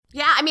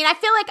mean, I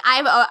feel like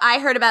I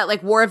heard about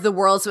like War of the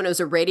Worlds when it was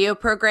a radio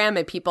program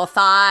and people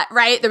thought,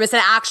 right, there was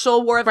an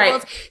actual War of the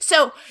Worlds.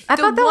 So I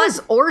thought that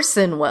was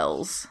Orson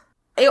Welles.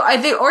 I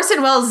think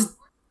Orson Welles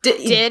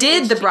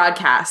did the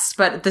broadcast,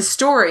 but the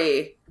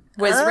story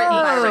was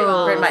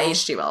written by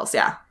H.G. Wells,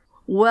 yeah.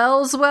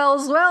 Wells, I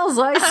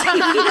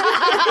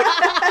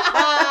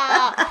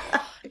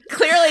see.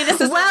 Clearly,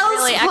 this is Wells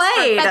really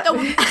played.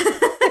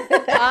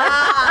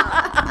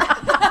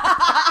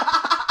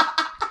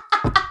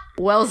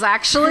 Wells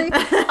actually?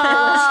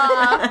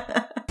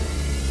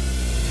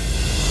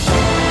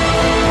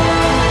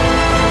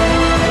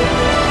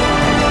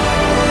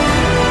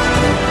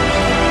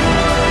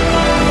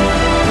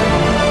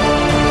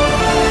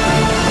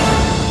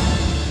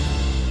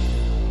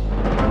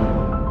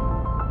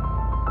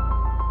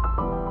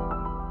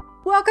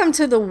 Welcome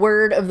to the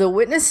Word of the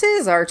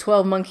Witnesses, our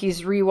 12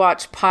 Monkeys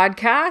Rewatch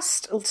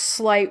podcast.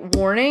 Slight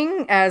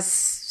warning, as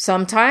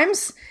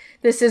sometimes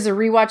this is a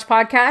rewatch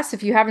podcast.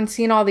 If you haven't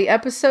seen all the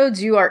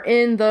episodes, you are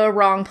in the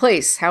wrong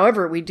place.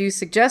 However, we do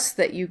suggest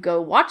that you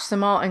go watch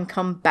them all and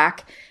come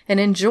back and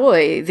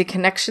enjoy the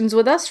connections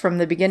with us from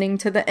the beginning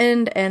to the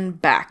end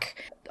and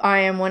back. I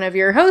am one of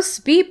your hosts,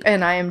 Beep,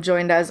 and I am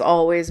joined as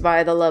always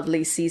by the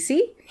lovely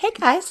Cece. Hey,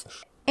 guys.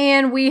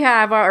 And we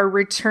have our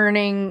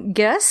returning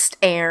guest,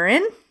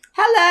 Erin.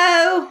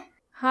 Hello.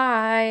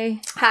 Hi.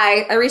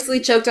 Hi. I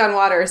recently choked on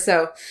water,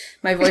 so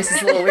my voice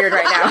is a little weird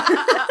right now.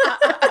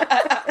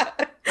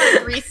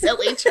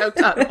 Recently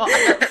choked on water.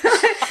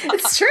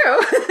 It's true.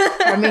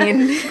 I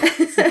mean,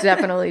 it's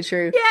definitely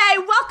true. Yay,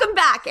 welcome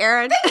back,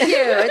 Erin. Thank you.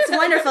 It's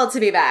wonderful to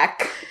be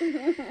back.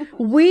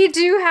 We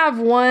do have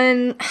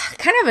one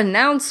kind of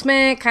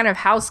announcement, kind of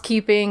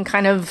housekeeping,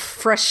 kind of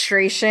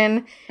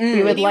frustration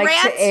we would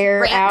like to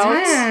air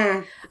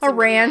out. A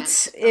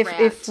rant,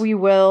 if we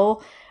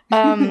will.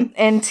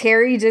 And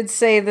Terry did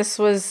say this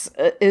was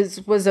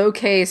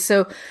okay.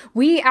 So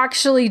we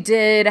actually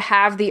did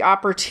have the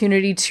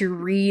opportunity to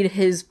read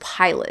his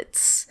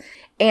pilots.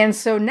 And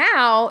so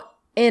now,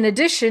 in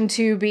addition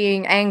to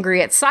being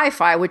angry at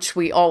sci-fi, which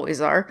we always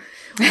are,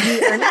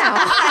 we are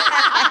now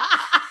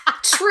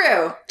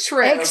True.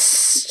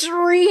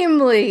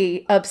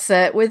 extremely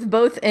upset with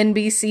both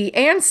NBC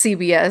and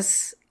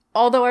CBS.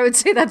 Although I would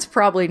say that's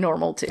probably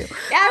normal too.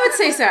 Yeah, I would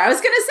say so. I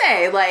was going to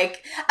say, but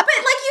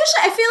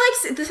usually I feel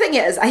like the thing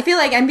is, I feel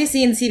like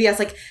NBC and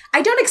CBS,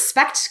 I don't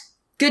expect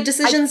good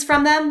decisions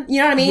from them. You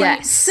know what I mean?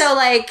 Yes. So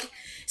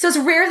it's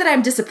rare that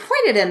I'm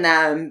disappointed in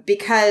them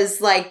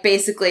because,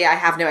 basically I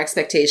have no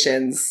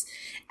expectations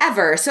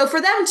ever. So for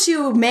them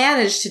to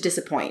manage to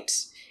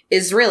disappoint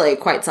is really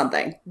quite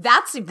something.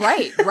 That's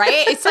right?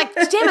 It's like,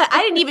 damn it,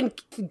 I didn't even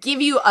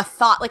give you a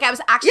thought. I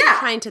was actually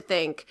trying to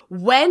think,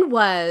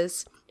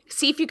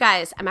 see if you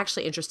guys, I'm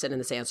actually interested in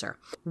this answer.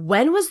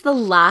 When was the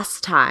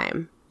last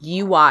time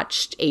you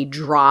watched a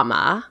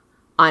drama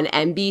on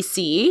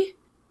NBC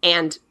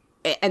and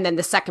then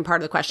the second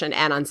part of the question,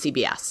 and on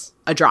CBS?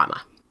 A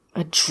drama.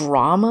 A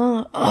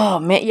drama? Oh,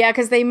 man. Yeah,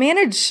 because they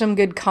manage some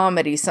good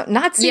comedy.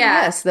 Not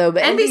CBS, though,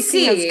 but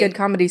NBC has good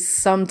comedy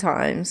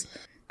sometimes.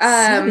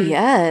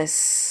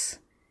 CBS.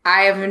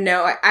 I have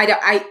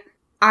I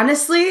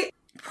honestly,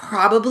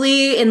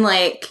 probably in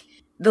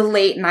the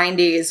late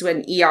 90s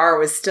when ER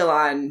was still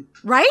on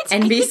NBC. I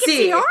think it's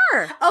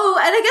ER. Oh,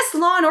 and I guess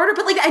Law & Order,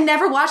 but I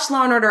never watched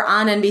Law & Order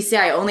on NBC.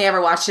 I only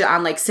ever watched it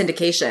on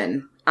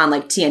syndication on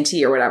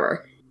TNT or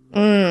whatever.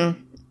 Right.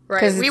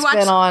 Because it's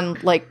been on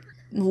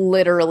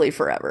literally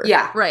forever.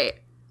 Yeah. Right.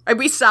 And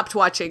we stopped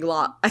watching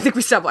I think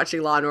we stopped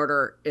watching Law &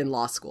 Order in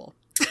law school.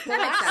 The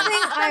last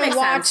thing I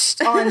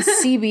watched on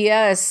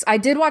CBS, I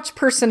did watch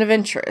Person of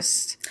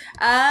Interest.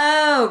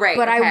 Oh, right.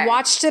 But I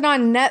watched it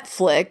on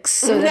Netflix,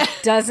 so that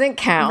doesn't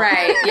count.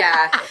 Right,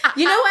 yeah.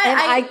 You know what? And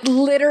I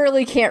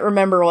literally can't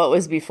remember what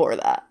was before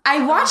that.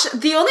 I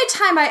watched, the only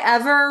time I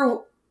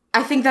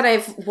think that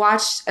I've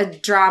watched a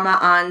drama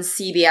on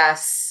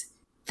CBS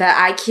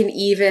that I can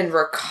even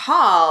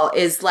recall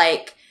is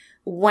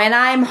when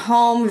I'm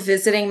home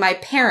visiting my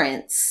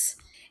parents.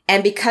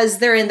 And because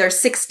they're in their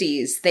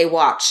 60s, they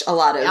watch a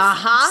lot of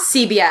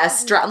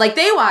CBS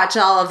they watch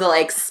all of the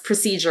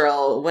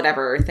procedural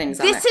whatever things.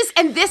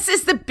 This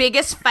is the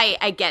biggest fight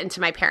I get into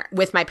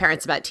with my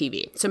parents about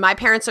TV. So my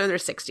parents are in their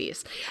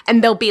 60s,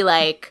 and they'll be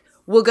like,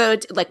 we'll go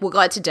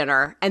out to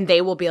dinner, and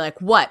they will be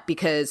like, what?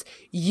 Because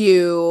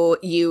you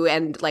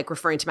and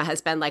referring to my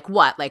husband,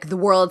 what? The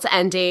world's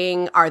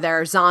ending. Are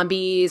there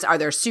zombies? Are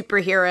there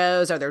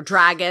superheroes? Are there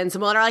dragons?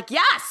 And we're like,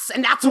 yes,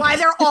 and that's why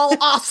they're all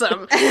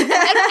awesome. and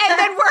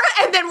then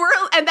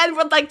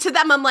we're to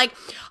them, I'm like,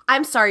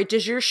 I'm sorry,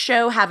 does your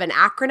show have an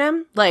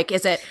acronym?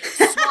 Is it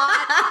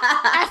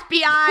SWAT,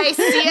 FBI,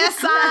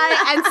 CSI,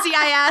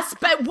 NCIS?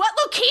 But what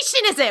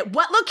location is it?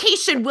 What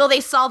location will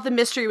they solve the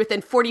mystery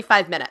within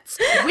 45 minutes?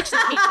 Which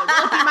location?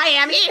 Will it be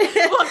Miami?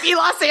 Will it be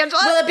Los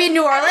Angeles? Will it be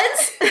New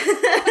Orleans?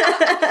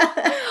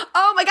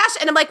 Oh my gosh.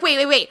 And I'm like,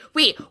 wait.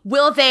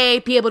 Will they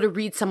be able to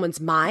read someone's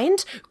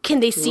mind?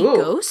 Can they see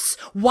ghosts?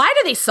 Why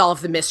do they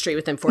solve the mystery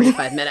within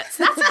 45 minutes?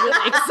 That's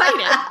really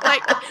exciting.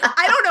 Like,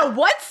 I don't know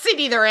what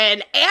city they're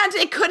in, and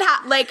it could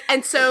have, like,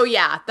 and so,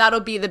 yeah, that'll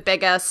be the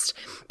biggest,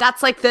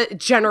 that's like the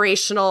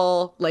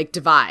generational, like,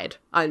 divide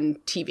on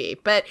TV.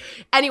 But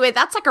anyway,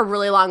 that's like a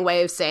really long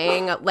way of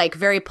saying, like,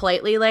 very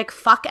politely, like,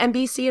 fuck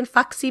NBC and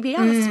fuck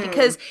CBS.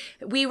 Because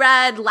we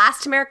read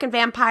Last American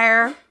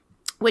Vampire,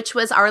 which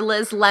was our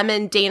Liz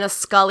Lemon, Dana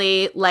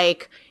Scully,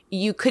 like,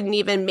 you couldn't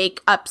even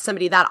make up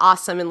somebody that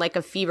awesome in like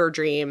a fever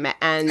dream.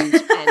 And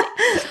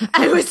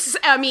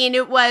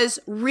it was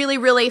really,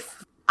 really,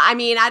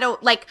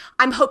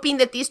 I'm hoping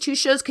that these two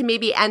shows can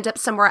maybe end up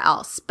somewhere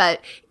else, but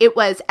it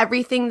was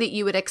everything that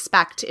you would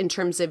expect in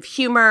terms of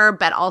humor,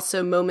 but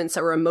also moments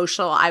that were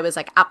emotional. I was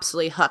like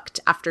absolutely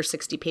hooked after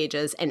 60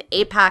 pages. And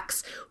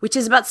Apex, which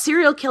is about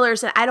serial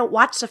killers, and I don't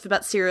watch stuff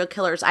about serial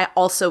killers, I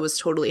also was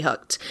totally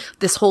hooked.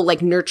 This whole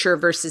like nurture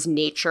versus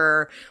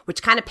nature,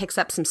 which kind of picks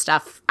up some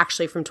stuff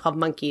actually from 12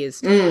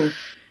 Monkeys.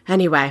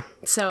 Anyway,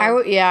 so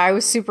I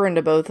was super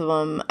into both of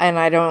them, and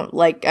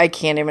I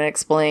can't even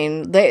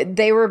explain.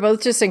 They were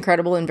both just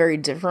incredible in very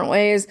different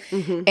ways.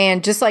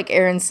 And just like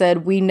Aaron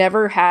said, we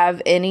never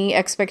have any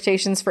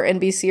expectations for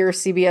NBC or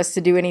CBS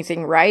to do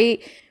anything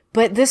right,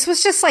 but this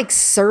was just like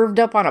served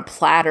up on a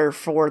platter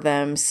for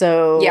them.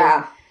 So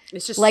yeah,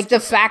 it's just like the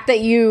fact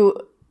that you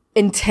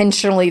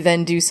intentionally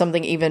then do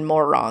something even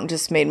more wrong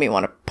just made me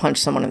want to punch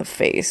someone in the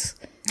face.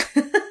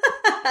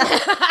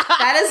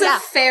 That is a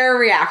fair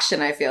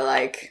reaction, I feel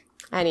like.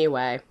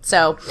 Anyway,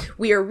 so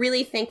we are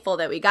really thankful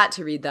that we got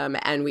to read them,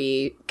 and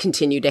we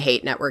continue to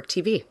hate network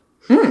TV.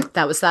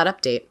 That was that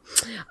update.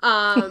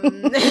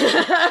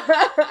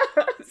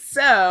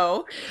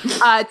 So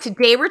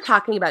today we're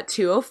talking about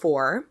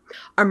 204,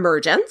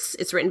 Emergence.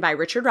 It's written by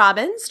Richard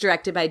Robbins,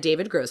 directed by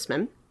David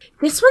Grossman.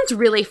 This one's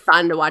really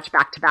fun to watch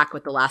back-to-back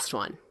with the last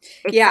one.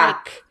 It's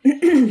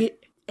like,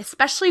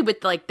 especially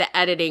with like the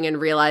editing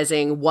and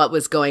realizing what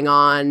was going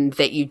on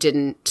that you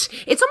didn't.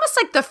 It's almost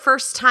like the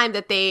first time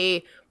that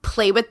they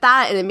play with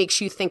that, and it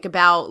makes you think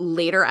about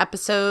later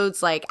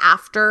episodes, like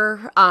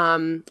after,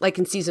 like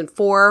in season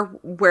 4,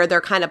 where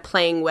they're kind of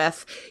playing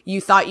with, you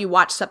thought you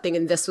watched something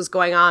and this was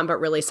going on, but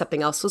really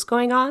something else was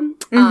going on.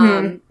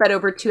 But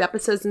over 2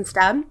 episodes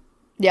instead.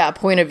 Yeah,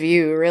 point of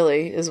view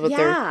really is what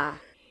they're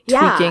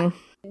tweaking.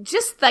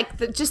 Just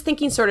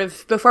thinking sort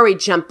of before we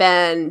jump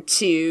in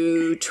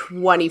to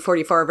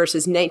 2044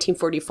 versus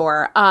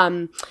 1944, I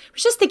was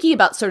just thinking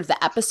about sort of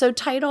the episode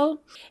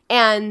title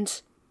and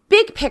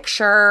big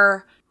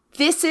picture.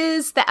 This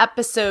is the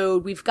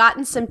episode, we've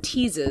gotten some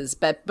teases,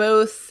 but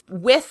both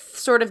with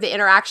sort of the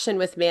interaction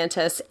with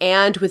Mantis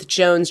and with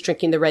Jones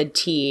drinking the red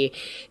tea,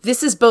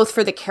 this is both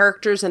for the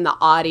characters and the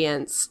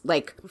audience,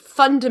 like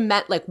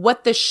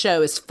what this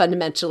show is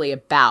fundamentally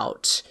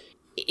about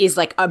is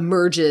like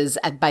emerges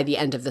by the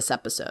end of this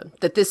episode,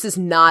 that this is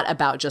not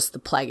about just the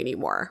plague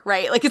anymore,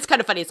 right? Like, it's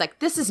kind of funny. It's like,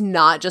 this is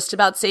not just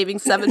about saving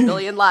 7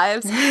 billion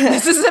lives.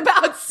 This is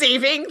about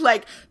saving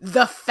like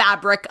the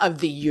fabric of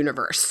the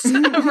universe,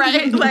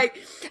 right? Like,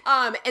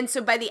 and so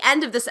by the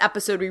end of this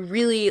episode, we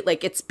really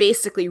like, it's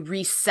basically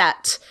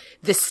reset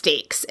the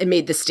stakes and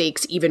made the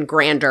stakes even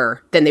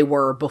grander than they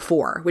were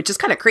before, which is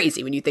kind of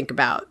crazy when you think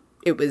about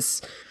it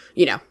was,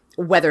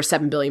 whether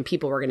 7 billion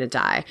people were going to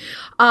die.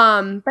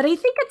 But I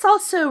think it's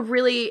also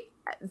really,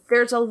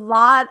 there's a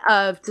lot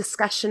of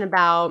discussion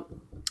about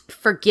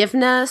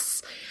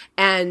forgiveness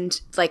and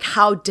like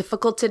how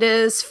difficult it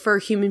is for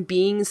human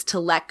beings to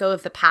let go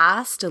of the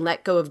past and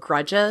let go of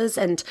grudges.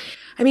 And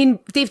I mean,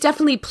 they've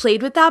definitely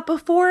played with that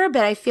before,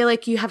 but I feel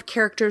like you have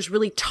characters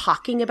really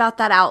talking about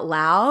that out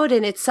loud.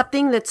 And it's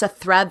something that's a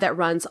thread that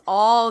runs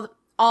all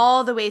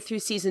the way through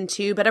season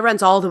 2, but it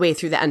runs all the way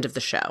through the end of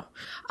the show.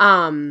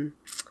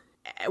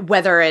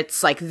 Whether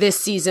it's like this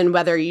season,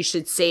 whether you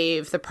should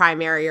save the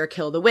primary or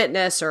kill the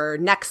witness, or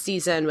next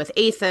season with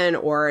Ethan,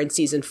 or in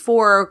season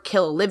 4,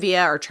 kill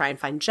Olivia or try and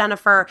find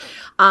Jennifer.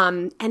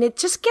 And it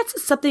just gets at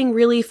something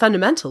really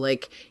fundamental.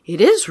 Like, it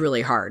is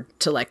really hard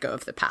to let go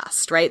of the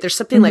past, right? There's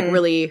something like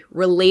really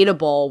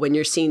relatable when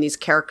you're seeing these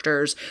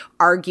characters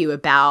argue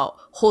about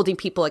holding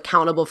people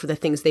accountable for the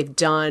things they've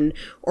done,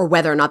 or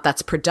whether or not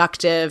that's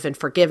productive, and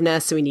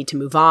forgiveness, so we need to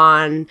move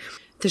on.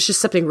 There's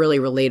just something really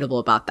relatable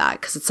about that,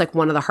 because it's like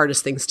one of the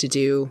hardest things to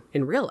do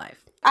in real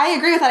life. I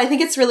agree with that. I think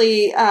it's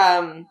really,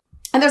 and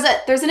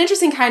there's an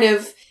interesting kind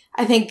of,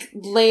 I think,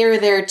 layer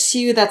there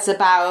too, that's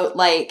about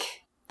like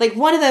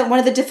one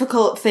of the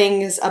difficult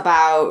things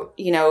about,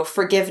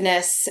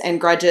 forgiveness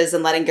and grudges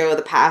and letting go of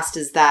the past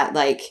is that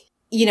like,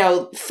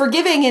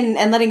 forgiving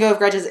and letting go of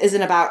grudges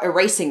isn't about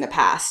erasing the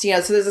past, so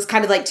there's this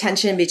kind of like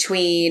tension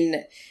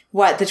between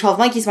what the 12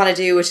 Monkeys want to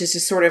do, which is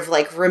just sort of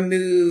like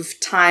remove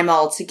time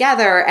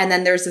altogether. And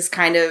then there's this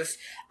kind of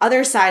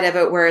other side of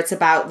it where it's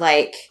about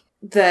like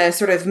the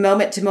sort of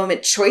moment to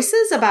moment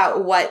choices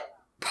about what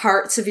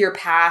parts of your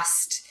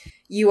past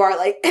you are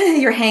like,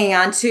 you're hanging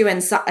on to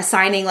and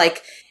assigning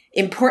like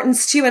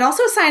importance to, and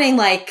also assigning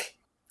like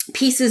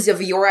pieces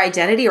of your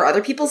identity or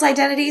other people's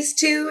identities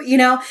too, you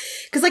know?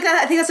 Because like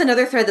I think that's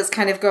another thread that's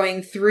kind of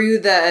going through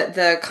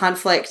the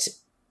conflict,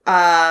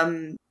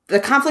 the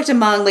conflict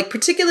among like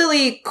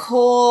particularly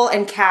Cole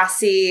and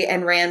Cassie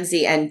and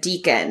Ramsay and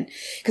Deacon.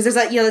 Because there's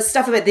that, you know, this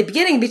stuff about the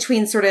beginning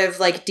between sort of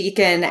like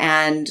Deacon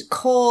and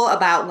Cole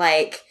about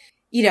like,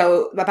 you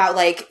know, about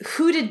like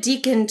who did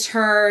Deacon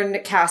turn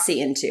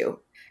Cassie into?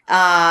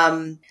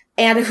 And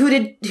who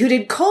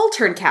did Cole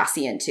turn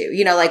Cassie into?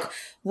 You know, like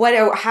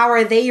how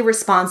are they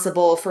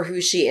responsible for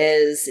who she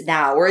is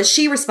now? Or is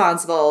she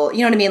responsible? You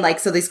know what I mean? Like,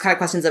 so these kind of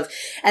questions of,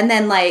 and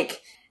then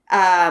like,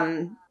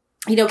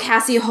 you know,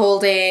 Cassie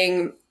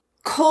holding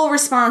Cole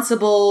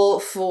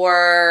responsible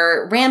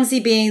for Ramsay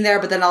being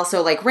there, but then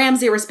also like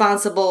Ramsay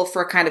responsible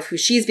for kind of who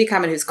she's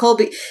become and who's Cole.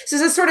 So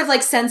there's a sort of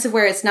like sense of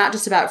where it's not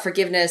just about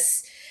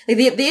forgiveness. Like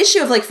the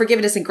issue of like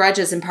forgiveness and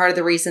grudges, and part of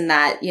the reason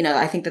that, you know,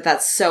 I think that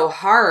that's so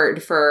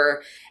hard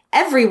for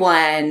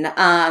everyone,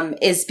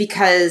 is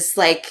because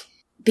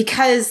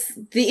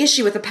the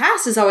issue with the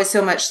past is always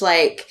so much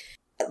like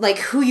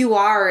who you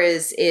are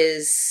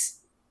is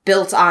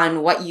built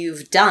on what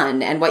you've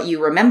done and what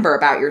you remember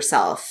about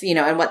yourself, you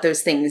know, and what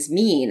those things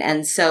mean.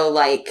 And so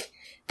like,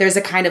 there's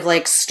a kind of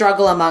like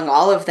struggle among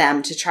all of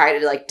them to try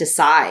to like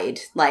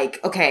decide like,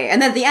 okay.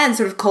 And then at the end,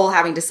 sort of Cole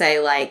having to say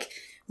like,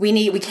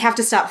 we have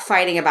to stop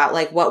fighting about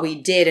like what we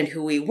did and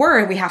who we were.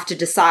 And we have to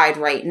decide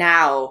right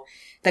now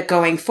that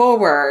going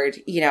forward,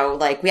 you know,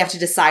 like we have to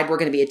decide we're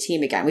going to be a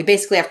team again. We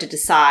basically have to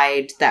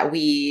decide that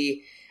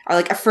we are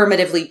like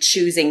affirmatively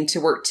choosing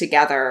to work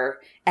together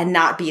and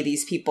not be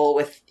these people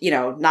with, you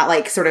know, not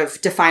like sort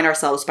of define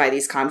ourselves by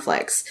these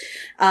conflicts.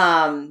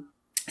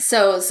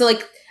 So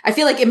like, I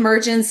feel like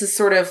emergence is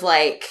sort of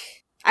like,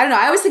 I don't know.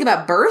 I always think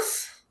about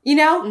birth, you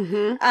know?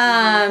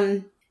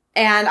 Mm-hmm.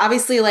 And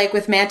obviously like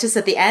with Mantis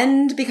at the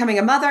end becoming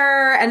a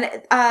mother,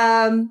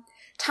 and,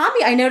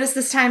 Tommy, I noticed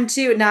this time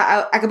too.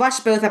 Now I could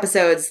watch both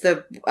episodes,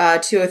 the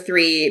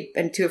 203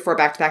 and 204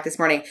 back to back this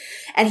morning.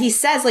 And he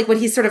says like when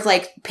he's sort of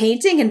like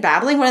painting and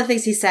babbling, one of the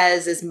things he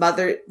says is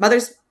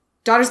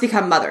daughters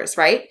become mothers,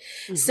 right?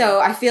 Mm-hmm. So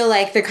I feel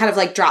like they're kind of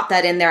like drop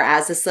that in there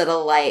as this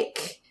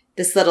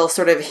little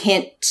sort of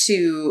hint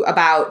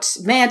about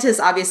Mantis,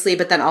 obviously,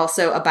 but then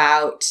also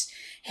about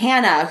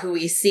Hannah, who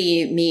we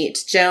see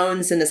meet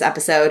Jones in this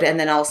episode, and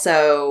then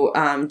also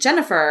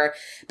Jennifer.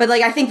 But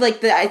like, I think like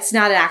it's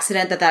not an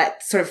accident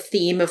that sort of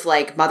theme of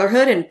like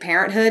motherhood and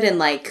parenthood and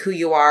like who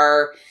you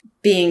are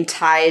being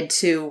tied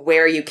to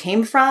where you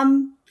came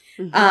from.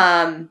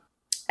 Mm-hmm.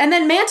 And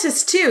then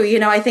Mantis too, you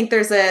know, I think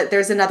there's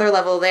another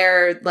level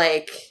there,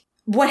 like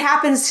what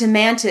happens to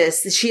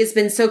Mantis, she has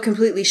been so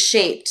completely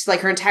shaped,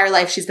 like her entire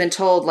life she's been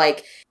told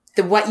like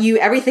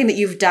everything that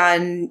you've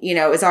done, you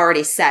know, is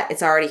already set.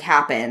 It's already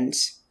happened.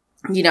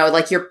 You know,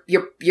 like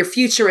your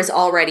future is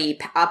already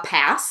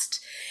past.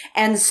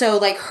 And so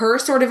like her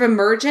sort of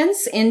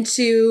emergence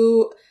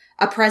into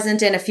a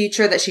present and a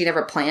future that she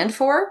never planned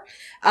for,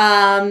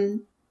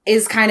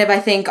 is kind of, I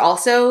think,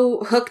 also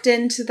hooked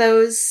into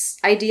those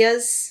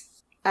ideas,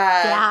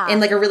 in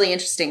like a really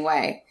interesting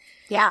way.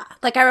 Yeah.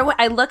 Like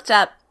I looked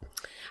up,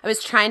 I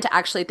was trying to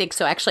actually think.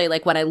 So actually,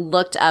 like when I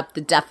looked up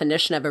the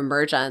definition of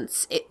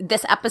emergence,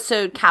 this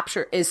episode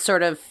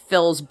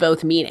fills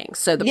both meanings.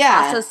 So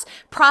the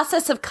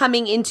process of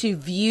coming into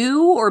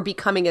view or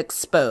becoming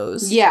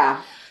exposed.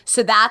 Yeah.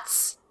 So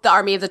that's the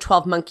Army of the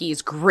 12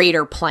 Monkeys'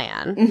 greater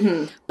plan,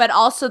 mm-hmm. but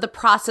also the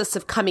process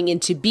of coming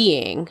into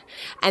being.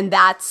 And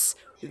that's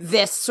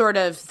this sort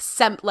of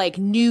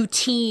new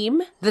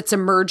team that's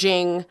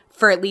emerging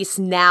for at least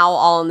now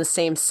all on the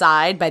same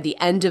side by the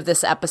end of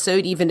this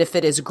episode, even if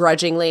it is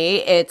grudgingly.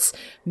 It's,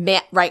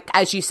 right,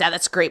 as you said,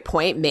 that's a great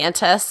point.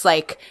 Mantis,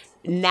 like,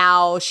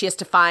 now she has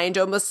to find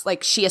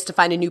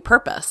a new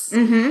purpose,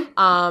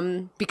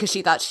 mm-hmm. Because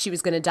she thought she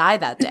was going to die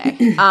that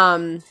day.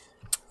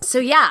 So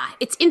yeah,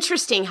 it's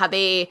interesting how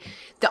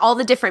all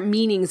the different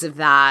meanings of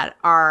that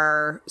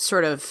are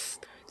sort of,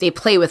 they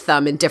play with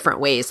them in different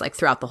ways, like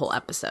throughout the whole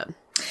episode.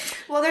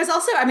 Well, there's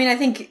also, I mean, I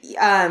think,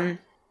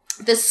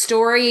 the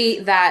story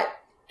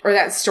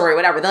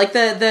whatever, like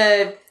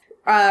the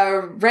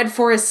Red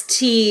Forest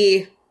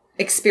tea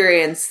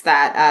experience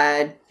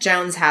that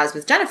Jones has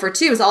with Jennifer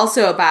too is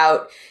also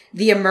about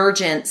the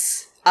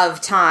emergence of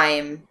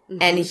time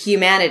mm-hmm. and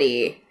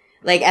humanity,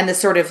 like, and the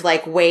sort of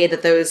like way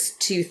that those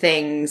two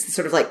things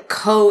sort of like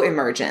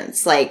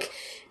co-emergence, like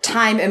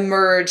time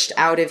emerged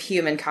out of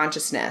human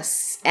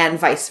consciousness and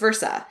vice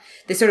versa.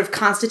 They sort of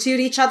constitute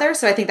each other.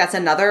 So I think that's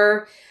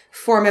another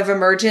form of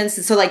emergence.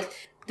 And so like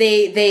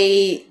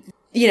they,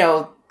 you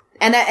know,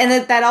 and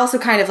that also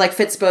kind of like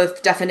fits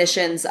both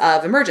definitions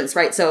of emergence,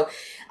 right? So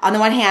on the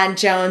one hand,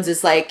 Jones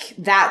is like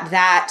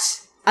that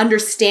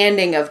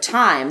understanding of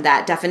time,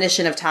 that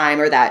definition of time,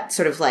 or that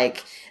sort of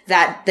like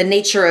that the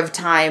nature of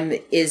time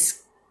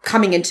is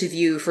coming into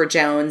view for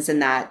Jones in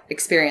that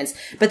experience.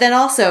 But then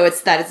also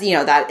that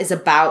is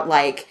about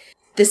like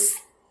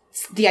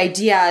the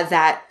idea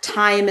that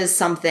time is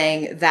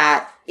something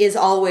that is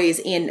always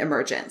in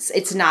emergence.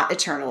 It's not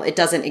eternal. It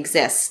doesn't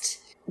exist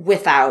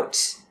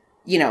without,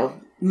 you know,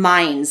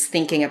 minds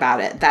thinking about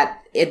it.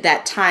 That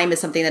that time is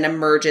something that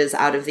emerges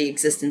out of the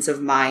existence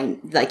of mind,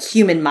 like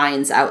human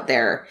minds out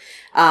there,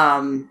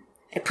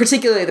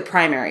 particularly the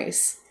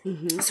primaries,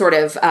 sort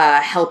of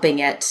helping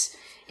it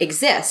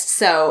exist.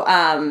 So,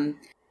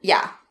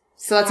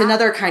 so that's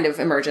another kind of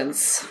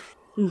emergence.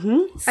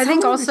 I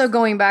think also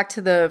going back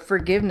to the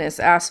forgiveness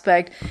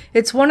aspect,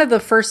 it's one of the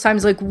first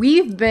times, like,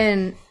 we've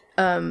been,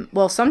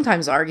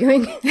 sometimes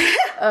arguing,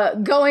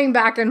 going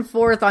back and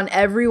forth on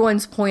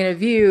everyone's point of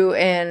view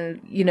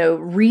and,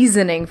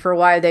 reasoning for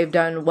why they've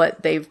done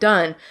what they've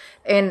done.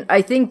 And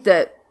I think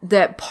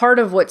that part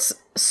of what's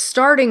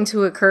starting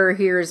to occur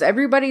here is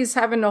everybody's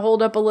having to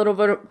hold up a little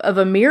bit of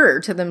a mirror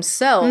to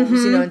themselves,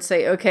 and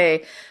say,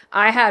 okay,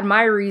 I had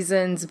my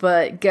reasons,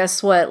 but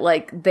guess what?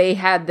 Like, they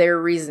had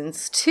their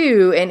reasons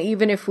too. And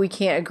even if we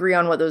can't agree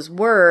on what those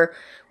were,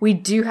 we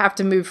do have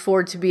to move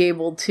forward to be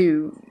able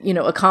to,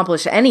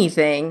 accomplish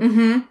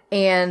anything.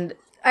 And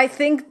I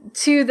think,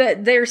 too,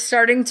 that they're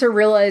starting to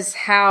realize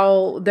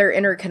how they're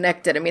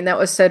interconnected. I mean, that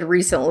was said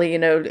recently,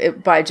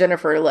 by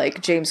Jennifer,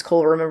 like, James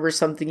Cole remembers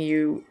something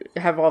you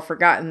have all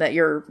forgotten, that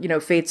your,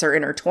 fates are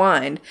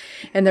intertwined.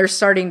 And they're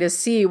starting to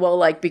see, well,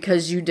 like,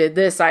 because you did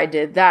this, I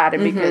did that,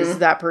 and because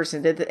that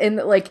person did that. And,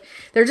 like,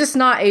 they're just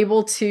not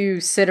able to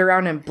sit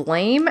around and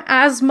blame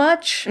as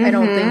much, I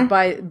don't think,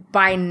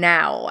 by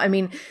now. I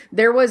mean,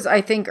 there was,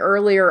 I think,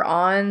 earlier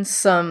on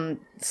some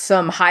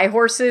high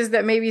horses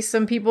that maybe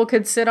some people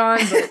could sit on,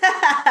 but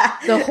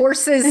the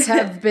horses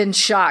have been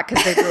shot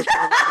because they broke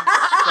their legs.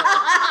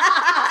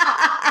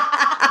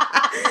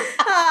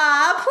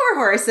 Aw, poor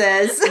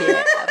horses.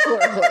 Yeah,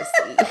 poor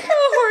horsey.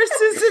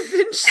 Horses have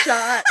been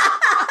shot.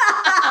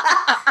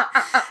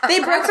 They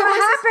broke. That's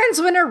what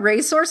happens when a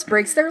racehorse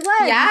breaks their leg.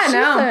 Yeah, You shoot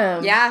no.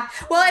 them. Yeah.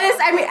 Well, it is.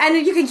 I mean,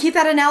 and you can keep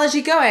that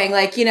analogy going.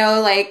 Like,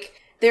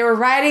 they were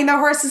riding the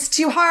horses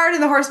too hard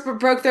and the horse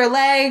broke their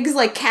legs.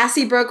 Like,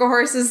 Cassie broke a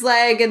horse's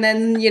leg, and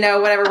then,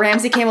 whatever,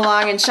 Ramsay came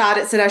along and shot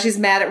it, so now she's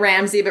mad at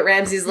Ramsay, but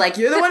Ramsay's like,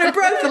 you're the one who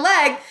broke the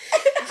leg.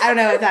 I don't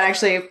know if that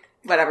actually,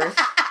 whatever.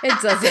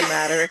 It doesn't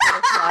matter if it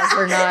applies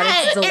or not.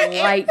 It's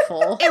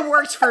delightful. It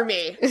worked for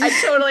me. I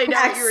totally know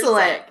what you were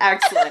saying.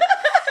 Excellent.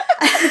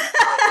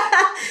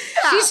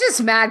 She's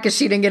just mad because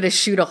she didn't get to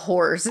shoot a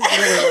horse. It's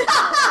really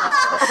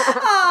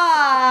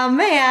Oh,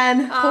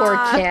 man. Poor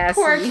Cassie.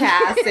 Poor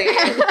Cassie.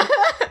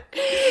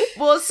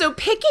 Well, so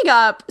picking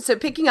up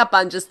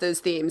on just those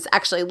themes,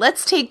 actually,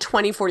 let's take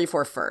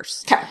 2044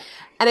 first. Okay.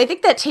 And I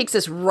think that takes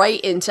us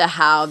right into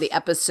how the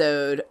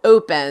episode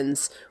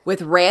opens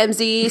with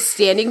Ramsay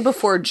standing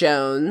before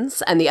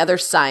Jones and the other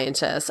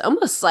scientists,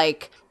 almost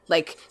like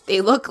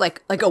they look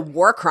like a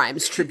war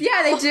crimes tribunal.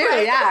 Yeah, they do.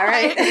 Right? Yeah,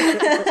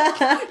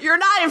 right. You're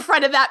not in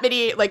front of that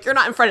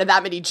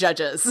many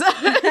judges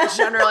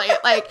generally.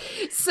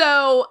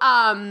 So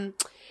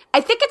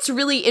I think it's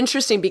really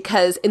interesting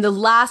because in the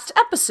last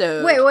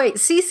episode, Wait,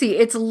 Cece,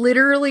 it's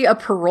literally a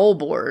parole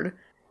board.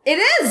 It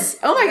is.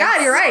 Oh my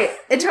God, you're right.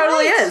 It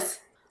totally is.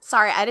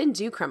 Sorry, I didn't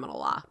do criminal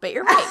law, but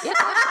you're right. Yeah.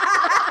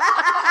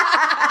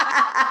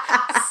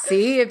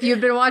 See, if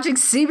you'd been watching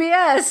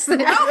CBS.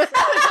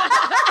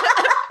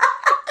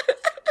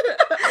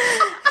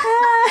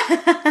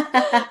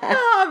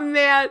 Oh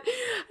man.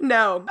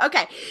 No.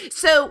 Okay.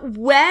 So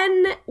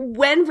when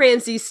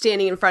Ramsay's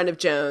standing in front of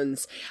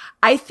Jones,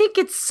 I think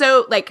it's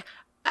so, like,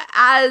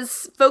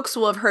 as folks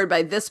will have heard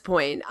by this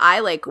point,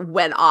 I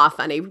went off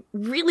on a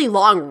really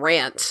long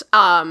rant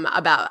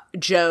about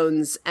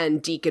Jones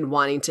and Deacon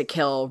wanting to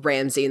kill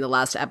Ramsay in the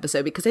last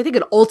episode, because I think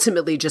it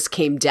ultimately just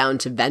came down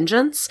to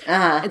vengeance.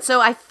 And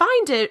so I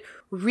find it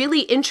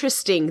really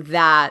interesting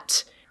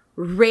that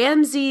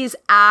Ramsay's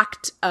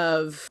act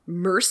of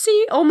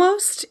mercy,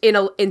 almost,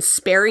 in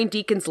sparing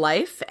Deacon's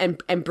life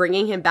and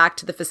bringing him back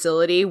to the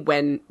facility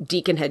when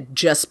Deacon had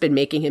just been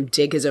making him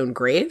dig his own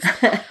grave,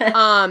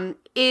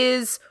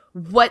 is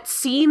what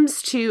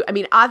seems to, I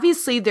mean,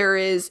 obviously there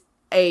is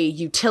a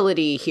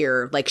utility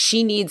here. Like,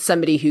 she needs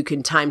somebody who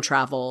can time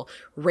travel.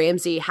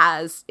 Ramsay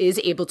is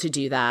able to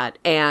do that.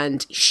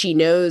 And she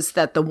knows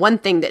that the one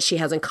thing that she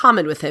has in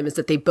common with him is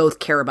that they both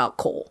care about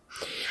Cole.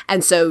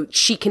 And so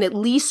she can at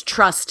least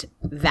trust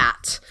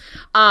that.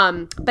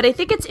 But I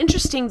think it's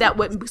interesting that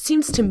what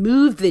seems to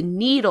move the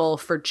needle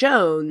for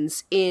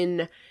Jones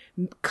in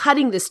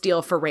cutting this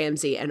deal for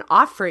Ramsay and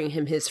offering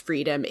him his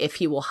freedom if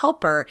he will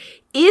help her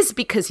is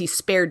because he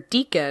spared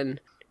Deacon,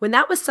 when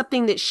that was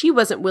something that she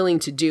wasn't willing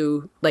to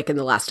do, like in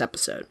the last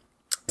episode.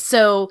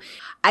 So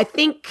I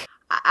think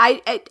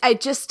I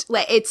just,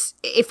 it's,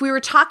 if we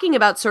were talking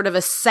about sort of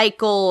a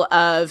cycle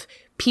of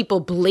people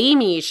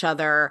blaming each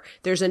other,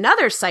 there's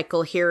another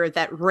cycle here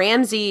that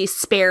Ramsay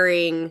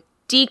sparing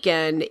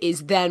Deacon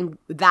is then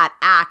that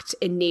act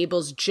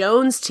enables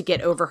Jones to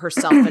get over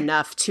herself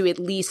enough to at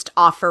least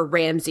offer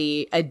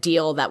Ramsay a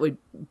deal that would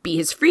be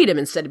his freedom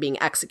instead of being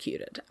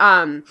executed.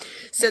 And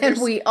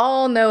we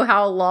all know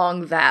how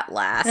long that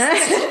lasts.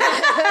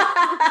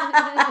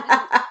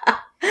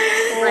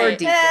 Right.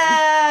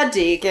 Deacon.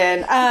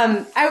 Deacon.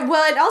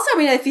 Well, it also, I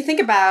mean, if you think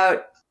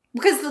about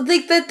because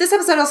like this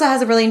episode also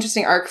has a really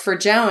interesting arc for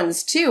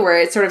Jones too, where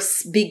it sort of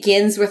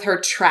begins with her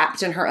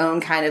trapped in her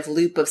own kind of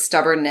loop of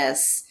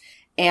stubbornness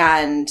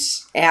and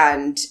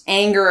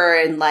anger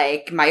and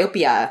like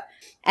myopia.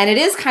 And it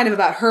is kind of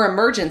about her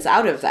emergence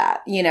out of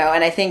that, you know,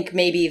 and I think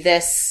maybe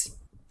this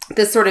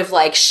sort of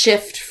like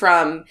shift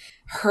from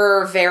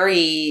her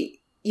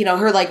very, you know,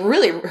 her like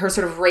really her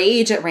sort of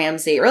rage at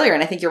Ramsay earlier.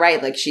 And I think you're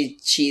right. Like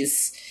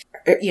she's,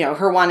 you know,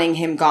 her wanting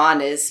him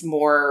gone is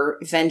more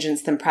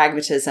vengeance than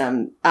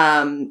pragmatism.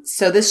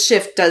 So this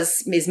shift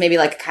is maybe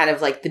like kind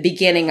of like the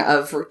beginning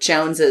of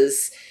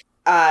Jones's,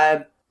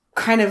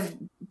 kind of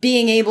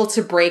being able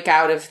to break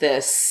out of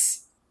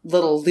this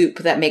little loop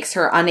that makes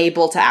her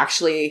unable to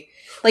actually,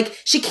 like,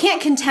 she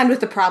can't contend with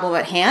the problem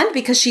at hand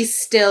because she's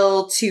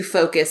still too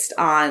focused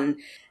on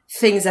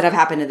things that have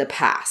happened in the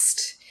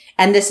past.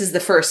 And this is the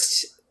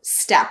first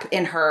step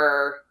in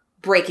her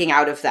breaking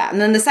out of that.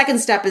 And then the second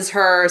step is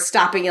her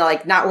stopping,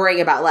 like, not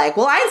worrying about, like,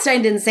 well,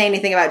 Einstein didn't say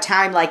anything about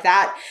time like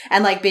that.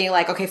 And, like, being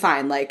like, okay,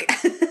 fine, like,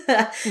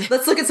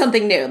 let's look at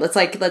something new. Let's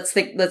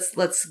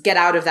get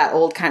out of that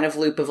old kind of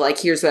loop of, like,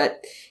 here's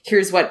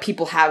what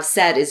people have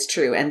said is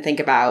true, and think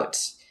about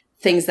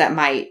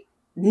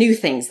new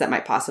things that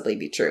might possibly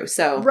be true.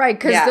 So right,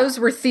 because those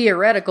were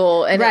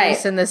theoretical, and at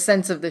least in the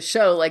sense of the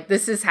show, like,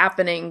 this is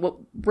happening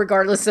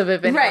regardless of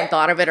if anyone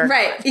thought of it or not.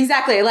 Right,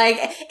 exactly. Like,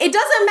 it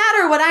doesn't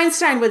matter what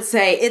Einstein would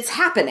say, it's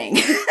happening.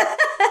 So,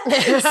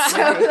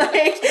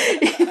 like,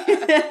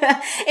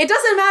 it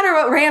doesn't matter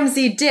what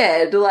Ramsay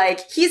did.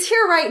 Like, he's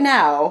here right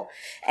now,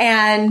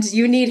 and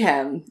you need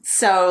him.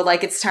 So,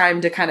 like, it's time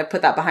to kind of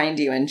put that behind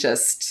you and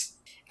just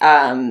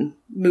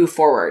move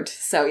forward.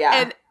 So,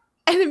 yeah.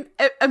 And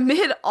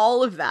amid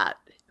all of that,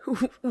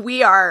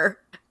 we are,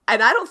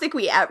 and I don't think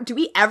do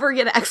we ever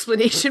get an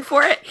explanation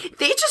for it?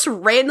 They just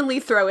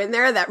randomly throw in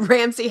there that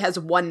Ramsay has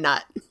one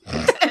nut.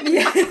 Where?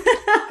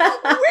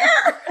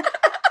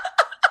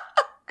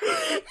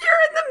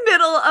 You're in the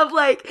middle of,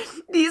 like,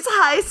 these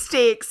high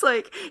stakes,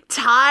 like,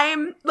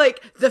 time,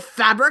 like, the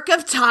fabric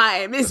of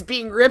time is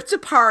being ripped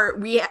apart.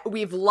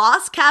 We've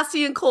lost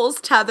Cassian Cole's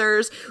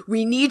tethers.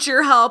 We need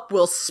your help.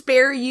 We'll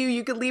spare you.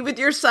 You can leave with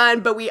your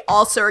son, but we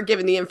also are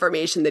given the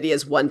information that he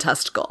has one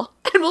testicle.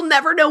 And we'll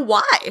never know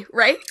why,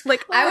 right?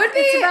 Like,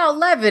 it's about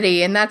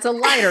levity, and that's a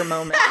lighter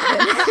moment.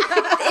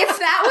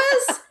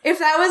 If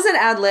that was an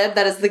ad lib,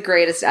 that is the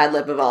greatest ad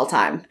lib of all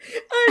time.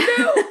 I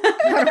know.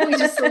 Why don't we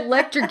just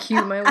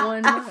electrocute my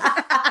one nut?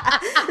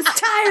 It's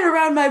tied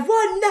around my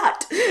one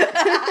nut.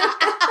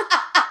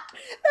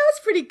 That was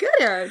pretty good,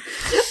 Erin.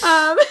 It's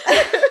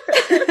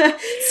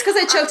because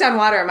I choked on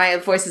water. My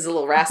voice is a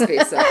little raspy,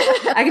 so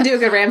I can do a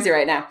good Ramsay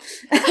right now.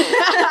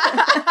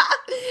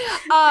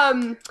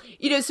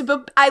 You know, so,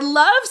 but I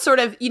love sort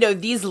of, you know,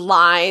 these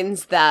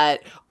lines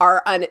that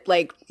are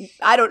like,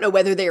 I don't know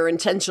whether they are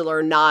intentional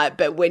or not,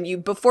 but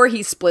before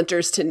he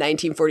splinters to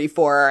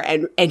 1944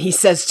 and he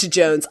says to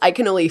Jones, I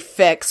can only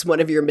fix one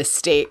of your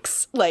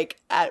mistakes, like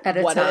at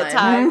a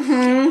time.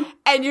 Mm-hmm.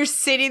 And you're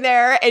sitting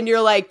there and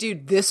you're like,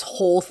 dude, this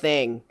whole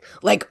thing,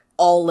 like,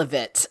 all of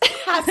it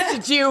has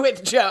to do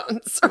with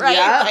Jones, right?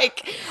 Yeah.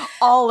 Like,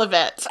 all of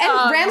it.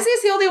 And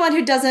Ramsay's the only one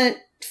who doesn't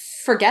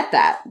forget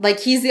that. Like,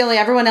 he's the only,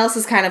 everyone else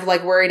is kind of,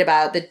 like, worried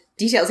about the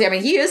details. I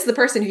mean, he is the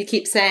person who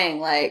keeps saying,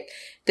 like,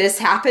 this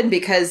happened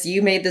because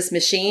you made this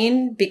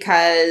machine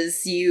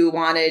because you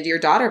wanted your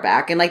daughter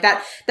back. And, like,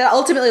 that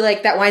ultimately,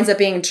 like, that winds up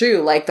being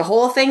true. Like, the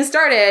whole thing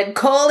started,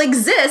 Cole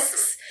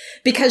exists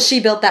because she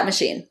built that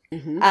machine.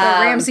 Mm-hmm.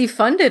 But Ramsay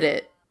funded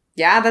it.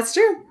 Yeah, that's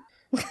true.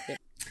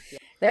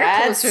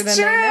 They're closer than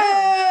they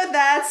know.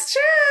 That's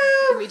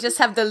true. We just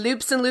have the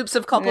loops and loops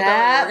of culpability.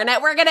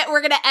 Yep. We're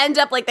gonna end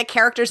up like the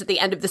characters at the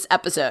end of this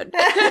episode,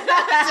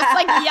 just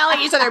like yelling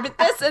at each other, but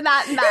this and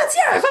that and that. It's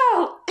your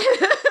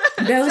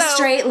fault. No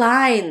straight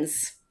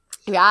lines.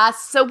 Yeah.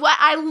 So what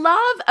I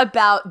love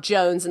about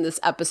Jones in this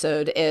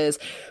episode is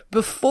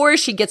before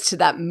she gets to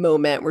that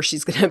moment where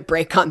she's gonna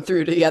break on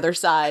through to the other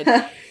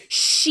side,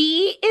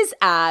 she is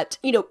at,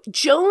 you know,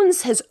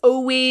 Jones has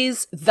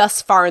always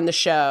thus far in the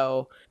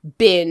show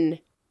been,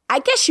 I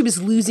guess she was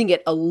losing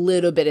it a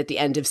little bit at the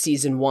end of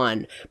season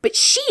 1, but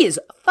she is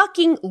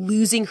fucking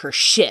losing her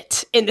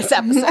shit in this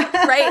episode,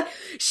 right?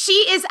 She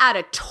is at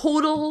a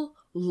total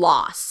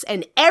loss,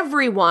 and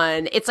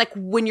everyone, it's like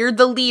when you're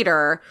the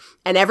leader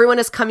and everyone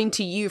is coming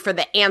to you for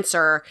the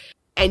answer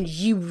and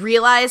you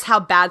realize how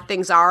bad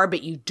things are,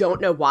 but you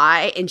don't know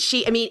why. And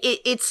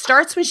it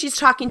starts when she's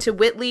talking to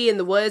Whitley in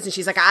the woods and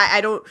she's like,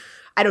 I don't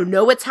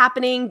know what's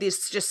happening.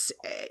 This just,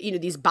 you know,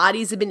 these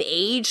bodies have been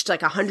aged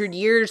like 100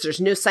 years. There's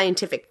no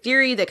scientific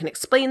theory that can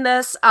explain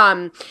this.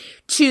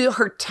 To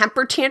her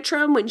temper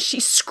tantrum when she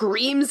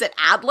screams at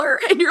Adler,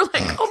 and you're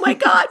like, oh my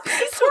God,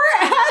 poor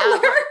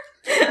Adler.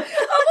 Of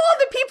all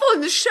the people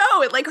in the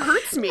show, it like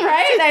hurts me.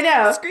 Right? I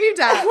know. Screamed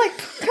at. Like,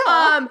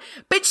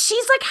 but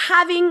she's like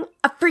having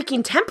a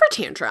freaking temper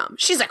tantrum.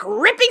 She's like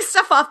ripping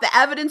stuff off the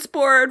evidence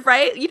board,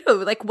 right? You know,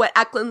 like what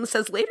Eklund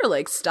says later,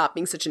 like, stop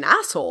being such an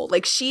asshole.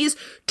 Like, she's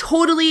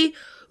totally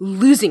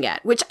losing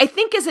it, which I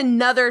think is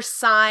another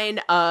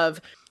sign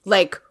of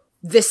like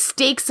the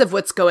stakes of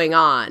what's going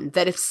on,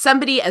 that if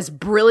somebody as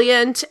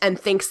brilliant and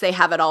thinks they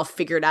have it all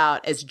figured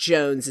out as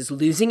Jones is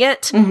losing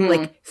it,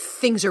 like,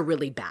 things are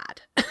really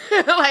bad.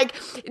 Like,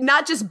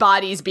 not just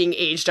bodies being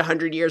aged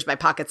 100 years by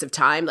pockets of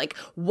time, like,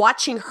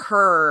 watching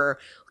her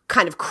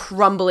kind of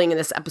crumbling in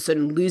this episode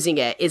and losing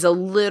it is a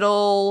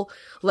little,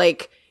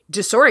 like,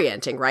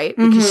 disorienting, right?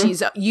 Because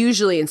she's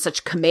usually in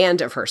such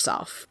command of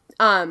herself.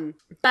 But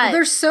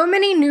there's so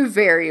many new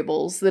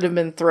variables that have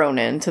been thrown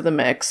into the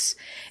mix.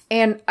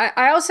 And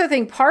I also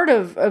think part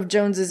of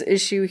Jones's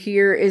issue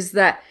here is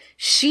that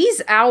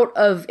she's out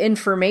of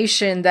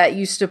information that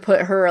used to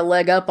put her a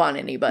leg up on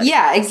anybody.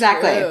 Yeah,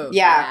 exactly. True.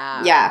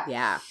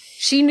 Yeah.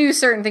 She knew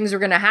certain things were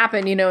going to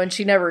happen, you know, and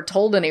she never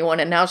told anyone.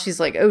 And now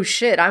she's like, oh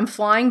shit, I'm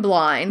flying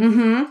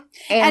blind.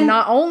 And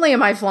not only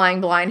am I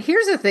flying blind,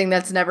 here's a thing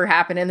that's never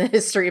happened in the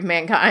history of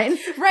mankind.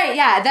 Right,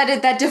 yeah,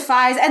 that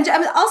defies, and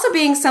also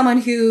being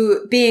someone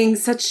who, being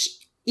such,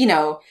 you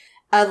know,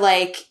 a,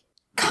 like,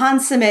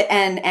 consummate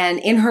and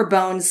in her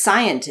bones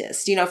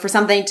scientist, you know, for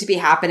something to be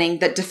happening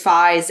that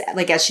defies,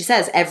 like, as she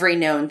says, every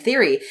known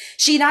theory.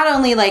 She not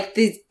only, like,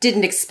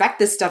 didn't expect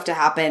this stuff to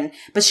happen,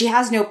 but she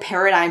has no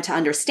paradigm to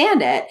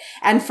understand it.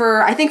 And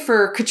I think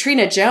for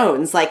Katrina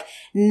Jones, like,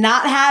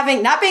 not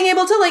being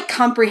able to, like,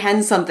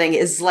 comprehend something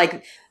is,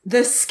 like,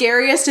 the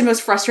scariest and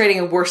most frustrating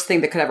and worst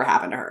thing that could ever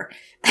happen to her.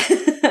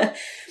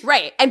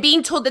 Right. And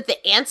being told that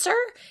the answer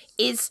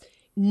is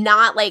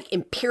not, like,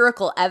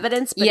 empirical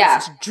evidence, but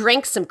it's to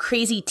drink some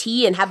crazy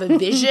tea and have a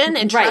vision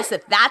and trust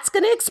that that's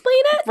going to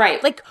explain it.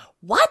 Right. Like,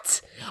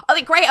 what?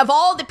 Like, right, of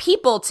all the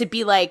people to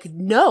be like,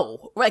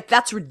 no, like,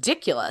 that's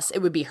ridiculous. It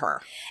would be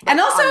her. And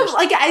also,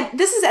 like,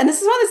 this is one of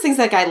those things,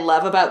 like, I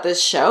love about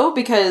this show,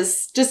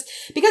 because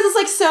it's,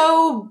 like,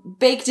 so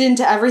baked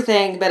into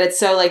everything, but it's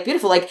so, like,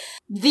 beautiful. Like,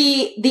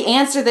 the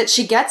answer that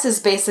she gets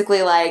is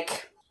basically,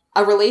 like,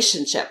 a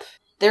relationship.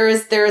 There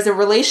is a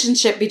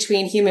relationship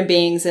between human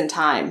beings and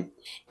time.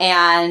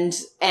 And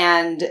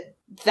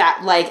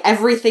that, like,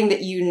 everything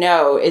that you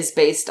know is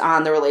based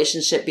on the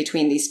relationship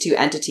between these two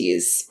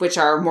entities, which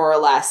are more or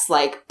less,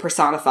 like,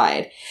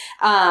 personified.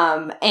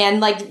 And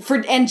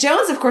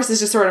Jones, of course, is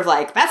just sort of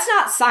like, that's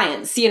not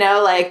science, you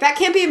know, like, that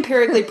can't be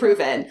empirically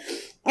proven.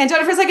 And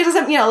Jennifer's like, it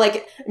doesn't, you know,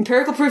 like,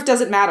 empirical proof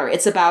doesn't matter.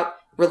 It's about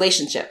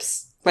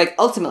relationships. Like,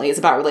 ultimately, it's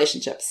about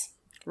relationships.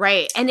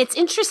 Right. And it's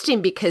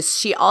interesting because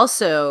she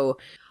also,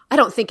 I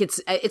don't think it's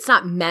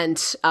not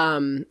meant,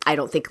 I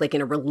don't think, like,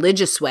 in a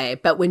religious way,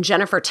 but when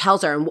Jennifer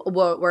tells her, and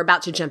we're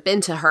about to jump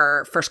into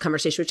her first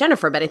conversation with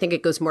Jennifer, but I think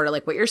it goes more to,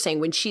 like, what you're saying,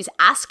 when she's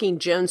asking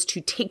Jones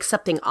to take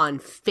something on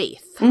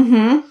faith,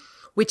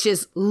 which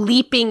is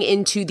leaping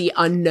into the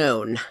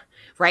unknown,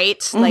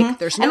 right? Like,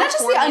 there's no and not just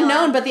formula. The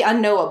unknown, but the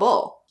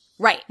unknowable.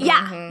 Right.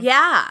 Yeah.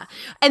 Yeah.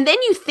 And then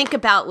you think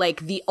about,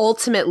 like, the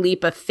ultimate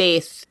leap of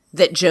faith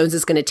that Jones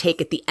is going to take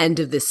at the end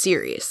of this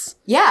series.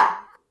 Yeah.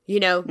 You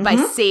know, by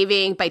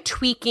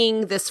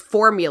tweaking this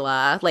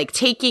formula, like,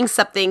 taking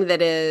something that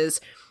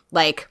is,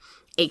 like,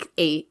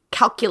 a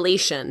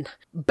calculation,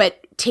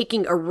 but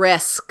taking a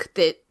risk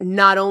that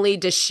not only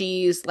does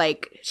she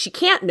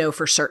can't know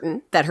for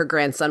certain that her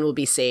grandson will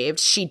be saved,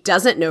 she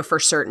doesn't know for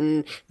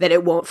certain that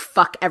it won't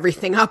fuck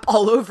everything up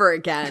all over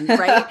again,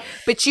 right?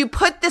 But you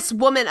put this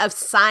woman of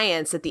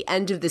science at the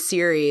end of the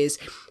series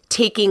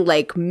taking,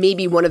 like,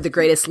 maybe one of the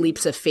greatest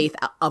leaps of faith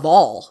of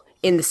all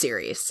in the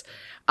series.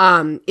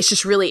 It's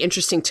just really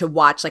interesting to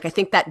watch. Like, I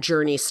think that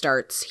journey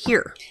starts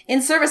here.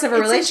 In service of a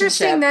relationship.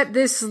 It's interesting that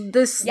this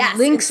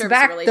links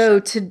back, though,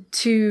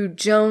 to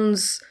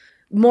Jones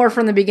more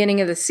from the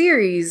beginning of the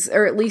series,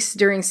 or at least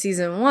during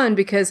season 1,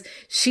 because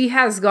she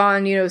has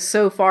gone, you know,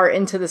 so far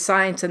into the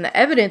science and the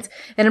evidence.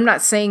 And I'm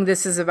not saying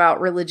this is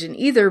about religion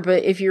either,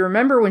 but if you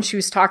remember when she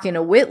was talking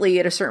to Whitley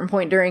at a certain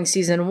point during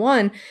season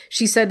 1,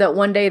 she said that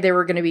one day they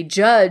were going to be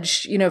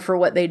judged, you know, for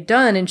what they'd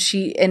done. And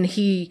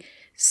he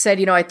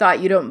said, you know, I thought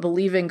you don't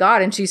believe in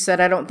God. And she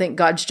said, I don't think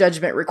God's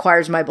judgment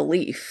requires my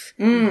belief.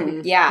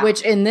 Yeah.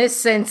 Which in this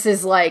sense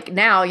is like,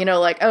 now, you know,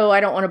 like, oh,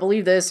 I don't want to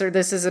believe this, or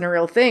this isn't a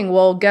real thing.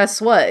 Well,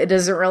 guess what? It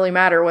doesn't really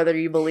matter whether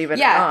you believe it or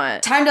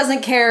not. Time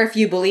doesn't care if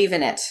you believe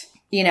in it,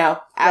 you know,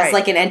 as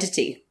like an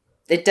entity.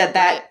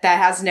 That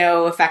has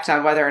no effect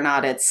on whether or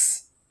not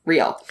it's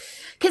real.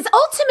 Because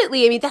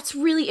ultimately, I mean, that's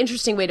a really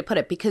interesting way to put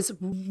it, because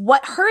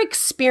what her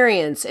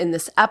experience in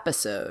this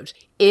episode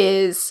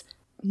is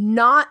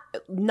not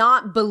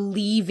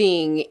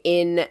believing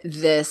in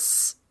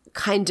this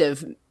kind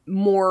of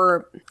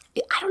more,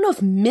 I don't know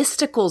if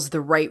mystical's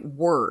the right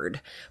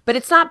word, but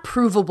it's not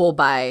provable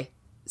by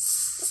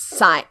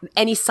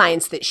any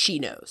science that she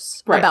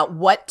knows about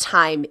what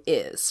time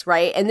is,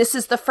 right? And this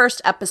is the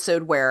first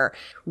episode where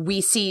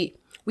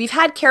we've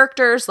had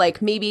characters,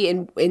 like, maybe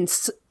in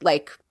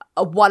like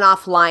a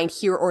one-off line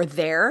here or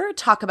there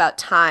talk about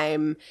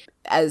time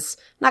as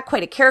not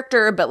quite a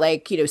character, but,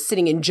 like, you know,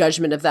 sitting in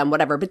judgment of them,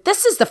 whatever. But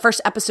this is the first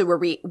episode where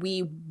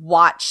we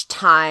watch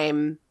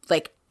time,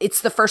 like,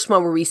 it's the first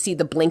one where we see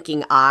the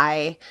blinking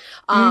eye.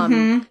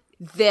 The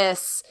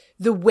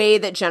way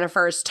that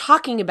Jennifer is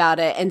talking about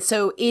it. And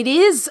so it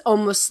is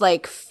almost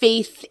like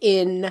faith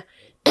in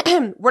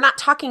we're not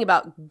talking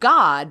about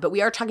God, but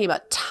we are talking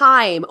about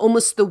time,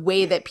 almost the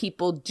way that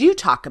people do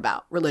talk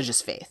about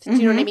religious faith. Do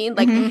you know what I mean?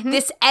 Like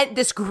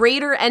this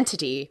greater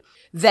entity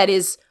that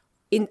is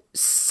in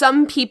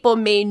some people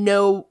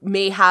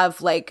may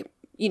have like,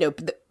 you know,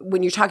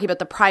 when you're talking about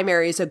the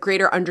primaries, a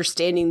greater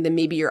understanding than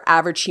maybe your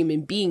average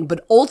human being,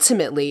 but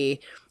ultimately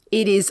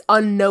it is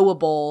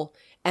unknowable.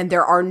 And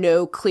there are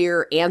no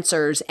clear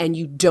answers, and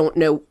you don't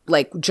know,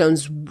 like,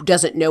 Jones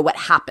doesn't know what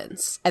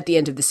happens at the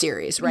end of the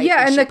series, right?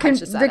 Yeah, and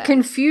the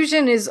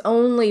confusion is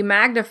only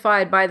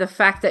magnified by the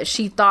fact that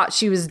she thought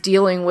she was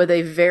dealing with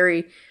a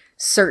very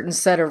certain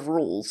set of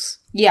rules.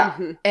 Yeah.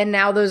 And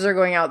now those are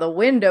going out the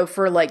window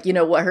for, like, you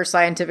know, what her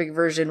scientific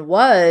version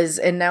was,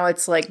 and now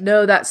it's like,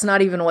 no, that's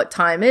not even what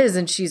time is,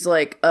 and she's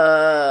like,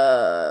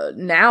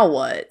 now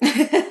what?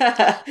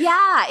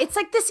 Yeah, it's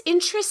like this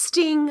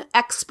interesting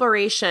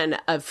exploration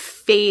of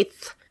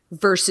faith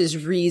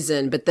versus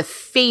reason, but the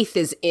faith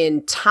is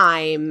in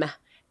time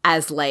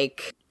as,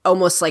 like,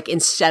 almost like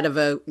instead of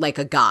a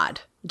god.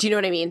 Do you know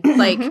what I mean?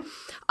 Like,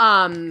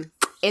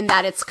 in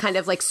that it's kind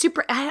of like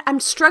I'm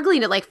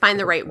struggling to like find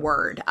the right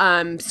word.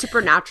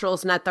 Supernatural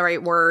is not the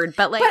right word,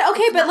 but like.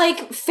 But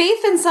like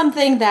faith in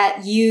something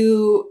that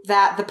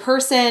the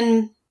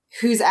person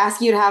who's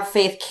asking you to have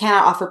faith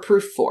cannot offer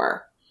proof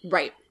for.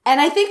 Right.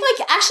 And I think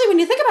like, actually, when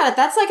you think about it,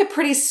 that's like a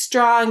pretty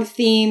strong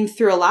theme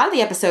through a lot of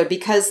the episode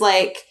because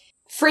like,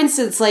 for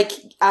instance, like,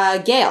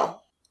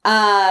 Gale,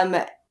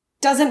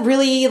 doesn't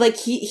really like,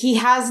 he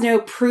has no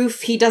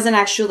proof. He doesn't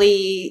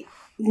actually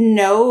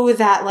know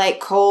that like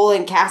Cole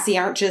and Cassie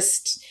aren't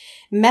just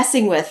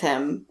messing with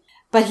him,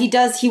 but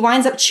he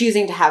winds up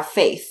choosing to have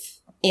faith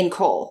in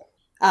Cole.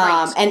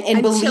 Right.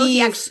 And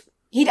believes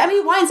he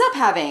winds up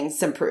having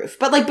some proof,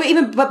 but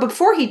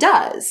before he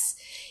does,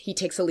 he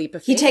takes a leap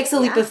of faith. He takes a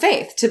leap of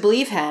faith to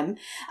believe him.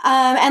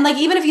 And like,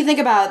 even if you think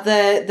about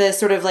the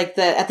sort of like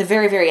at the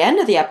very, very end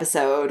of the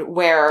episode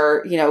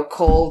where, you know,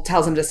 Cole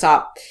tells him to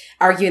stop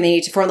arguing, they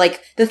need to form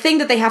like the thing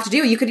that they have to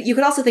do. You could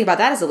also think about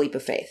that as a leap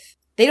of faith.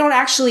 They don't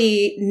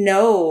actually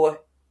know,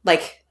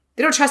 like,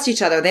 they don't trust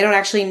each other. They don't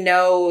actually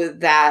know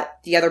that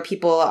the other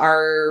people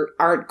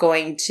aren't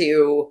going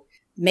to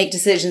make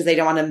decisions they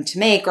don't want them to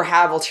make or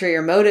have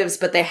ulterior motives,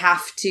 but they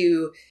have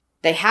to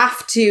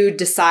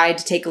decide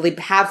to take a leap,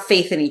 have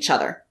faith in each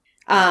other.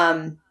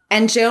 And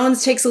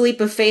Jones takes a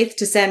leap of faith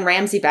to send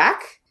Ramsay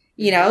back.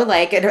 You know,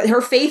 like,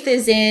 her faith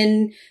is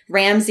in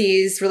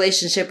Ramsay's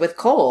relationship with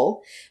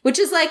Cole, which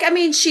is like, I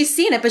mean, she's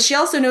seen it, but she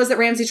also knows that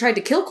Ramsay tried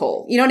to kill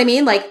Cole. You know what I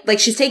mean? Like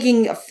she's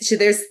taking,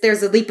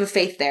 there's a leap of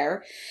faith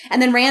there.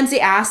 And then Ramsay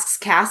asks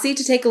Cassie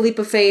to take a leap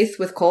of faith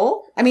with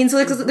Cole. I mean, so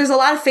like, there's a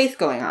lot of faith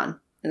going on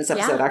in this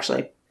episode,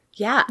 actually.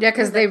 Yeah. Yeah,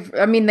 because they've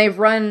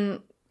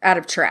run out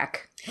of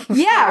track.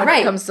 Yeah, when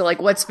right. it comes to like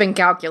what's been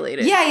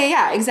calculated.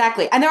 Yeah,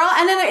 exactly. And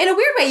then in a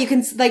weird way,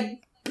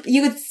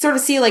 you could sort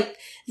of see like,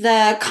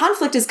 the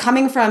conflict is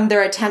coming from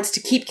their attempts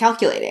to keep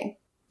calculating.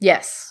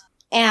 Yes.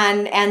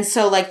 And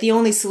so like the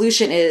only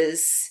solution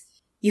is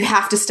you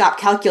have to stop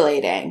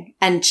calculating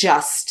and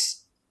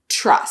just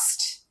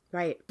trust.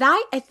 Right.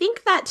 I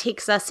think that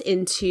takes us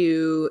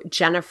into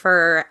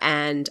Jennifer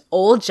and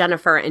old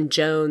Jennifer and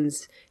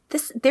Jones.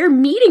 They're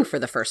meeting for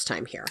the first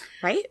time here,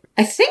 right?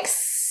 I think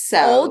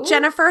so. Old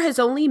Jennifer has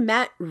only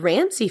met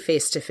Ramsay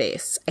face to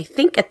face, I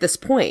think, at this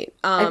point.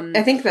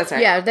 I think that's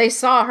right. Yeah, they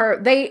saw her.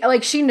 They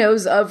like she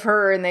knows of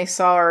her, and they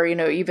saw her. You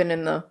know, even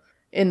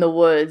in the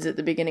woods at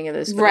the beginning of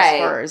this. But right. As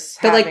far as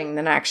having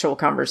an actual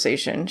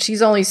conversation,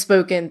 she's only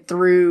spoken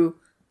through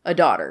a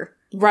daughter.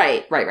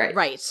 Right.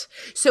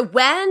 So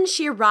when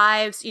she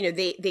arrives, you know,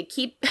 they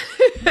keep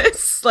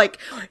like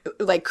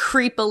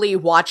creepily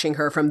watching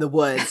her from the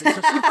woods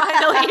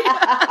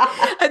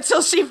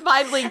until she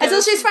finally goes.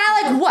 Until she's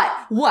finally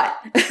like, what?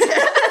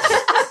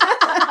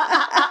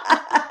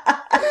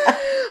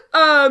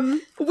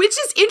 Which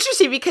is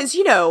interesting because,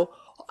 you know,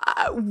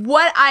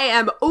 what I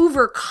am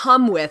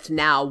overcome with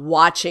now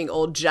watching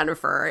old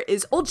Jennifer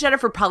is old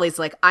Jennifer probably is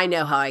like, I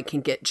know how I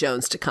can get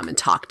Jones to come and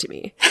talk to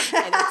me.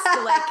 And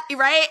it's like,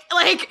 right?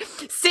 Like,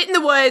 sit in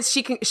the woods.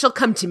 She'll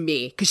come to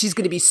me because she's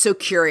going to be so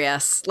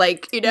curious.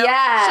 Like, you know,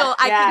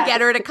 I can get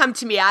her to come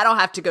to me. I don't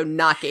have to go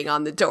knocking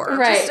on the door.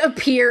 Right. Just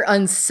appear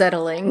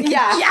unsettling.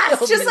 Yeah.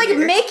 Yes. Just like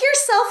make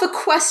yourself a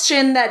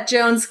question that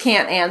Jones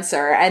can't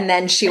answer. And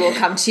then she will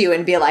come to you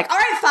and be like, all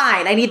right,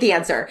 fine. I need the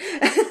answer.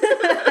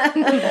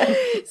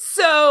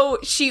 So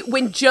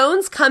when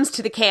Jones comes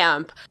to the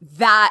camp,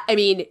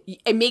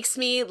 it makes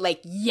me like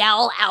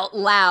yell out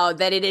loud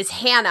that it is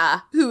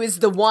Hannah who is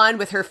the one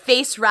with her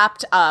face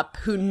wrapped up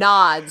who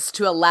nods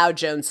to allow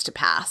Jones to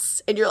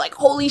pass. And you're like,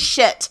 holy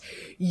shit.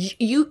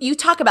 You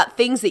talk about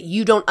things that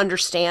you don't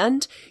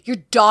understand. Your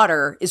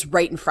daughter is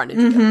right in front of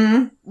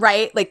you,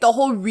 right? Like the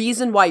whole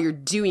reason why you're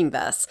doing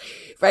this,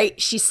 right?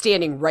 She's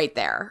standing right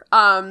there.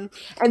 And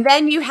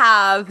then you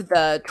have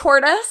the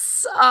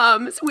tortoise,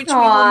 which we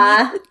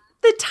will meet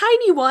the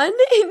tiny one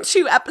in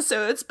 2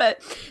 episodes,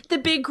 but the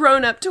big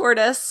grown-up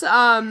tortoise,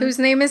 whose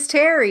name is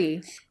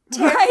Terry.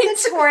 Terry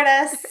the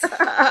tortoise.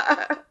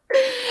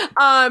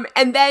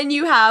 And then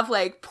you have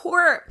like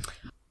poor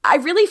I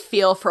really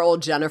feel for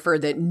old Jennifer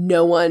that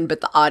no one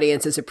but the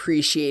audience is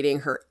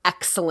appreciating her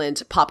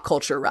excellent pop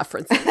culture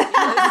references.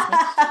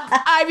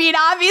 I mean,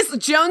 obviously,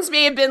 Jones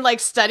may have been like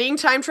studying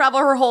time travel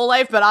her whole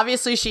life, but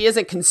obviously she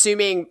isn't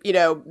consuming,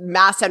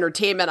 mass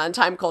entertainment on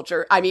time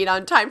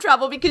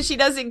travel, because she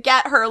doesn't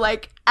get her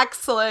like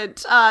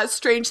excellent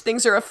Strange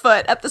Things Are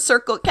Afoot at the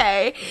Circle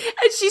K.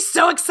 And she's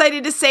so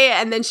excited to say it.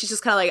 And then she's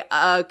just kind of like,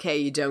 okay,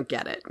 you don't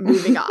get it.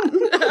 Moving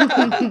on.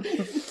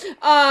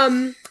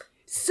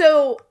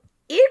 So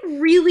it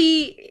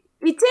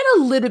did a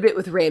little bit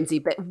with Ramsay,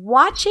 but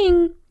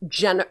watching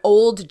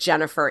old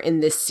Jennifer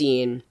in this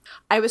scene,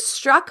 I was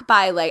struck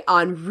by, like,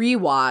 on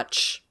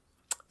rewatch,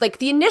 like,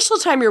 the initial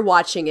time you're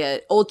watching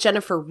it, old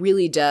Jennifer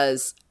really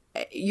does,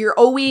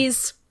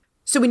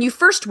 so when you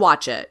first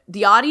watch it,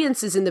 the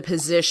audience is in the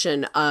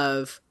position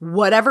of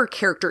whatever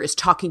character is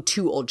talking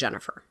to old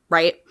Jennifer,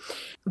 right?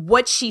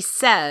 What she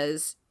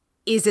says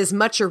is as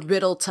much a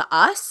riddle to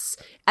us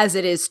as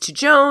it is to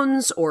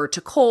Jones or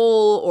to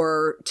Cole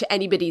or to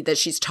anybody that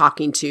she's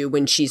talking to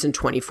when she's in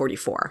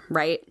 2044,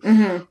 right?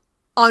 Mm-hmm.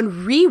 On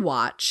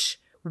rewatch,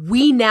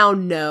 we now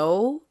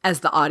know,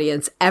 as the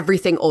audience,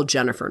 everything old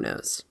Jennifer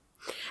knows.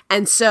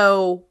 And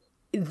so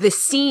the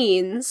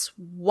scenes,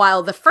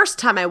 while the first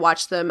time I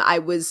watched them, I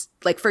was,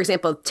 like, for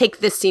example, take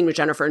this scene with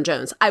Jennifer and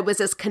Jones. I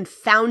was as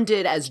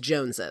confounded as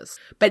Jones is.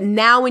 But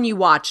now when you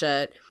watch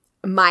it,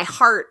 my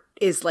heart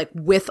is, like,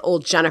 with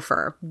old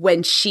Jennifer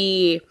when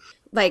she,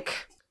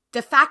 like,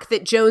 the fact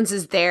that Jones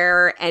is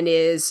there and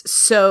is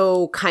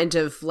so kind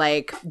of,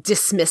 like,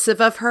 dismissive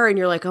of her, and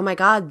you're like, oh my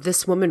God,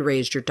 this woman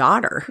raised your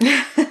daughter.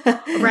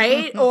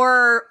 Right?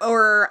 Or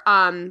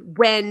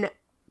when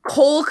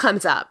Cole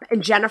comes up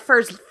and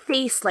Jennifer's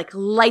face, like,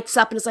 lights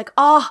up and is like,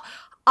 oh,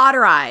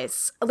 otter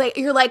eyes. Like,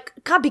 you're like,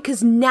 God,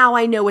 because now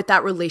I know what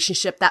that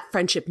relationship, that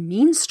friendship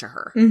means to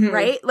her. Mm-hmm.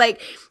 Right?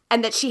 Like,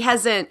 and that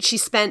she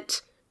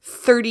spent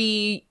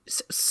 30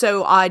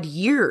 so odd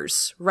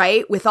years,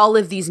 right? With all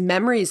of these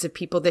memories of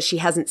people that she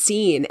hasn't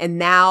seen. And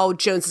now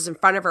Jones is in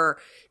front of her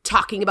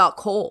talking about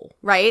Cole,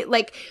 right?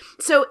 Like,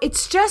 so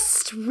it's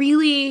just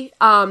really,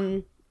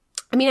 I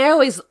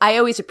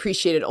always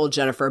appreciated old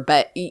Jennifer,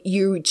 but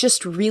you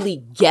just really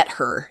get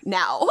her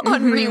now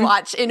on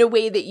rewatch in a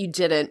way that you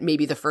didn't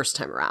maybe the first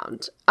time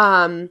around.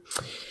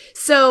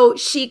 So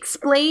she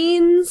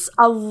explains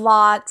a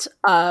lot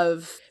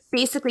of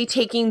basically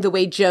taking the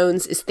way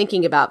Jones is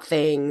thinking about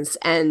things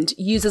and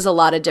uses a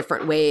lot of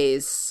different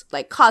ways,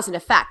 like cause and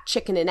effect,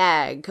 chicken and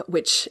egg,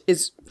 which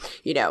is,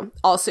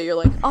 also you're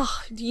like,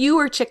 oh, you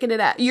are chicken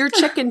and egg. You're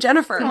chicken,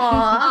 Jennifer.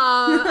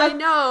 I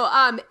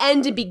know.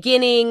 End and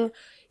beginning,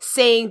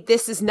 saying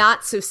this is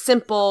not so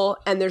simple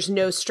and there's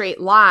no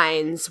straight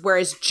lines,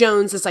 whereas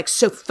Jones is, like,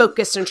 so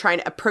focused on trying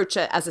to approach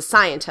it as a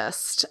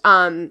scientist.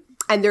 And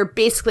they're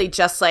basically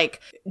just like,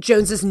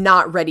 Jones is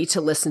not ready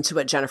to listen to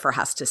what Jennifer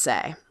has to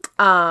say.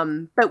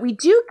 But we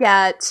do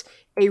get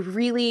a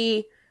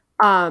really,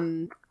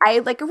 I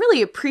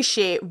really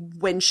appreciate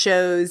when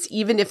shows,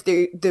 even if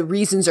the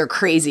reasons are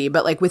crazy,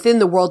 but, like, within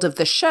the world of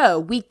the show,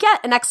 we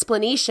get an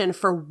explanation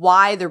for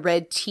why the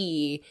red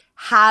tea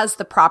has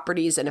the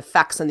properties and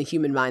effects on the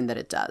human mind that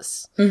it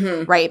does,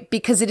 right?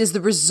 Because it is the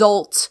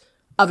result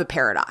of a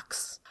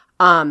paradox.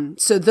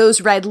 So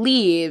those red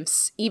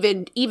leaves,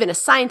 even a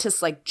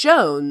scientist like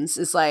Jones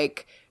is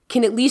like,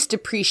 can at least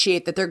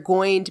appreciate that they're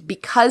going to,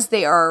 because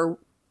they are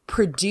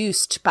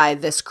produced by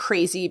this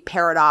crazy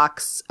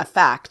paradox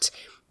effect,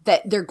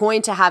 that they're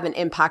going to have an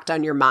impact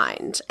on your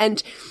mind.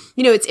 And,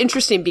 it's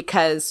interesting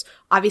because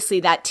obviously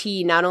that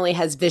tea not only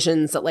has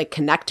visions that, like,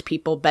 connect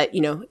people, but,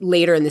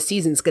 later in the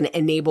season is going to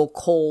enable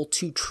Cole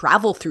to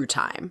travel through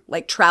time,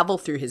 like travel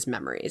through his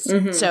memories.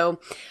 Mm-hmm. So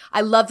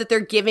I love that they're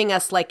giving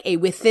us, like, a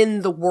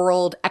within the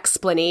world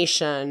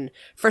explanation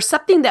for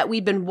something that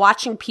we've been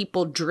watching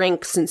people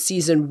drink since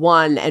season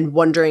 1 and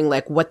wondering,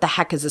 like, what the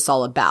heck is this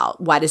all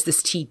about? Why does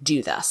this tea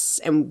do this?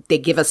 And they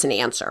give us an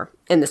answer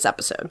in this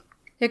episode.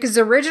 Yeah, because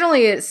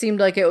originally it seemed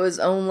like it was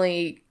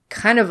only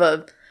kind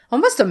of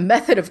almost a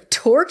method of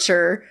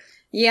torture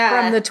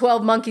from the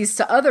 12 monkeys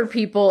to other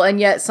people, and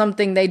yet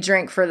something they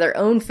drank for their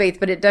own faith,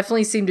 but it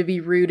definitely seemed to be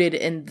rooted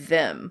in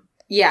them.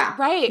 Yeah.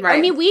 Right. I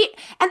mean,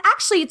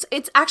 actually,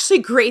 it's actually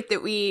great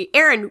that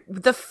Erin,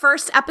 the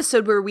first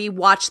episode where we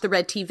watched the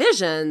Red Tea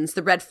Visions,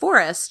 the Red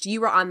Forest,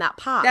 you were on that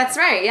pod. That's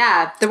right.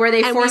 Yeah. Where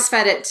they force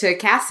fed it to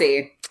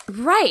Cassie.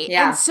 Right.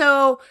 Yeah. And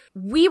so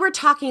we were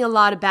talking a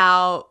lot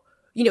about,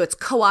 it's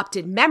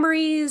co-opted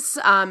memories,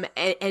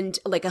 and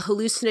like a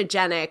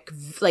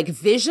hallucinogenic, like,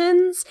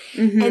 visions.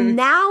 Mm-hmm. And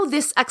now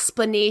this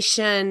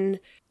explanation,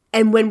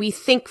 and when we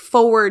think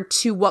forward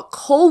to what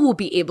Cole will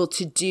be able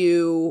to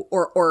do,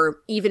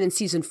 or even in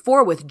season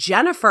 4 with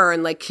Jennifer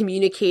and, like,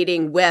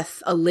 communicating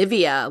with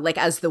Olivia, like,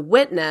 as the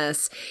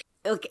witness,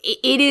 like,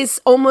 it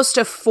is almost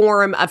a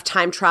form of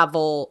time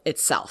travel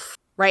itself.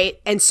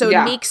 Right. And so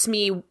it makes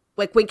me,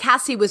 like, when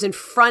Cassie was in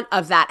front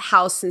of that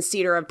house in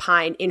Cedar and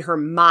Pine in her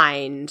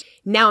mind,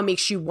 now it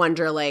makes you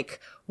wonder, like,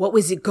 what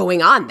was it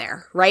going on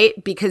there,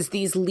 right? Because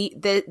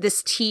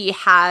this tea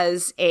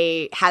has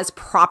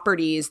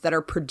properties that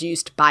are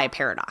produced by a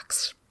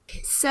paradox.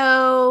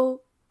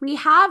 So we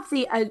have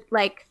the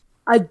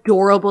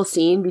adorable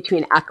scene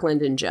between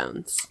Eklund and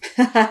Jones.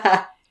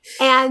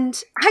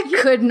 And I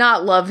could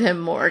not love him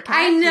more.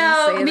 I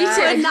know, me too.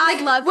 I could not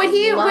love when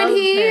he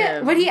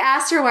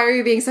asked her, "Why are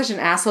you being such an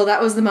asshole?"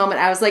 That was the moment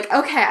I was like,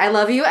 "Okay, I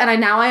love you," and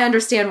now I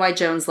understand why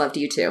Jones loved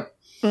you too.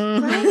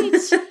 Mm-hmm.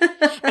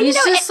 Right? And he's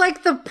just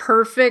like the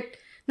perfect,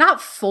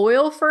 not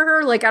foil for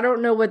her. Like I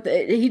don't know what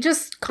he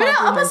just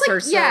compliments her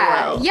so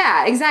well.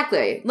 Yeah,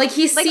 exactly. Like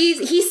he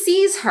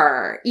sees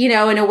her,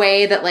 in a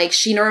way that like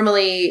she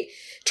normally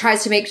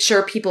tries to make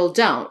sure people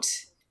don't,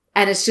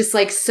 and it's just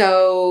like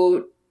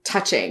so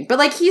touching. But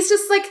like he's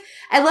just like,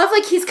 I love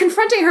like he's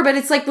confronting her, but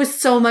it's like with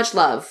so much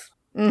love.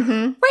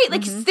 Mm-hmm. Right,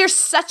 like there's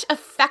such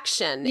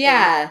affection.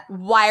 Yeah.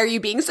 Why are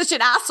you being such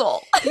an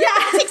asshole? Yeah,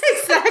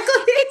 exactly.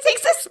 It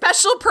takes a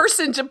special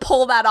person to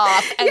pull that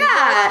off and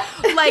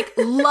like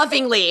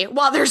lovingly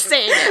while they're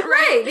saying it.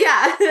 Right,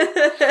 yeah.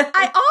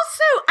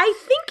 I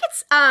think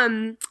it's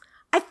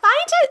I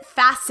find it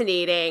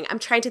fascinating. I'm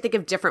trying to think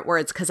of different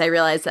words because I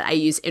realize that I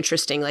use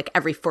interesting like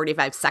every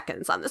 45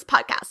 seconds on this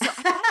podcast. So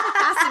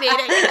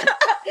fascinating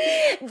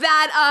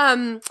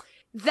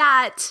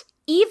that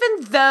even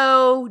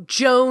though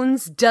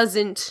Jones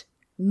doesn't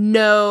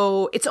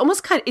know, it's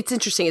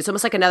interesting. It's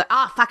almost like another,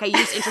 I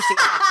used interesting.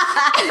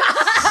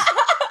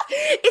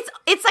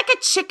 It's like a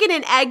chicken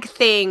and egg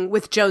thing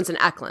with Jones and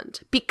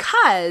Eklund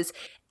because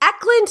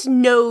Eklund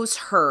knows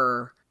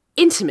her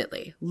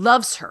intimately,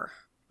 loves her,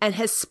 and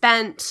has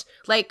spent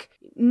like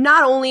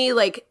not only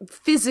like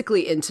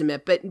physically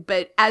intimate,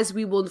 but as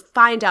we will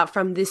find out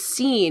from this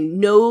scene,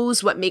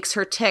 knows what makes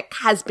her tick,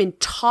 has been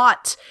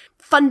taught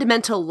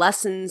fundamental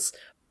lessons.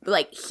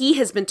 Like he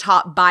has been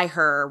taught by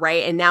her,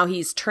 right? And now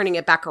he's turning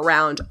it back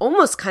around,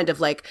 almost kind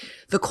of like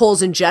the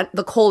Cole and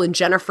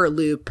Jennifer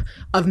loop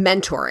of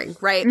mentoring,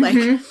 right?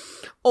 Like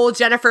old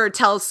Jennifer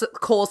tells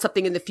Cole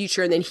something in the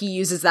future, and then he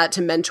uses that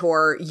to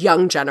mentor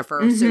young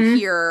Jennifer. So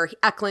here,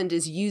 Eklund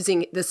is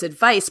using this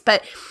advice,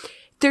 but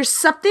there's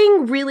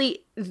something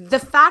really, the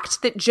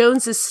fact that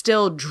Jones is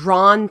still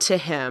drawn to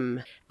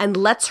him and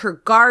lets her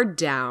guard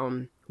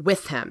down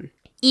with him,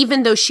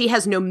 even though she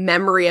has no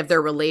memory of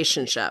their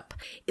relationship.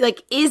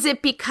 Like, is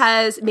it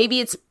because, maybe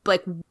it's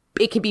like,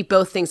 it can be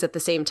both things at the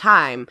same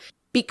time.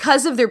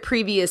 Because of their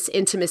previous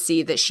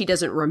intimacy that she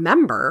doesn't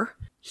remember,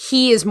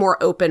 he is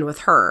more open with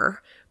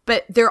her.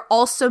 But there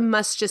also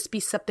must just be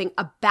something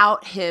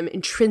about him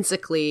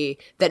intrinsically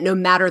that no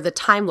matter the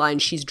timeline,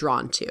 she's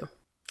drawn to.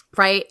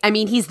 Right? I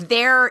mean, he's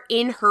there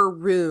in her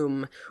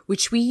room,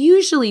 which we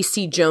usually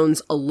see Jones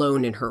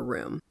alone in her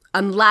room.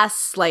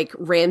 Unless, like,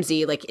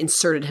 Ramsey, like,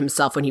 inserted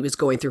himself when he was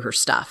going through her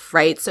stuff,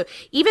 right? So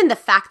even the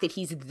fact that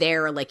he's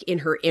there, like, in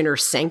her inner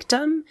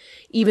sanctum,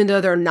 even though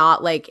they're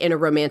not, like, in a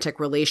romantic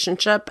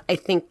relationship, I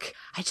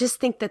just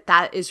think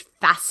that is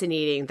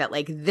fascinating that,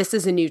 like, this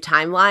is a new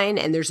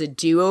timeline and there's a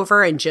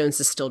do-over and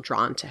Jones is still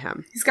drawn to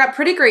him. He's got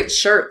pretty great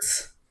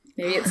shirts.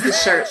 Maybe it's the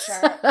shirts.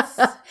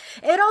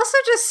 It also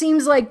just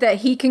seems like that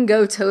he can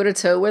go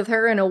toe-to-toe with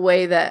her in a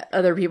way that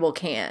other people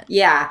can't.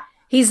 Yeah.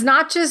 He's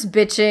not just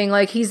bitching,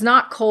 like he's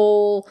not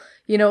Cole,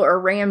 or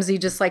Ramsey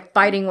just like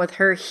fighting with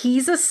her.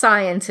 He's a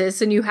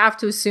scientist and you have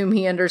to assume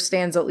he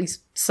understands at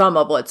least some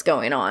of what's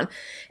going on.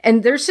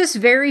 And there's just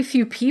very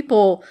few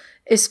people,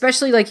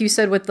 especially like you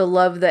said with the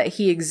love that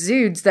he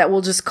exudes, that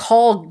will just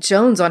call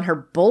Jones on her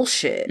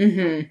bullshit.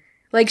 Mm-hmm.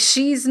 Like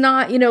she's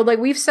not, like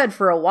we've said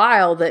for a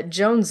while that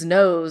Jones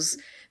knows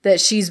that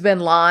she's been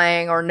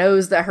lying or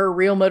knows that her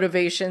real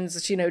motivations,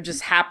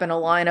 just happen to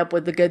line up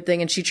with the good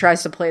thing and she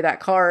tries to play that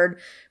card.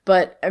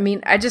 But, I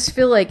mean, I just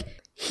feel like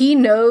he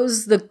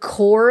knows the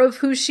core of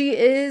who she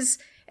is.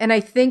 And I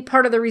think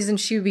part of the reason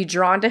she would be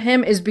drawn to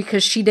him is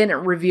because she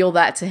didn't reveal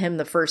that to him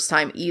the first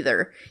time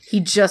either.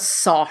 He just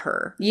saw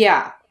her.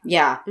 Yeah.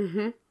 Yeah.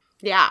 Mm-hmm.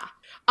 Yeah.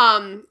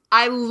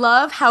 I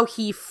love how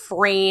he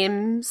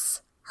frames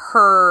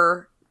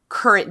her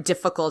current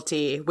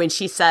difficulty when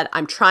she said,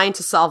 "I'm trying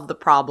to solve the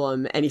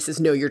problem," and he says,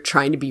 "No, you're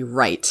trying to be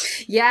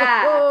right."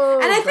 Yeah.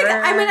 And I think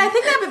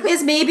that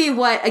is maybe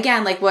what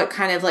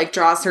kind of like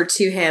draws her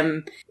to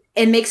him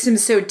and makes him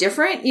so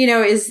different,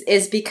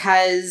 is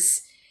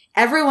because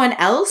everyone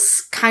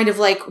else kind of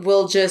like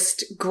will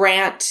just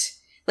grant,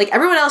 like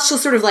everyone else she'll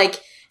sort of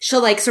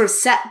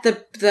set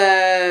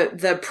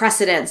the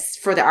precedents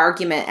for the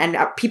argument, and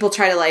people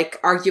try to like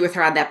argue with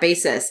her on that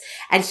basis.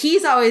 And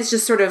he's always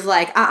just sort of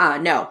like,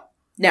 no,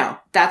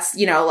 that's,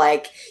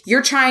 like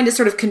you're trying to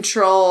sort of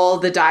control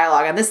the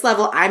dialogue on this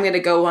level. I'm going to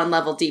go one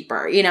level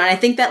deeper, and I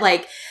think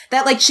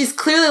that she's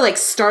clearly like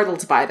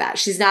startled by that.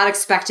 She's not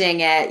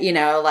expecting it,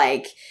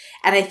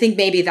 and I think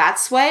maybe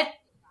that's what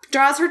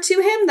draws her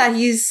to him,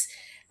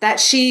 that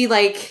she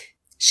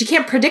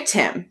can't predict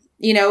him,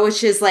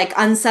 which is like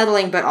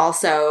unsettling, but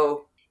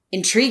also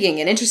intriguing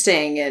and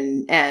interesting.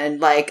 And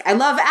like, I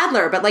love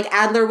Adler, but like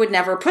Adler would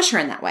never push her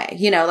in that way,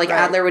 right.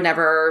 Adler would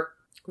never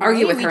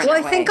argue with her. Well,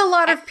 I think a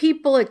lot of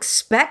people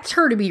expect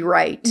her to be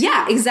right.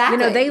 Yeah, exactly.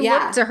 You know, they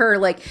look to her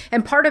like,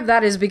 and part of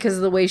that is because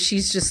of the way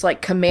she's just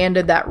like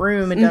commanded that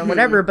room and done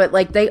whatever, but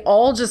like they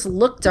all just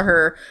look to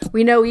her.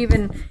 We know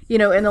even, you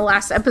know, in the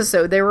last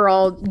episode, they were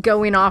all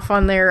going off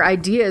on their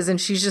ideas and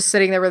she's just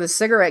sitting there with a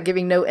cigarette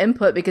giving no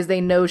input because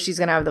they know she's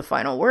going to have the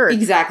final word.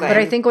 Exactly. But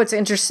I think what's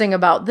interesting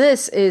about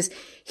this is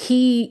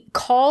he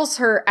calls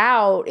her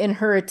out in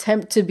her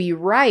attempt to be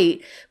right,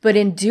 but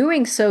in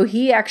doing so,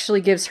 he actually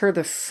gives her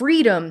the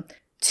freedom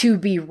to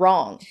be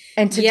wrong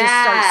and to just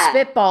start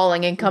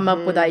spitballing and come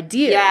up with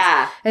ideas.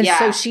 Yeah. And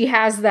so she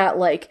has that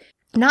like,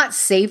 not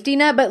safety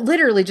net, but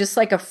literally just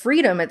like a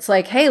freedom. It's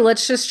like, hey,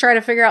 let's just try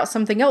to figure out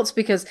something else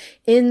because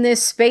in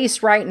this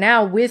space right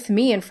now with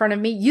me in front of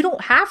me, you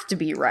don't have to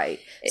be right.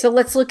 So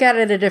let's look at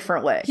it a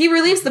different way. He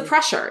relieves the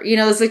pressure. You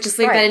know, it's like just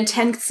like that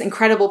intense,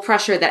 incredible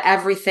pressure that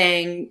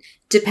everything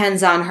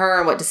depends on her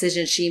and what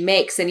decisions she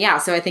makes. And yeah,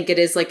 so I think it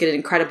is like an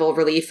incredible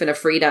relief and a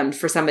freedom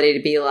for somebody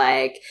to be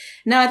like,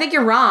 no, I think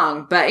you're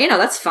wrong, but you know,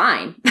 that's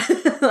fine.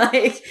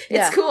 Like,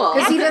 it's cool.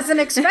 Because he doesn't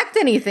expect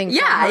anything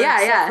from her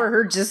except for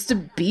her just to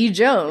be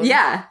Joan.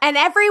 Yeah. And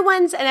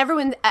everyone's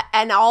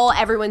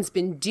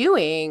been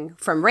doing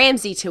from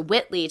Ramsay to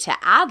Whitley to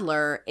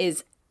Adler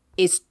is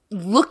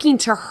looking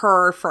to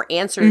her for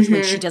answers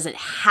when she doesn't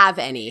have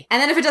any.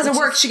 And then if it doesn't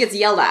work, she gets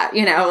yelled at,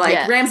 you know,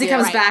 like Ramsay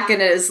comes back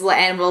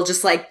and will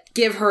just like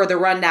give her the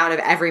rundown of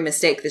every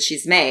mistake that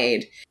she's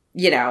made,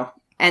 you know.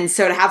 And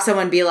so to have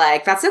someone be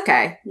like, that's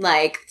okay.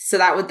 Like, so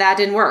that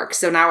didn't work.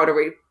 So now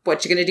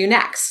what you going to do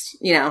next?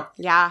 You know?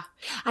 Yeah.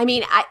 I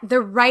mean, I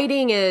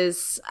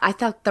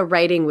thought the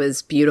writing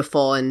was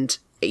beautiful and,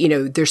 you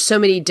know, there's so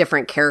many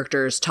different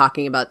characters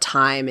talking about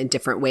time in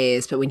different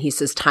ways. But when he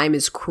says time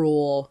is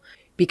cruel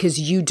because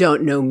you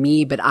don't know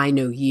me, but I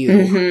know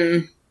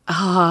you.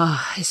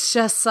 It's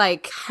just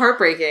like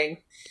heartbreaking.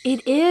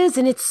 It is.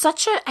 And it's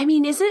isn't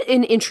it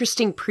an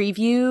interesting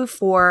preview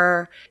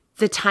for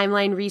the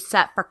timeline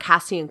reset for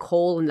Cassian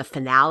Cole in the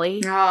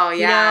finale? Oh, yeah.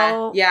 You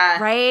know?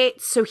 Yeah. Right?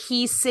 So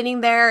he's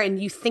sitting there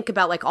and you think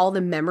about like all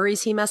the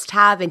memories he must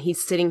have and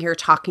he's sitting here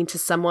talking to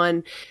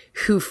someone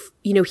who,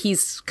 you know,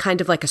 he's kind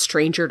of like a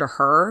stranger to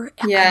her.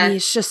 Yeah. I mean,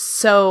 it's just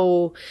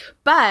so,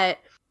 but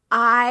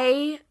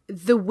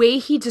the way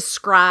he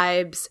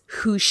describes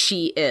who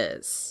she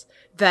is,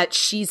 that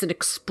she's an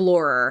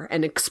explorer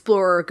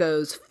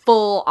goes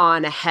full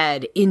on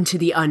ahead into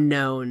the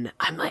unknown.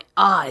 I'm like,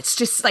 it's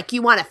just like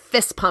you want to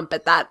fist pump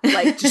at that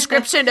like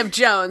description of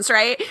Jones,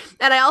 right?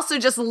 And I also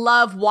just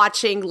love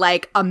watching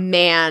like a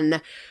man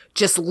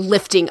just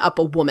lifting up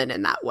a woman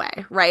in that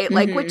way, right?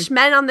 Like which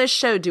men on this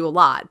show do a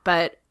lot,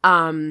 but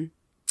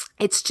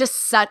it's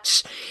just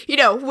such, you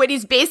know, when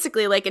he's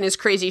basically like in his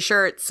crazy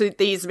shirt, so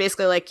he's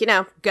basically like, you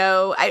know,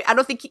 go. I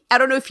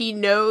don't know if he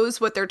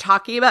knows what they're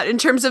talking about in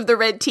terms of the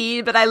red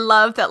tea, but I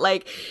love that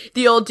like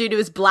the old dude who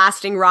is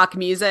blasting rock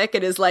music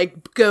and is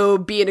like, go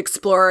be an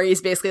explorer.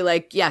 He's basically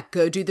like, yeah,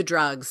 go do the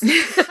drugs. But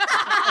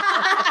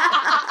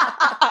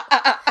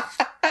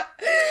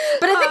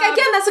I think,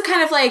 again, that's a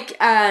kind of like,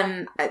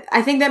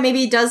 I think that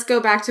maybe does go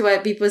back to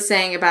what Beep was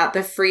saying about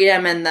the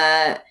freedom and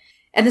the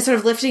sort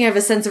of lifting of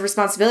a sense of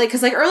responsibility.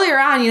 Because like earlier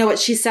on, you know, what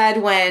she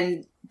said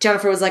when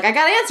Jennifer was like, I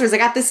got answers, I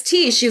got this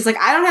tea. She was like,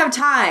 I don't have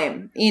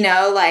time. You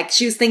know, like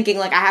she was thinking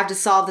like, I have to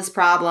solve this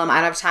problem. I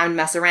don't have time to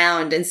mess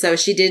around. And so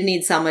she did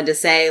need someone to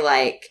say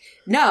like,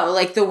 no,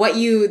 like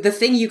the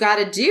thing you got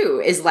to do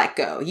is let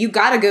go. You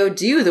got to go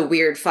do the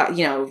weird,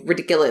 you know,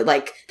 ridiculous,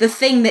 like the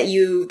thing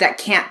that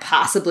can't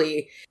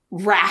possibly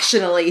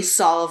rationally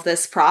solve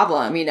this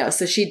problem, you know?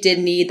 So she did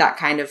need that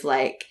kind of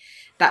like,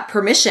 that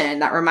permission,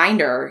 that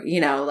reminder, you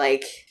know,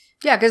 like.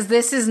 Yeah, because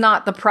this is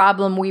not the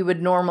problem we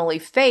would normally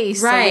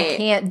face. Right. So we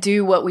can't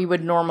do what we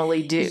would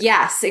normally do.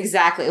 Yes,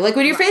 exactly. Like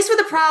when you're faced with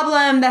a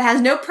problem that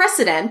has no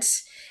precedent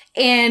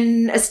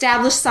in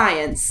established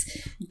science,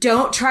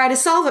 don't try to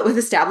solve it with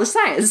established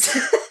science.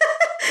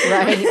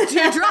 Right.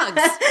 Do drugs.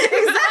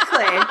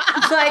 Exactly.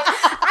 Like,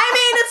 I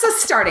mean, it's a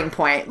starting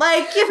point.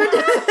 Like,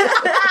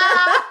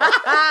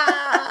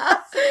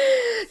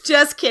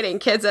 just kidding.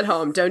 Kids at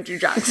home, don't do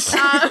drugs.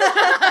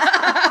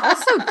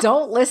 Also,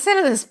 don't listen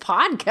to this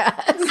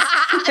podcast.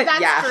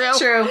 That's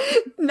true.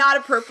 Not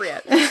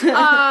appropriate.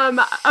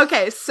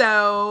 Okay,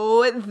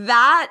 so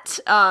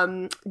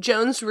that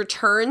Jones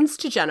returns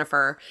to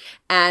Jennifer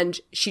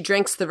and she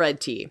drinks the red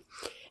tea.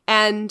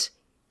 And,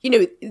 you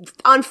know,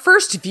 on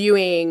first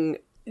viewing,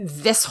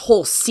 this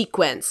whole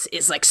sequence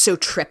is like so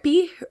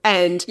trippy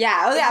and first time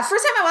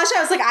I watched it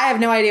I was like, I have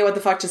no idea what the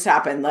fuck just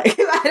happened. Like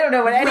I don't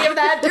know what any of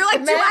that you're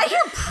like, do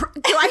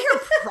I hear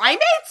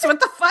primates? What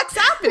the fuck's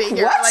happening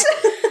here?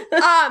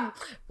 What?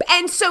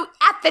 And so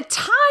at the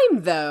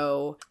time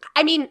though,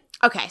 I mean,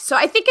 okay, so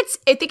I think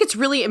it's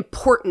really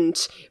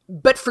important,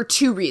 but for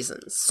two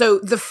reasons. So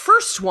the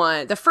first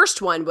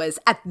one was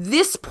at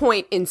this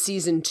point in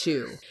season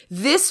 2,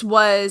 this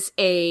was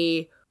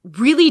a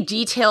really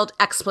detailed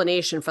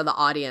explanation for the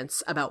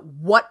audience about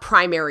what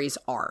primaries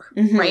are,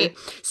 right?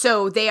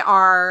 So they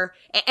are,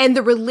 and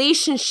the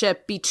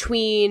relationship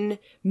between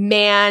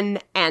man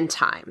and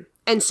time.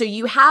 And so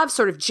you have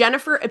sort of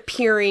Jennifer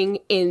appearing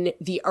in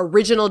the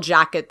original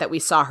jacket that we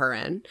saw her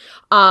in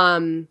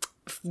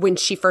when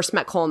she first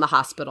met Cole in the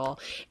hospital.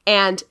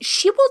 And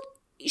she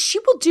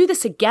will do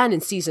this again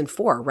in season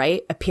 4,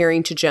 right?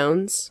 Appearing to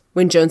Jones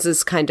when Jones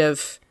is kind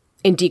of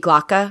in Die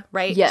Glocke,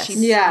 right?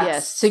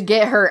 Yes. To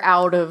get her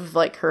out of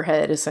like her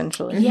head,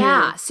 essentially.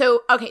 Yeah.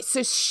 So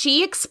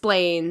she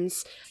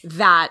explains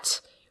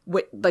that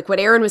what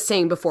Aaron was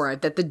saying before,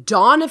 that the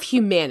dawn of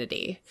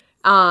humanity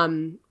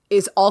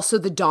is also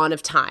the dawn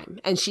of time.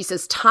 And she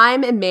says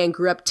time and man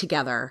grew up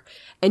together.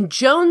 And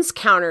Jones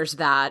counters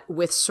that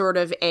with sort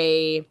of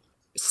a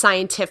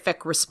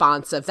scientific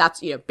response of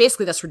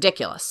basically that's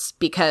ridiculous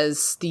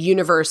because the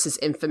universe is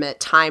infinite,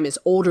 time is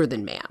older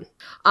than man.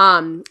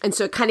 And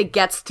so it kind of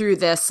gets through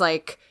this,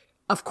 like,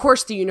 of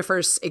course the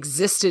universe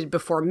existed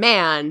before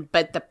man,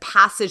 but the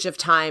passage of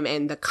time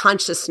and the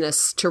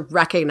consciousness to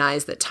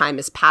recognize that time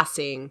is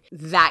passing,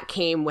 that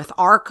came with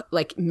our,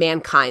 like,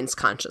 mankind's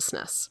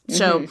consciousness.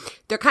 So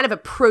they're kind of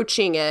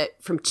approaching it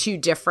from two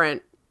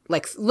different,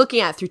 like,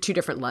 looking at it through two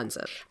different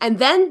lenses. And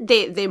then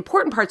the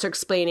important parts are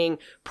explaining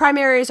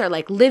primaries are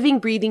like living,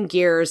 breathing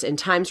gears in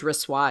time's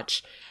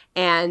wristwatch,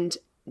 and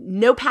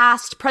no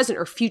past, present,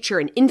 or future,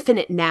 an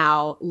infinite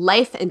now,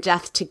 life and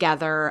death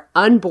together,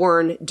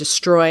 unborn,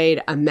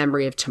 destroyed, a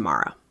memory of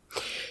tomorrow.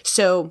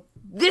 So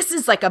this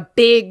is like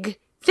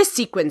this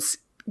sequence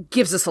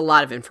gives us a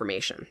lot of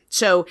information.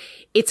 So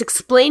it's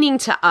explaining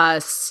to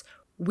us,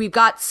 we've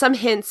got some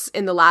hints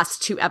in the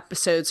last 2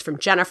 episodes from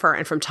Jennifer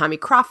and from Tommy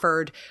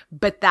Crawford,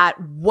 but that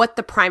what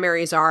the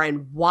primaries are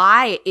and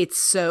why it's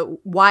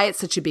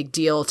such a big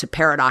deal to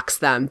paradox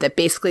them, that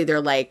basically they're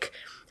like,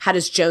 how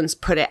does Jones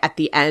put it at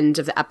the end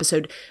of the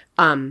episode?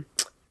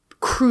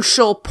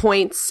 Crucial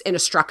points in a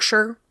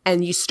structure,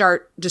 and you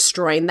start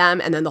destroying them,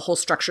 and then the whole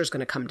structure is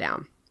going to come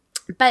down.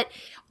 But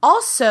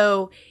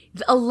also,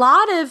 a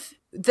lot of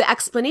the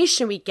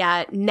explanation we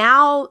get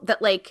now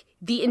that, like,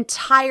 the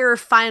entire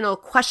final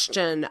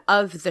question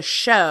of the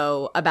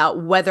show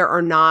about whether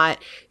or not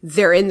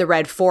they're in the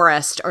Red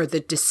Forest, or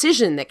the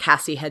decision that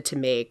Cassie had to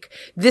make,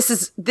 this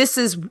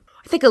is,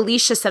 I think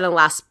Alicia said in the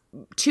last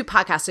 2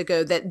 podcasts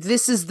ago that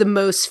this is the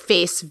most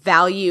face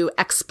value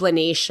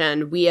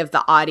explanation we of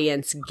the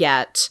audience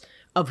get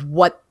of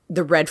what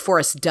the Red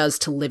Forest does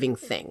to living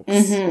things,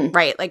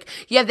 right? Like,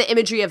 you have the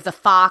imagery of the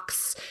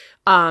fox,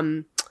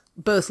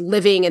 both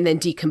living and then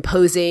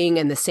decomposing,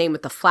 and the same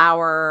with the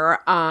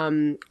flower.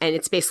 And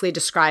it's basically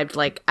described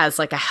like as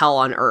like a hell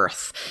on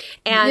earth.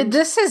 And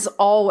this is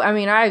all, I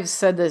mean, I've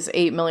said this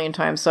 8 million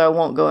times, so I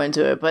won't go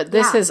into it, but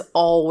this has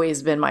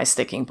always been my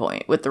sticking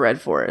point with the Red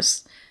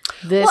Forest.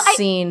 This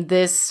scene,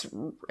 this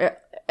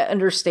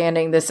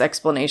understanding, this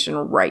explanation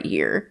right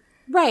here.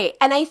 Right.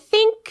 And I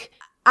think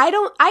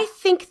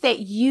that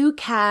you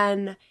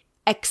can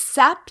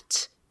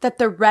accept that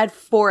the Red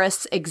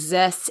Forest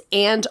exists,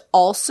 and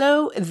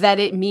also that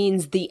it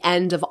means the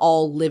end of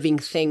all living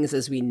things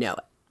as we know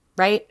it,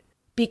 right?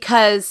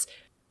 Because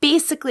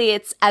basically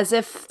it's as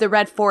if the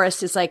Red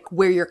Forest is like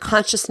where your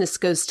consciousness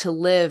goes to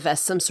live as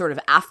some sort of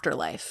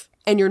afterlife,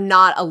 and you're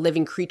not a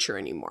living creature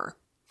anymore.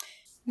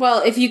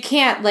 Well, if you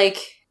can't,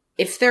 like,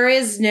 if there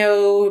is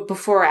no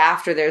before or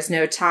after, there's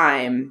no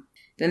time,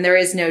 then there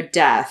is no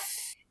death.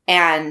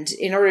 And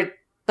in order,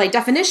 by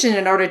definition,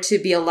 in order to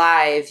be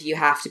alive, you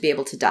have to be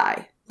able to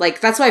die.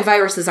 Like, that's why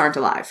viruses aren't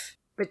alive.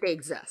 But they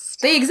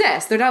exist. They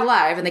exist. They're not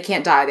alive, and they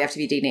can't die. They have to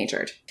be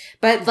denatured.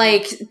 But,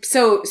 like,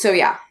 so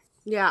yeah.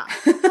 Yeah.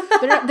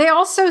 But they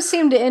also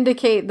seem to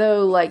indicate,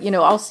 though, like, you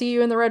know, I'll see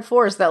you in the Red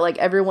Forest, that, like,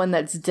 everyone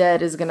that's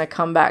dead is going to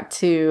come back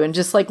too. And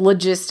just, like,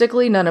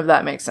 logistically, none of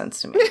that makes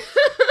sense to me.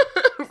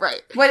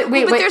 Right.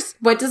 Wait,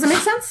 what doesn't make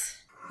sense?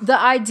 The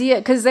idea,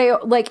 because they,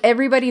 like,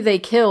 everybody they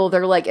kill,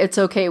 they're like, it's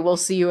okay, we'll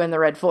see you in the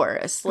Red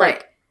Forest. Like,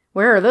 right.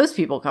 Where are those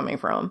people coming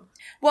from?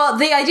 Well,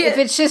 the idea, if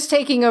it's just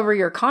taking over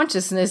your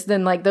consciousness,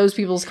 then, like, those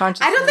people's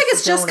consciousness, I don't think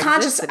it's just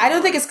consciousness. I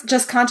don't think it's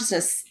just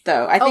consciousness,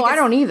 though. I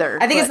don't either.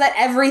 I think it's that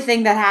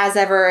everything that has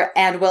ever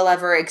and will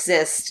ever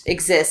exist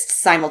exists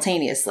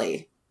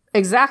simultaneously.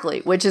 Exactly,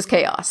 which is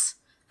chaos.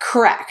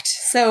 Correct.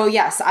 So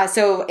yes,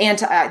 so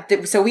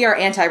we are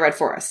anti-Red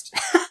Forest.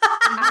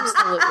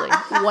 Absolutely,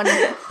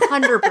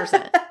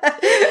 100%.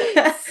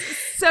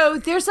 So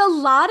there's a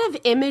lot of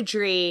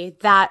imagery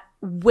that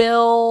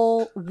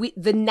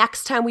the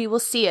next time we will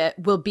see it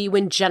will be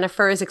when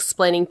Jennifer is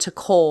explaining to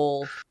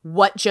Cole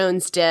what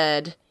Jones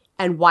did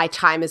and why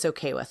time is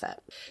okay with it.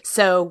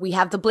 So we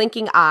have the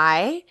blinking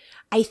eye.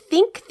 I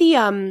think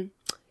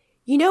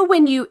you know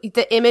when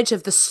the image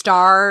of the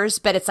stars,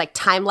 but it's like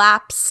time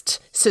lapsed,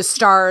 so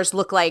stars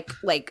look like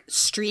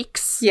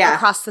streaks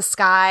across the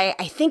sky.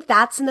 I think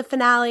that's in the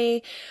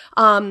finale.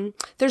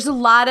 There's a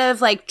lot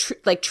of like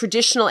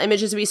traditional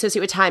images we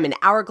associate with time: an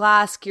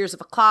hourglass, gears of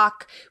a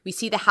clock. We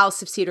see the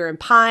House of Cedar and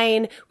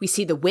Pine. We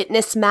see the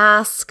witness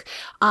mask.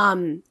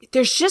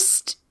 There's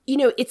just, you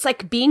know, it's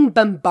like being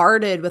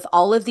bombarded with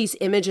all of these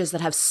images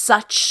that have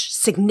such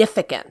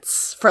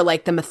significance for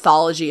like the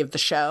mythology of the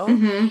show.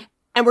 Mm-hmm.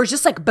 And we're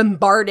just like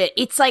bombarded.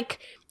 It's like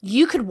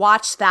you could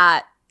watch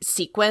that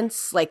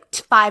sequence like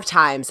 5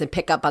 times and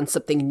pick up on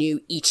something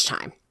new each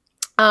time.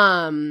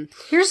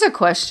 Here's a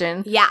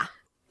question. Yeah.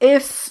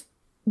 If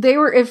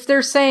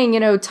they're saying, you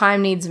know,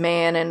 time needs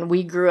man and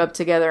we grew up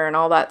together and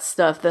all that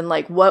stuff, then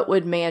like what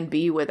would man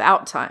be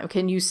without time?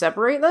 Can you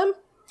separate them?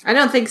 I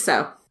don't think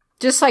so.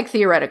 Just like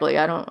theoretically,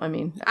 I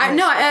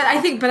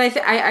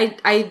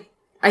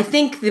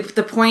think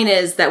the point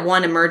is that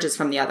one emerges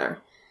from the other.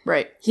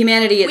 Right.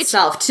 Humanity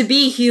itself, to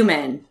be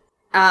human,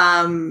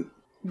 is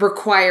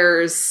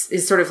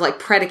sort of like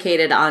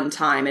predicated on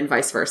time and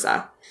vice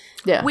versa.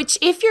 Yeah. Which,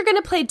 if you're going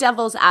to play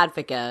devil's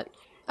advocate.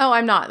 Oh,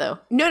 I'm not, though.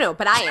 No,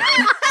 but I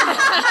am.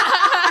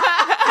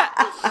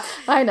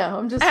 I know.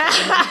 I'm just.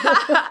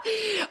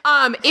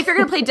 If you're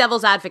going to play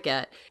devil's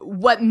advocate,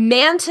 what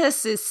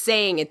Mantis is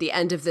saying at the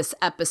end of this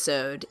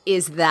episode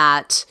is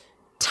that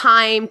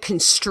time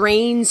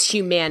constrains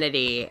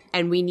humanity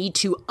and we need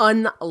to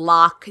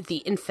unlock the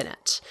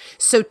infinite.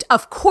 So,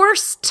 of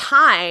course,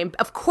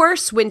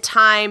 when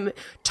time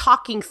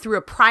talking through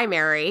a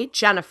primary,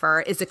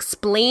 Jennifer, is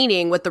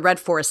explaining what the Red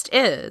Forest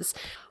is,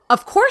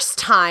 of course,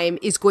 time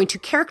is going to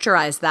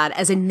characterize that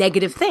as a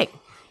negative thing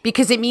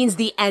because it means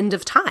the end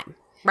of time,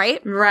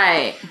 right?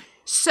 Right.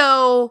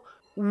 So,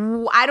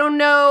 I don't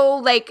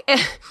know, like,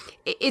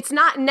 it's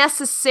not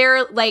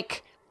necessarily,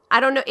 like,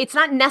 it's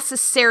not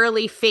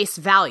necessarily face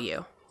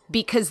value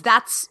because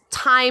that's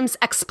time's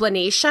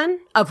explanation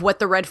of what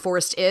the Red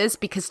Forest is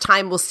because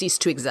time will cease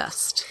to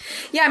exist.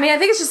 Yeah, I mean, I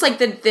think it's just like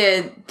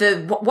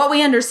the what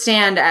we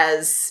understand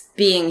as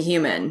being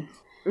human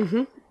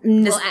will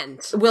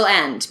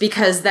end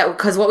because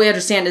what we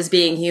understand as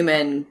being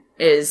human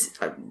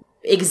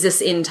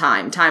exists in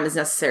time. Time is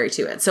necessary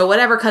to it. So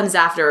whatever comes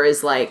after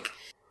is like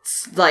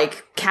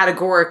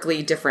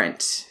categorically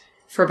different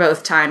for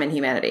both time and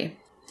humanity.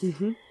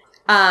 Mm-hmm.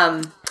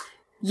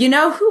 You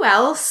know who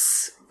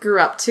else grew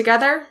up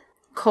together?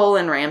 Cole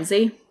and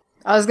Ramsey.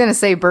 I was gonna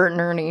say Bert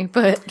and Ernie,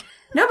 but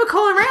no, but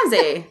Cole and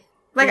Ramsey.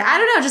 Like, I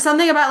don't know, just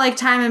something about like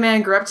time and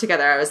man grew up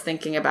together. I was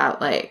thinking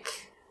about like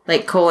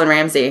Cole and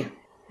Ramsey,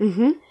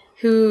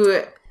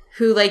 who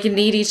like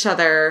need each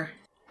other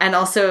and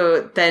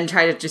also then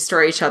try to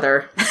destroy each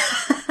other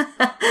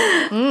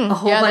a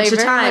whole bunch of times.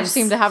 They very much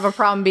seem to have a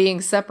problem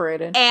being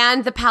separated.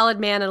 And the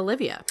Pallid Man and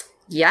Olivia.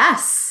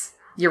 Yes,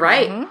 you're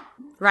right. Mm-hmm.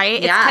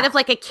 Right? Yeah. It's kind of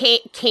like a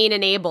Cain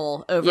and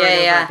Abel over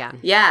and over again.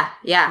 Yeah.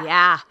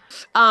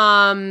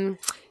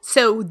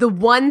 So the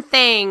one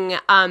thing,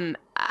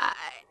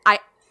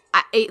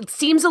 it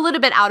seems a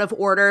little bit out of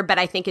order, but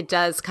I think it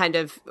does kind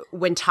of,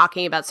 when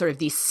talking about sort of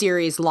these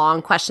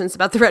series-long questions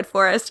about the Red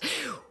Forest,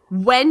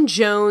 when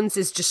Jones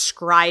is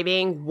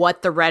describing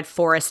what the Red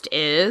Forest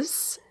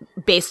is,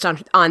 based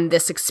on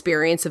this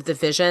experience of the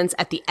visions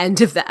at the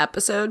end of the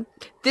episode,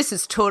 this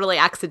is totally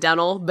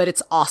accidental, but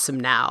it's awesome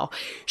now.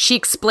 She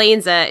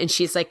explains it, and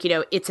she's like, you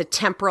know, it's a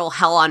temporal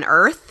hell on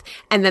Earth,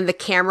 and then the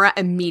camera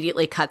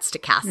immediately cuts to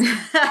Cassie.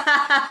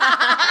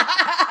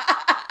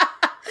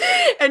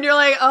 And you're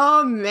like,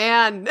 oh,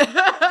 man.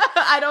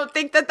 I don't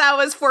think that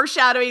was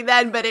foreshadowing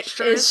then, but it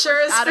sure is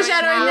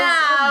foreshadowing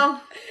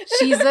now.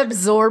 She's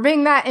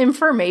absorbing that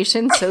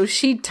information, so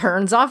she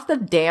turns off the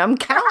damn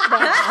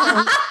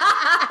countdown.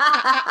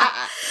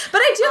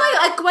 But I do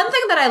like one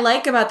thing that I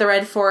like about the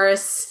Red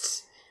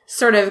Forest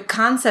sort of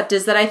concept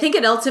is that I think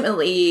it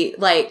ultimately,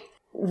 like,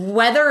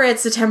 whether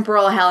it's a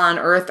temporal hell on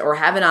Earth or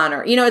heaven on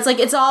Earth, you know, it's like,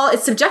 it's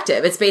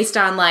subjective. It's based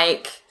on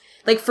like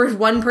for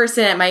one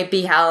person, it might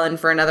be hell, and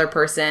for another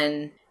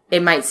person,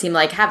 it might seem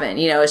like heaven.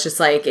 You know, it's just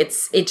like,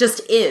 it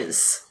just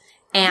is.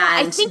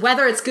 And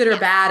whether it's good or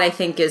bad, I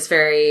think is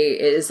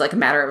like a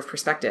matter of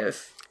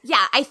perspective.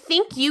 Yeah, I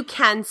think you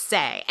can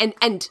say, and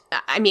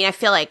I mean, I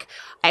feel like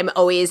I'm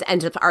always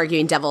end up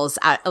arguing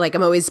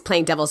I'm always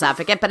playing devil's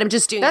advocate, but I'm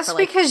just doing That's it for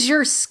like... because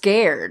you're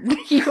scared.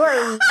 You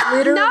are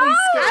literally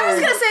scared. I was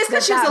going to say it's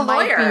because she's a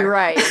lawyer. Might be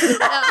right. No.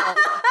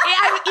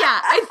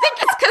 I think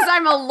it's because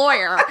I'm a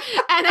lawyer.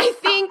 And I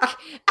think...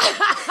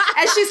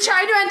 and she's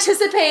trying to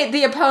anticipate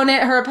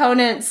her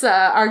opponent's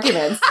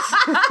arguments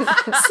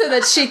so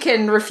that she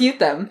can refute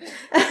them.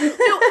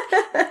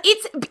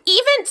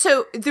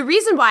 So the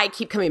reason why I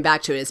keep coming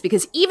back to it is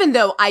because even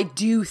though I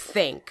do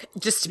think,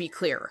 just to be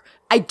clear,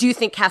 I do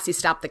think Cassie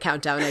stopped the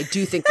countdown. I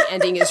do think the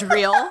ending is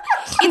real.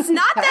 It's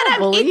not that I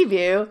believe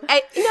you.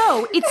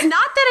 No, it's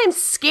not that I'm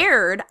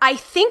scared. I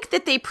think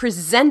that they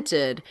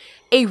presented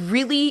a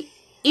really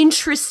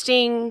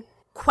interesting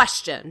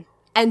question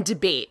and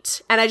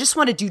debate, and I just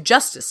want to do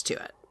justice to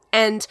it.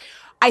 And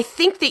I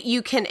think that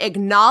you can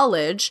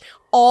acknowledge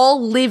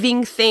all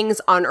living things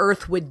on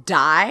Earth would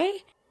die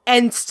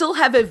and still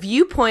have a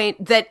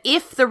viewpoint that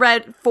if the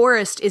Red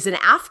Forest is an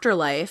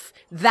afterlife,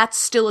 that's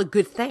still a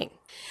good thing.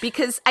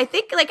 Because I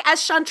think, like, as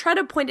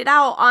Shantretta pointed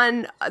out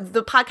on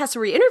the podcast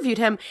where we interviewed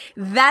him,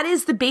 that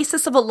is the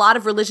basis of a lot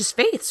of religious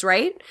faiths,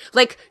 right?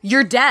 Like,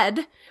 you're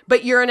dead,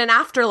 but you're in an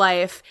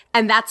afterlife,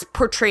 and that's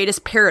portrayed as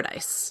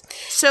paradise.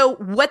 So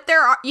what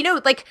there are, you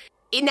know, like,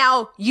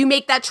 Now, you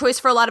make that choice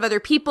for a lot of other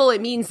people.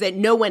 It means that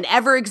no one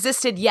ever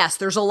existed. Yes,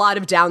 there's a lot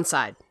of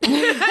downside.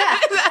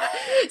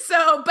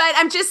 So, but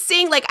I'm just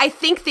saying, like, I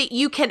think that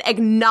you can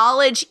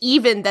acknowledge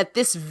even that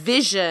this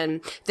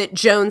vision that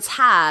Jones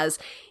has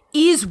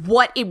is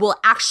what it will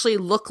actually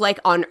look like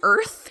on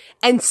Earth,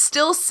 and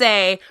still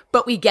say,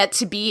 but we get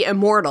to be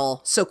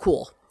immortal. So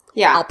cool.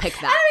 Yeah. I'll pick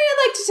that. I mean,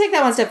 I'd like to take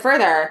that one step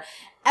further.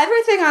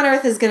 Everything on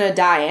Earth is going to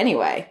die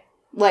anyway.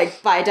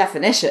 Like, by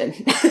definition.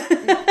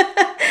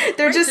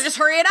 They're just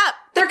hurry it up.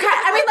 They're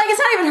I mean, like, it's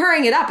not even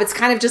hurrying it up. It's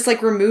kind of just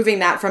like removing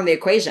that from the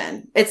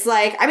equation. It's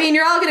like, I mean,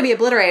 you're all going to be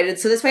obliterated,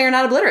 so this way you're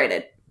not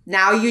obliterated.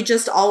 Now you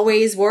just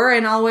always were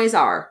and always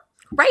are.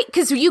 Right,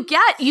 because you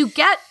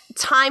get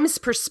time's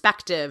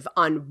perspective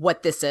on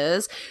what this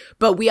is,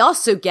 but we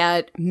also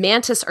get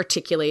Mantis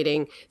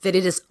articulating that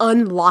it is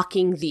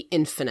unlocking the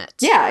infinite.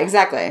 Yeah,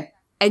 exactly.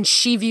 And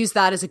she views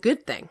that as a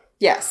good thing.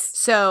 Yes.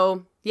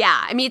 So,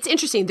 yeah, I mean, it's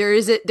interesting.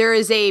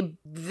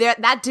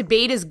 That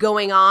debate is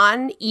going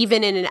on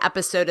even in an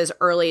episode as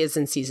early as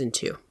in season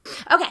 2.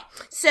 Okay,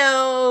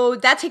 so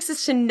that takes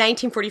us to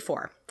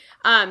 1944.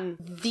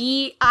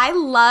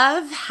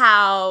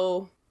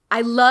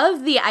 I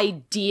love the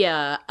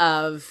idea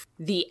of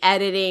the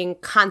editing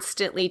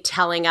constantly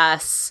telling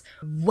us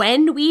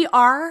when we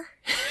are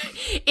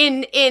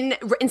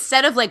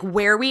instead of like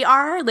where we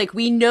are. Like,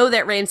 we know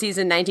that Ramsey's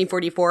in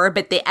 1944,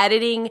 but the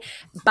editing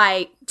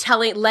by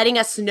letting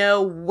us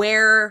know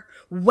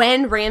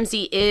when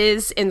Ramsey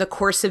is in the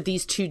course of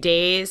these 2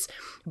 days,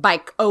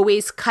 by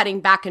always cutting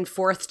back and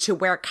forth to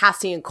where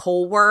Cassie and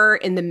Cole were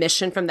in the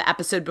mission from the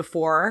episode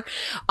before.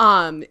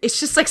 It's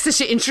just like such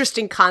an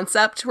interesting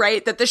concept,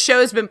 right? That the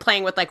show's been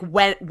playing with, like,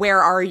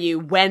 where are you?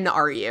 When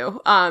are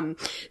you? That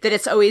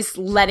it's always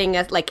letting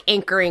us, like,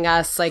 anchoring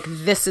us, like,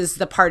 this is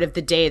the part of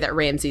the day that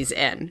Ramsey's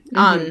in.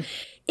 Mm-hmm.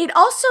 It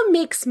also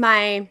makes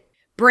my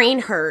brain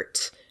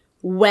hurt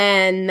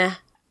when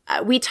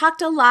we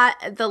talked a lot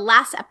the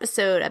last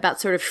episode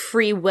about sort of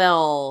free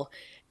will,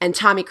 and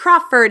Tommy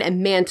Crawford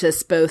and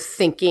Mantis both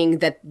thinking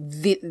that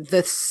the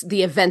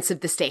events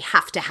of this day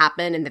have to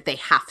happen and that they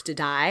have to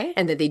die,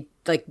 and that they,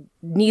 like,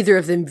 neither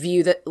of them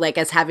view that, like,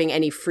 as having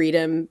any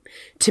freedom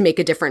to make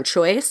a different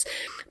choice.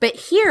 But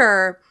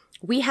here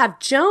we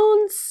have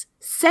Jones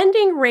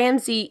sending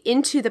Ramsey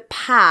into the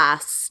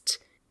past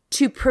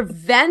to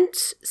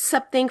prevent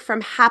something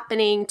from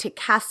happening to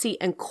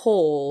Cassie and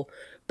Cole.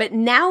 But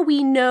now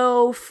we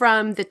know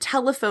from the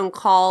telephone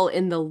call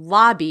in the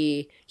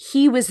lobby,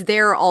 he was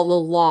there all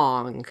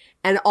along.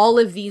 And all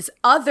of these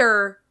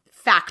other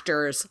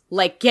factors,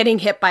 like getting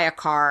hit by a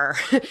car,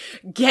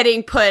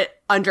 getting put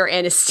under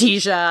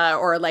anesthesia,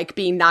 or like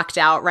being knocked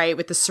out, right,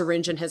 with the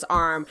syringe in his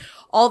arm,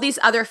 all these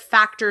other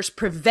factors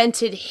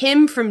prevented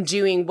him from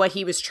doing what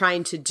he was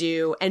trying to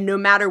do. And no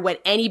matter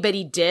what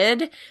anybody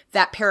did,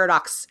 that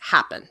paradox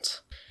happened.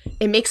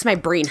 It makes my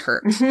brain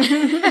hurt.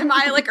 Am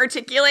I, like,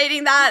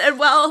 articulating that as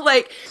well?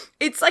 Like,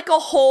 it's like a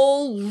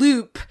whole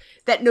loop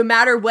that no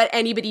matter what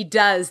anybody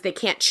does, they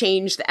can't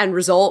change the end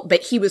result,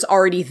 but he was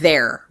already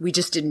there. We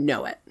just didn't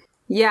know it.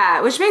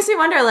 Yeah, which makes me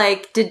wonder,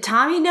 like, did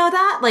Tommy know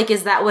that? Like,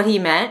 is that what he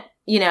meant?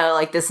 You know,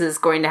 like, this is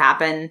going to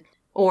happen?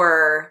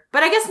 Or,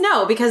 but I guess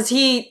no, because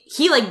he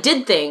like,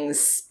 did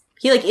things.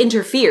 He, like,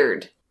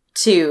 interfered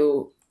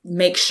to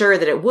make sure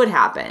that it would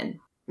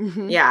happen.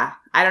 Mm-hmm. Yeah.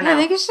 I don't know. I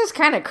think it's just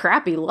kind of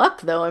crappy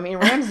luck, though. I mean,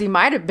 Ramsey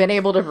might have been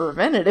able to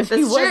prevent it if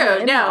he wasn't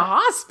in the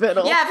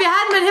hospital. Yeah, if he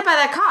hadn't been hit by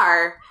that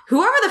car,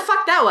 whoever the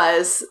fuck that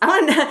was, I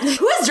want to know,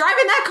 who was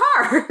driving that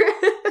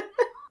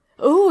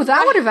car? Ooh,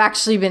 that would have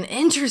actually been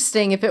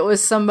interesting if it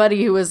was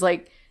somebody who was,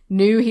 like,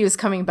 knew he was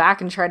coming back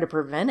and tried to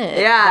prevent it.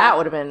 Yeah. That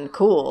would have been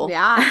cool.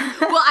 Yeah.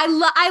 Well,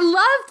 I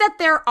love that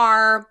there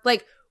are,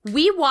 like,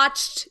 we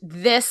watched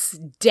this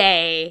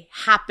day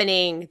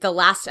happening, the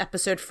last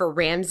episode for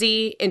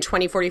Ramsey in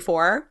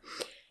 2044.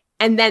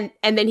 And then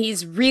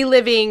he's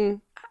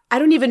reliving. I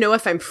don't even know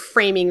if I'm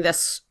framing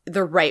this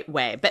the right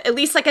way, but at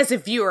least, like, as a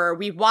viewer,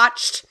 we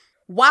watched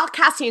while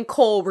Cassie and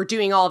Cole were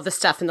doing all of the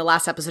stuff in the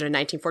last episode of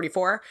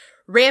 1944,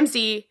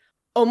 Ramsey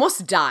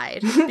almost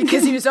died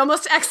because he was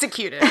almost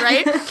executed,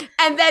 right?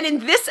 And then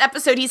in this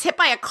episode, he's hit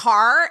by a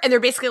car, and they're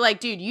basically like,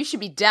 dude, you should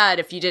be dead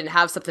if you didn't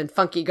have something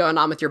funky going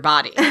on with your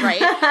body,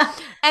 right?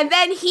 And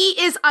then he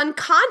is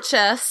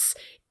unconscious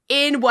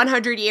in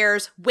 100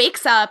 years,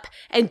 wakes up,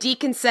 and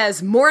Deacon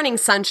says, morning,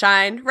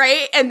 sunshine,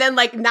 right? And then,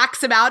 like,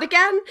 knocks him out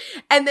again.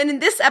 And then in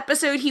this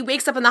episode, he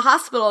wakes up in the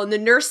hospital, and the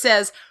nurse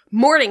says,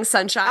 morning,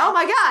 sunshine. Oh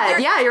my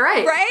God. Yeah, you're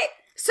right. Right?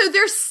 So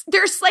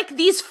there's like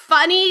these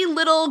funny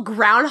little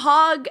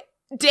Groundhog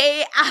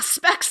Day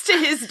aspects to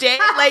his day.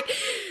 Like,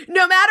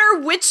 no matter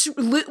which,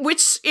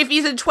 if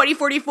he's in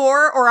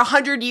 2044 or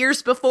 100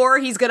 years before,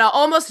 he's gonna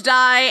almost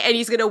die, and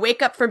he's gonna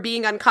wake up from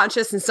being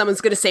unconscious, and someone's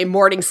gonna say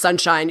morning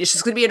sunshine. It's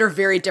just gonna be under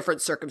very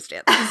different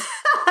circumstances.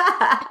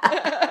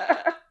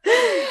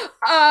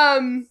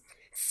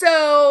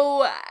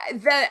 So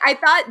I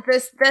thought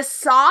this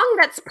song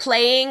that's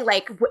playing,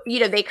 like,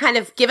 they kind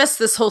of give us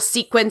this whole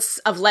sequence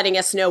of letting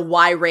us know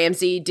why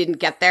Ramsey didn't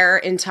get there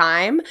in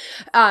time.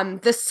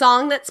 The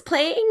song that's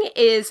playing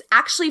is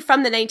actually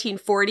from the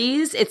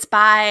 1940s. It's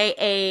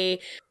by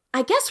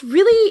I guess,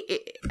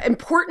 really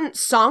important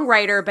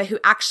songwriter, but who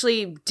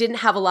actually didn't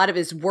have a lot of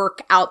his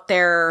work out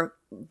there,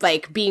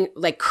 like being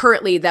like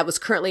currently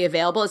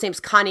available. His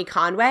name's Connie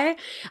Conway.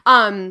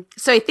 So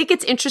I think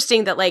it's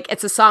interesting that like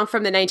it's a song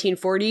from the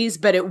 1940s,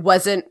 but it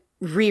wasn't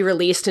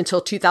re-released until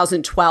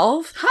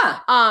 2012.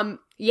 Huh.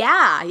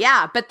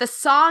 Yeah. But the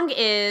song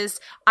is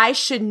 "I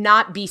Should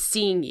Not Be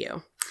Seeing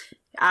You."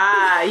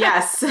 Ah,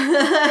 yes.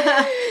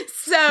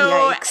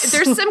 So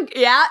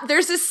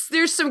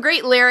there's some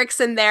great lyrics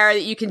in there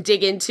that you can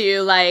dig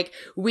into. Like,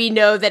 we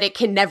know that it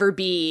can never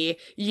be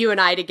you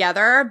and I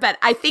together. But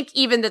I think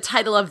even the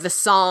title of the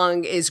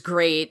song is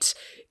great,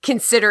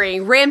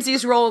 considering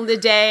Ramsey's role in the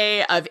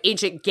day of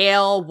Agent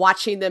Gale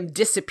watching them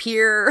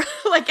disappear,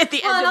 like at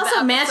the end of the episode. And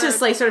also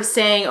Mantis like sort of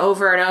saying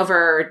over and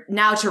over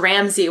now to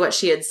Ramsey what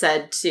she had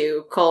said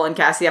to Cole and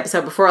Cassie the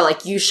episode before,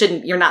 like,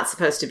 you're not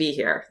supposed to be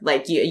here.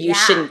 Like, you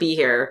shouldn't be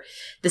here.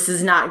 This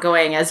is not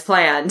going as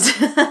planned.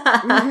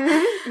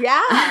 Mm-hmm.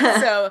 Yeah.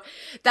 So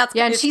that's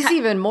and she's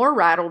even more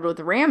rattled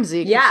with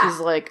Ramsey. Yeah. She's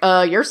like,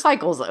 your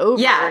cycle's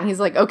over. Yeah. And he's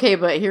like, okay,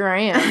 but here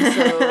I am.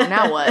 So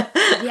now what?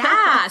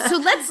 Yeah. So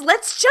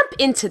let's jump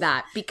into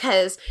that,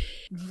 because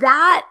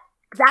that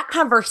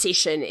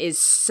conversation is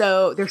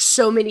there's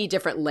so many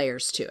different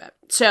layers to it.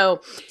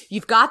 So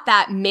you've got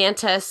that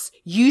Mantis,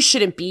 you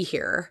shouldn't be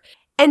here.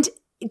 And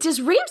does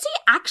Ramsey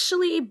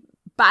actually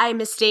by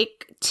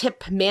mistake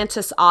tip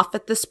Mantis off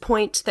at this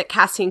point that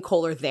Cassie and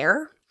Cole are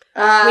there?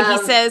 When he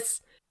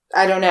says,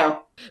 I don't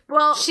know.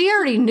 Well, she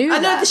already knew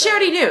that. No, she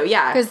already knew,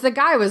 yeah. Because the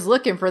guy was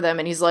looking for them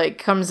and he's like,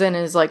 comes in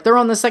and is like, they're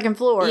on the second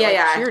floor. Yeah, like,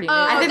 yeah. She already knew.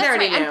 I think they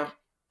already knew.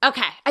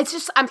 Okay.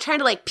 I'm trying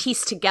to like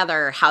piece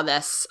together how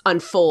this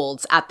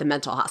unfolds at the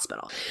mental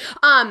hospital.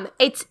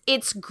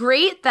 It's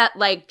great that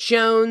like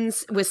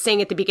Jones was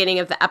saying at the beginning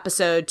of the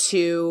episode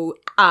to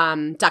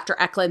Dr.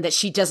 Eklund that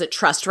she doesn't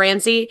trust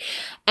Ramsey.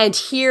 And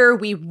here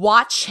we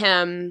watch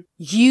him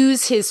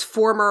use his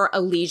former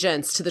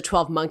allegiance to the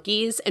 12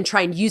 Monkeys and try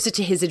and use it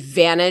to his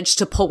advantage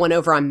to pull one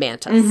over on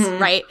Mantis,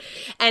 right?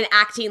 And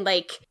acting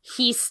like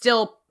he's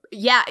still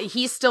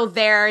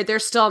there. They're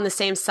still on the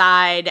same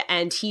side.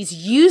 And he's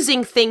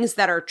using things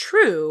that are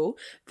true.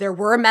 There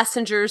were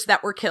messengers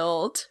that were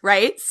killed,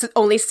 right? So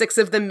only 6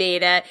 of them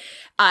made it.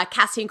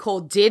 Cassie and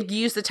Cole did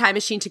use the time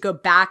machine to go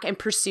back and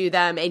pursue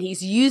them. And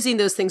he's using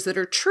those things that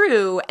are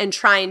true and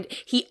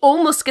he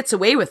almost gets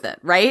away with it,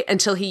 right?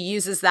 Until he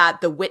uses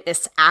the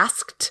witness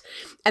asked.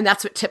 And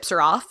that's what tips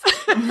her off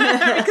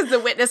because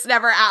the witness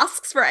never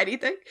asks for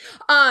anything.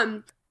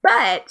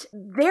 But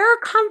their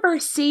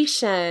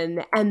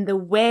conversation and the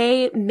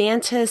way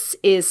Mantis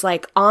is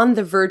like on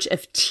the verge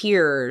of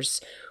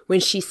tears when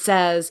she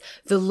says,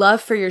 the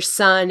love for your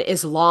son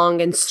is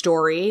long and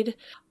storied.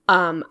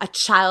 A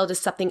child is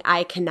something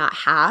I cannot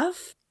have.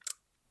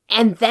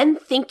 And then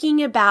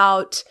thinking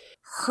about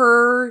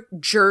her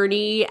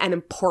journey and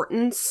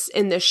importance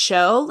in the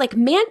show, like,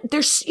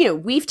 there's,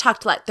 we've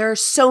talked a lot. There are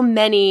so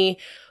many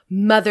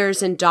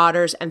mothers and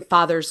daughters and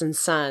fathers and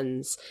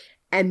sons.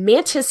 And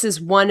Mantis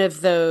is one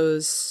of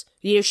those,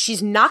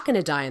 she's not going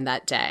to die in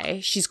that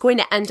day. She's going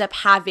to end up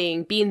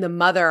being the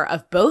mother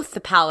of both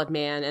the Pallid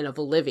Man and of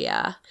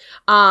Olivia.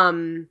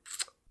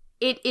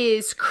 It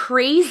is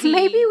crazy.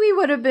 Maybe we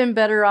would have been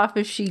better off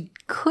if she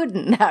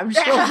couldn't have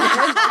children.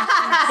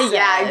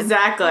 Yeah,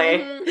 exactly.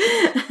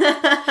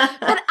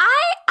 But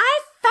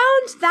I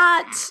found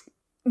that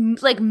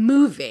like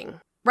moving,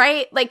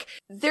 right? Like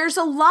there's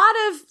a lot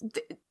of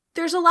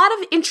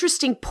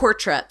interesting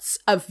portraits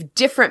of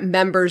different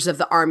members of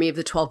the Army of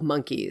the 12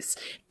 Monkeys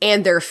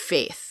and their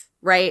faith,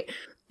 right?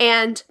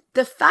 And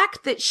the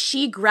fact that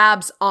she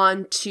grabs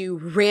onto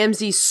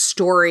Ramsey's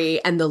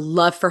story and the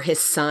love for his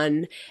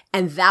son,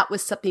 and that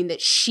was something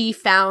that she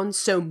found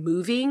so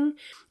moving.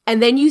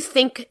 And then you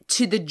think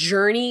to the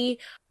journey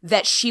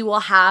that she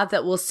will have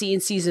that we'll see in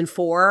season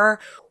 4,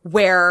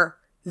 where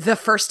the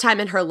first time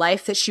in her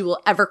life that she will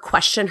ever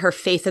question her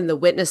faith in the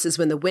witness is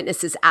when the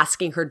witness is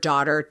asking her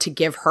daughter to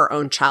give her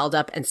own child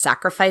up and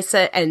sacrifice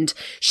it. And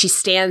she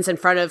steps in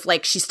front of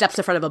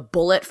a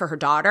bullet for her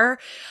daughter.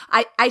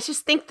 I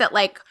just think that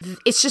like,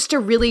 it's just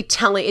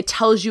it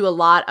tells you a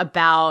lot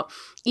about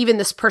even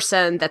this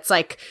person that's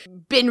like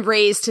been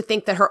raised to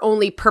think that her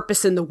only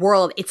purpose in the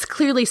world, it's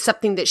clearly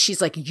something that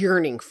she's like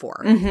yearning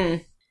for.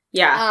 Mm-hmm.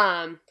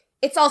 Yeah.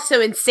 It's also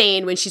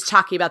insane when she's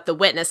talking about the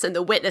witness, and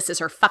the witness is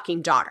her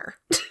fucking daughter.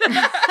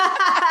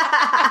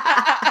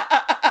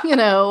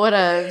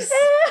 Whatevs.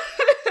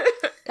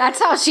 That's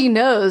how she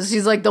knows.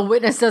 She's like, the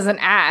witness doesn't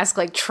ask.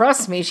 Like,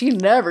 trust me, she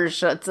never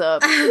shuts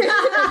up.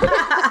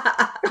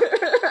 I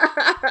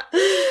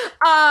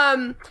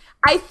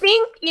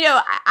think,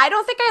 I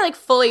don't think I like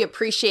fully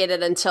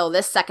appreciated until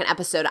this second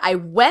episode. I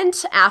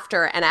went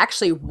after and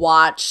actually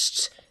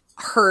watched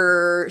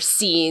her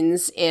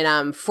scenes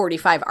in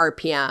 45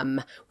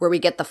 RPM where we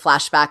get the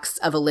flashbacks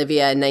of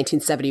Olivia in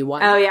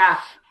 1971. Oh, yeah.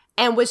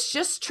 And was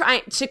just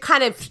trying to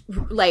kind of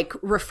like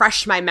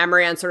refresh my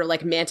memory on sort of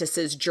like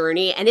Mantis's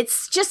journey. And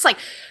it's just like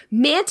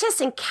Mantis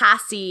and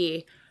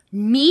Cassie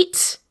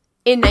meet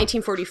in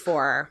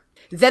 1944.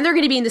 Then they're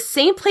going to be in the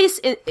same place.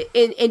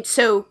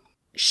 So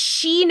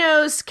she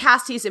knows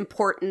Cassie's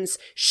importance.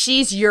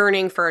 She's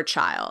yearning for a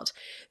child.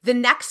 The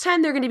next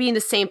time they're going to be in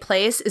the same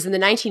place is in the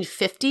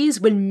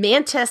 1950s when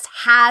Mantis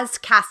has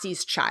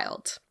Cassie's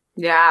child.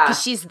 Yeah.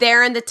 Because she's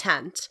there in the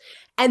tent.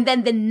 And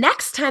then the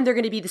next time they're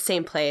going to be the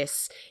same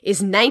place is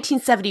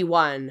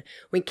 1971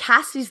 when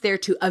Cassie's there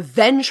to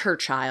avenge her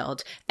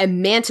child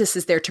and Mantis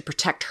is there to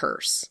protect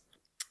hers.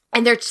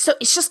 And it's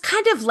just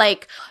kind of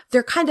like,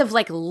 they're kind of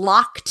like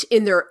locked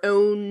in their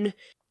own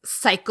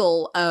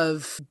cycle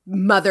of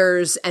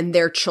mothers and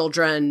their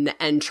children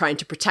and trying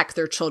to protect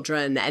their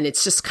children. And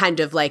it's just kind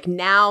of like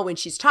now when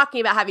she's talking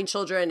about having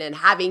children and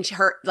having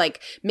her like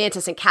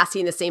Mantis and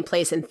Cassie in the same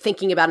place and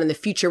thinking about in the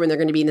future when they're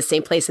going to be in the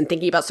same place and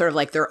thinking about sort of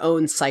like their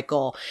own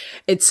cycle.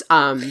 It's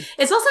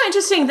also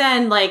interesting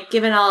then, like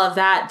given all of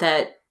that,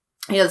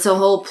 you know, the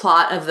whole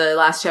plot of the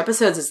last 2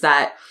 episodes is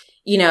that,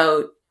 you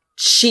know,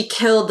 she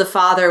killed the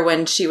father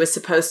when she was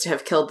supposed to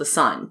have killed the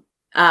son.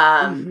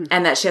 And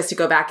that she has to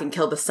go back and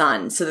kill the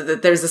son. So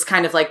that there's this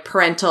kind of like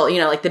parental,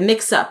 you know, like the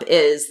mix up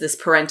is this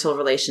parental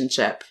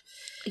relationship.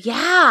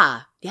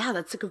 Yeah. Yeah,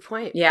 that's a good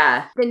point.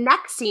 Yeah. The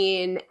next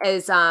scene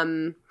is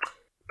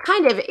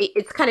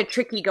it's kind of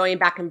tricky going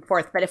back and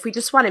forth, but if we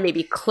just want to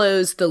maybe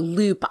close the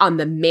loop on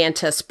the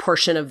Mantis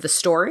portion of the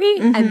story,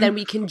 and then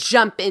we can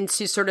jump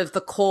into sort of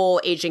the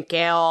Cole, Agent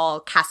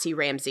Gale, Cassie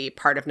Ramsey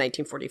part of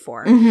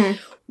 1944.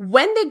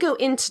 When they go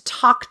in to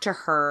talk to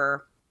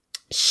her,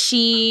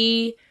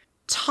 she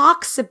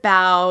talks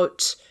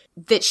about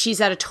that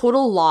she's at a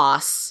total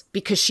loss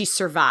because she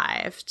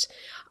survived.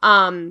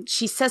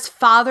 She says,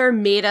 Father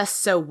made us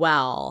so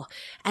well.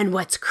 And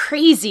what's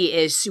crazy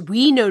is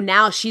we know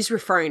now she's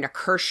referring to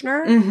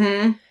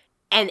Kirshner.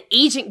 And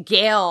Agent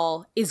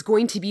Gale is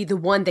going to be the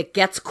one that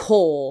gets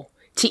Cole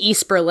to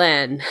East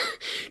Berlin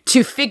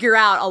to figure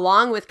out,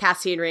 along with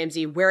Cassie and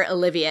Ramsey, where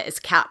Olivia is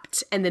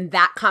kept. And then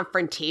that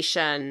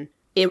confrontation,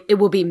 it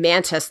will be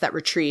Mantis that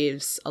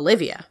retrieves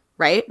Olivia.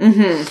 Right?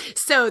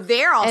 So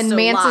they're also and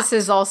Mantis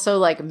is also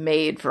like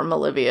made from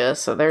Olivia,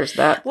 so there's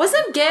that.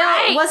 Wasn't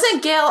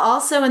Gale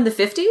also in the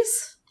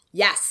 50s?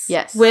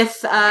 Yes.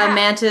 With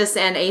Mantis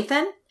and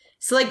Ethan?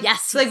 So like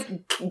yes.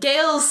 Like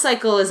Gale's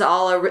cycle is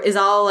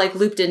all like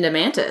looped into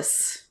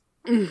Mantis.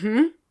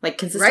 Like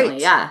consistently,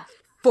 right. yeah.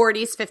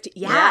 40s, 50s.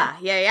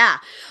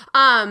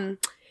 Yeah.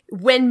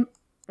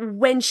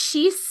 When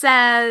she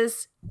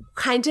says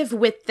kind of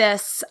with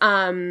this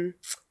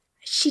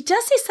she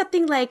does say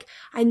something like,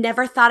 I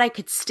never thought I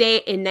could stay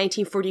in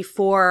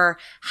 1944,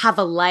 have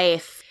a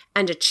life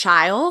and a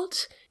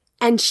child.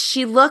 And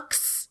she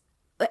looks,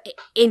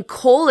 and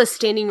Cole is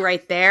standing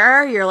right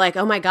there. You're like,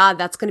 oh my God,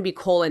 that's going to be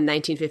Cole in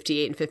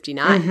 1958 and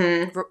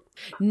 59.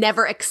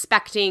 Never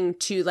expecting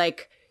to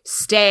like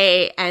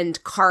stay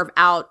and carve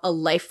out a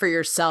life for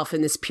yourself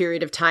in this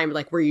period of time,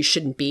 like where you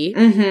shouldn't be.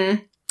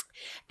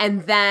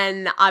 And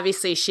then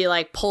obviously she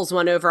like pulls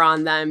one over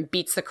on them,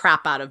 beats the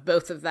crap out of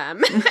both of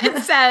them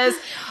and says,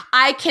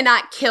 I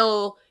cannot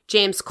kill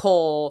James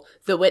Cole.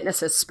 The witness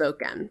has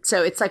spoken.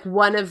 So it's like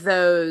one of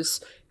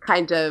those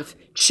kind of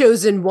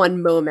chosen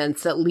one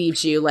moments that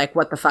leaves you like,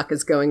 what the fuck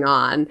is going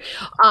on?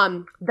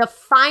 The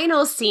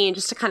final scene,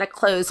 just to kind of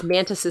close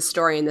Mantis's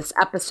story in this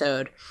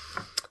episode,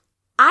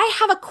 I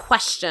have a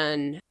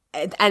question.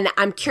 And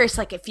I'm curious,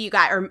 like, if you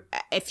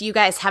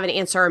guys have an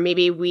answer, or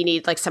maybe we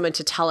need like someone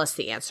to tell us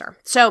the answer.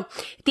 So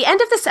at the end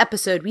of this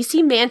episode, we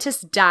see Mantis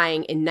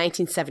dying in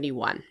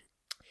 1971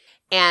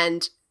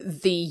 and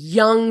the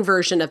young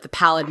version of the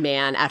Pallid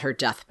Man at her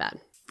deathbed.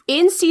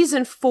 In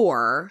season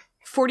 4,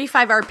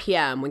 45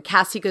 RPM, when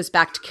Cassie goes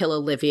back to kill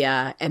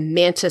Olivia and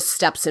Mantis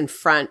steps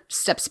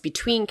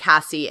between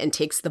Cassie and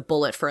takes the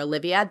bullet for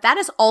Olivia, that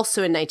is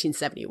also in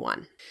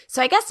 1971.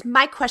 So I guess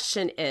my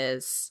question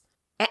is,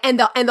 and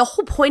the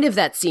whole point of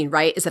that scene,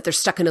 right, is that they're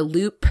stuck in a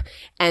loop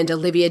and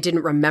Olivia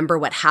didn't remember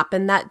what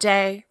happened that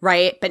day,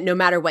 right? But no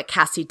matter what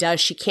Cassie does,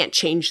 she can't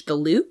change the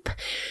loop.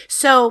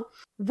 So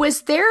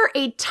was there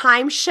a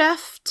time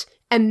shift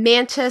and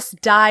Mantis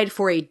died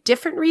for a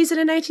different reason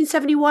in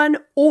 1971?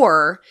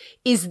 Or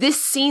is this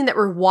scene that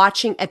we're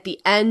watching at the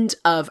end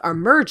of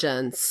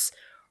Emergence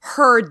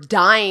her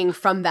dying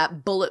from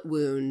that bullet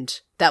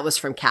wound that was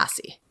from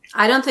Cassie?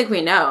 I don't think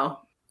we know.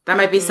 That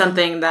might be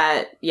something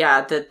that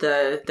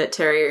that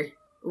Terry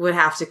would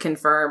have to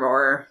confirm,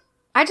 or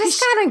I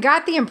just kind of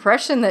got the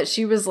impression that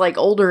she was like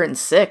older and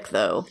sick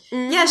though.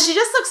 Yeah, she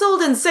just looks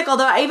old and sick,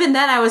 although even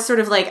then I was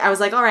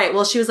like, all right,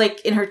 well, she was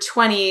like in her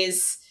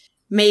 20s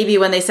maybe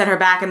when they sent her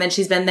back, and then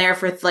she's been there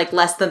for like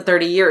less than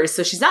 30 years.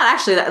 So she's not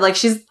actually that, like,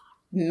 she's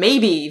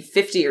maybe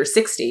 50 or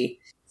 60.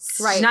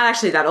 Right. She's not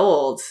actually that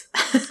old.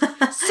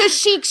 So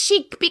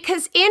she,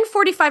 because in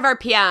 45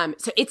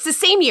 RPM, so it's the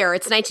same year,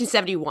 it's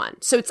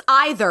 1971. So it's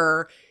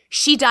either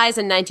she dies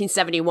in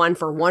 1971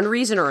 for one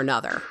reason or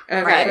another.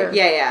 Okay. Right?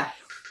 Yeah.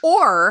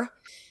 Or,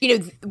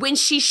 when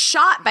she's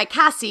shot by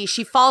Cassie,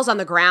 she falls on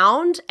the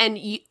ground and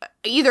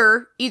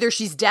either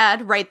she's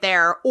dead right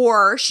there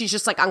or she's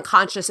just like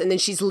unconscious and then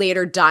she's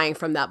later dying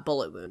from that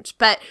bullet wound.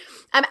 But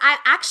I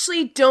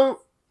actually don't,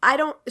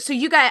 so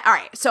you guys, all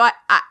right. So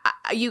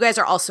you guys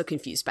are also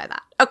confused by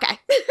that. Okay.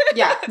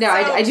 Yeah. No,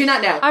 I do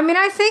not know. I mean,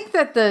 I think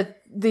that the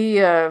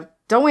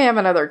don't we have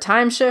another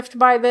time shift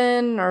by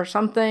then or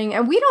something?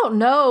 And we don't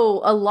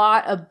know a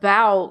lot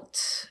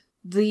about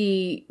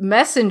the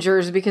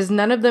messengers because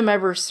none of them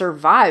ever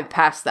survived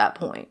past that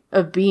point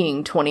of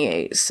being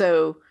 28.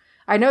 So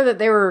I know that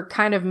they were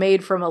kind of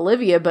made from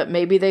Olivia, but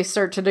maybe they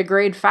start to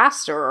degrade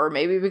faster, or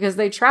maybe because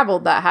they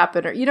traveled that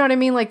happened, or you know what I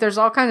mean? Like there's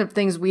all kinds of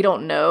things we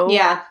don't know.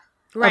 Yeah.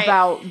 Right.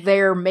 About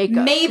their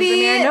makeup.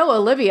 Maybe I know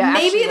Olivia.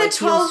 Maybe actually, the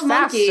 12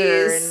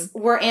 monkeys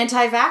were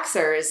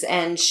anti-vaxxers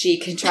and she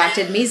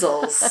contracted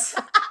measles.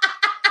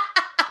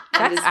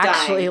 That's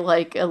actually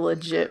like a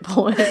legit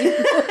point. Because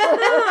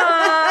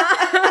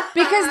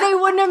they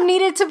wouldn't have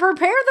needed to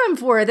prepare them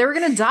for it. They were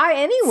going to die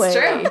anyway. It's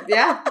true.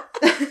 Yeah.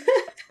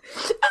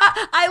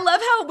 I love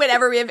how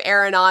whenever we have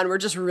Aaron on, we're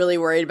just really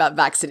worried about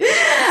vaccinations.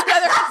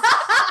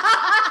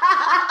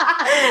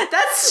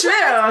 That's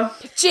true.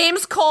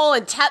 James Cole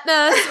and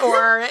tetanus,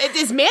 or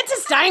is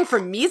Mantis dying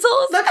from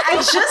measles? Look, I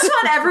just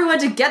want everyone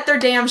to get their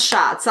damn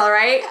shots, all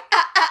right?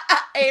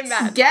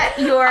 Amen. Get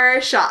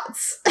your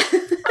shots.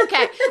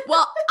 Okay.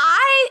 Well,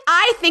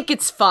 I think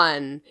it's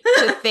fun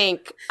to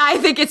think. I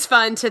don't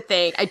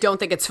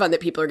think it's fun that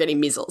people are getting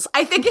measles.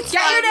 I think it's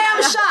get your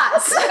damn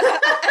shots.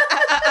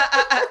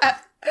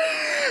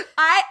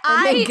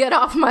 Then get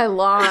off my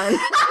lawn.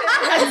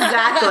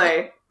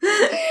 Exactly.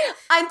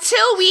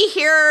 Until we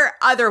hear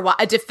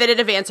a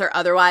definitive answer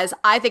otherwise,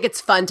 I think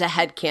it's fun to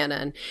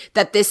headcanon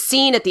that this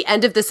scene at the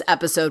end of this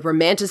episode where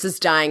Mantis is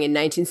dying in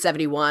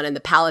 1971 and the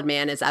Pallid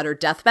Man is at her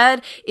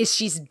deathbed is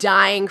she's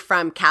dying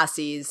from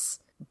Cassie's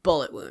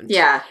bullet wound.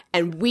 Yeah.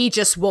 And we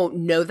just won't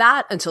know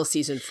that until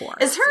season 4.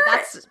 Is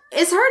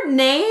her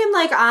name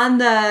like on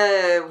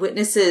the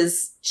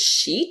witness's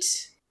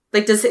sheet?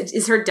 Like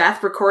is her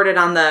death recorded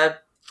on the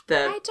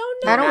I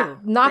don't know.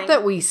 Not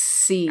that we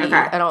see. Okay.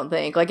 I don't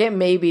think. Like it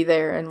may be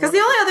there. Because the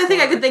only other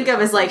thing I could think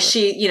of is like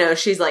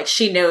she's like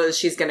she knows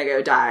she's gonna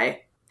go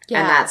die.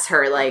 Yeah. And that's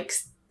her like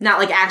not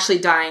like actually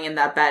dying in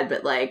that bed,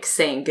 but like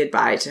saying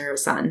goodbye to her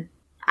son.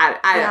 I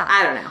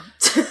don't know.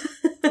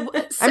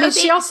 I mean,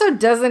 she also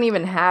doesn't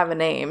even have a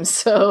name,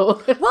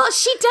 so well,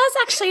 she does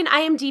actually in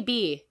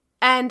IMDb,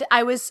 and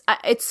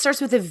it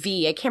starts with a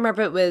V. I can't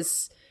remember.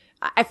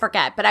 I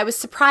forget, but I was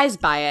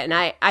surprised by it, and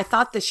I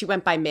thought that she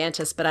went by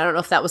Mantis, but I don't know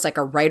if that was like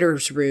a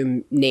writer's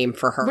room name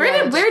for her.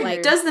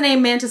 Where does the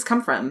name Mantis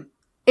come from?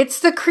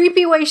 It's the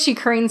creepy way she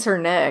cranes her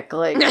neck,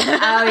 like oh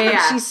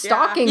yeah, she's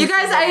stalking. You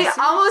guys,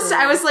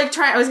 I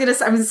was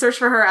gonna search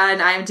for her on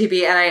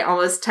IMDb, and I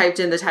almost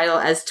typed in the title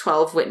as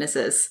 12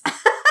 Witnesses.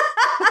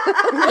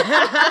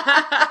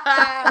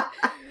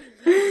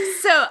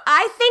 So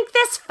I think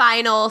this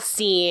final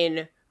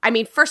scene. I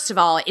mean, first of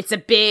all, it's a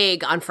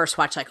big on first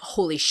watch, like,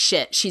 holy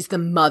shit, she's the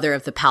mother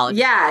of the Pallid.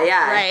 Yeah,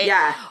 right?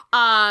 Yeah.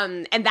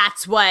 And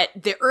that's what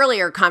the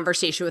earlier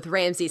conversation with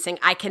Ramsay saying,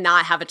 I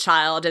cannot have a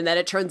child. And then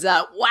it turns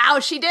out, wow,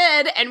 she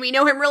did. And we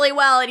know him really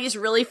well. And he's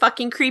really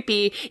fucking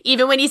creepy,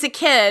 even when he's a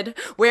kid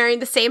wearing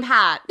the same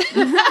hat.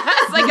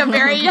 It's like a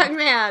very young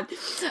man.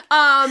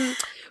 But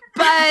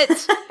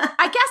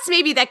I guess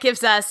maybe that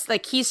gives us,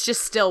 like, he's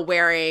just still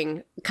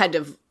wearing kind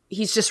of,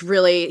 he's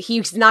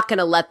not going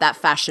to let that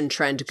fashion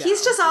trend go.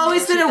 He's just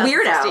always been a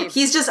weirdo.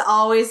 He's just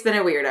always been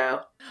a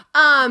weirdo.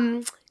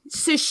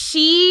 So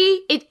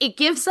it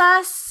gives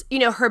us,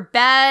 her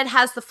bed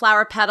has the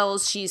flower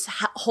petals. She's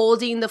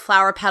holding the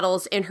flower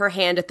petals in her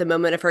hand at the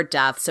moment of her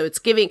death. So it's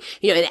giving,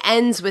 it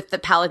ends with the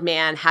Pallid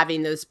Man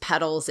having those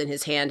petals in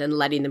his hand and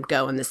letting them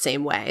go in the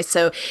same way.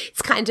 So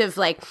it's kind of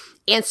like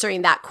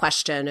answering that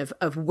question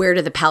of where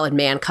did the Pallid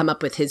Man come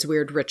up with his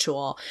weird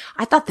ritual.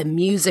 I thought the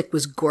music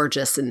was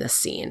gorgeous in this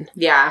scene.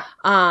 Yeah.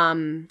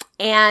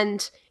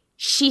 And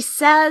she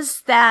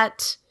says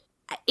that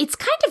it's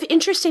kind of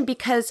interesting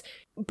because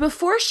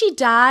before she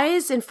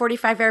dies in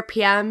 45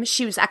 RPM,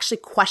 she was actually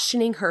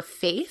questioning her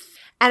faith.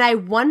 And I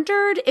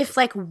wondered if,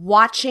 like,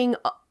 watching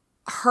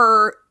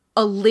her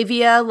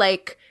Olivia,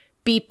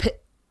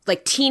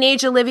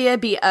 teenage Olivia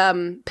be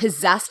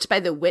possessed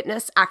by the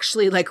witness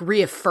actually, like,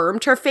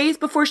 reaffirmed her faith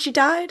before she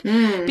died.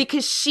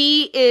 Because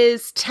she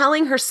is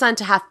telling her son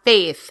to have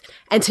faith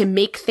and to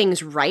make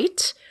things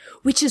right,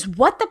 which is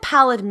what the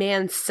Pallid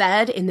Man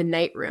said in the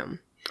night room.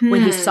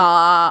 When he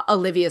saw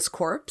Olivia's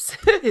corpse,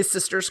 his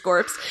sister's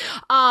corpse.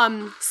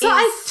 I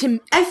feel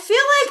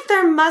like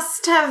there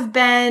must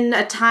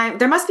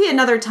be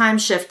another time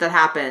shift that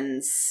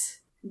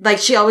happens. Like,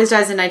 she always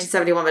dies in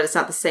 1971, but it's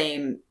not the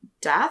same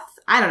death?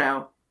 I don't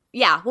know.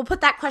 Yeah, we'll put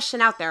that question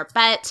out there.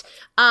 But,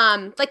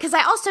 because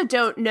I also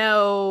don't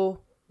know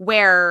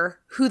was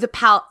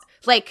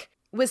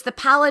the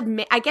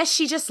Pallid, I guess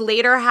she just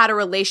later had a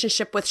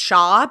relationship with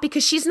Shaw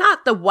because she's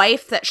not the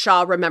wife that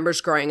Shaw remembers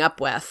growing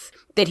up with.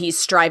 that he's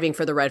striving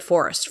for the Red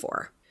Forest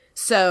for.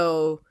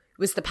 So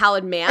was the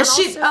Pallid Man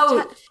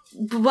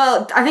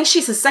well, I think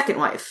she's his second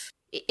wife.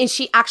 And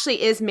she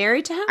actually is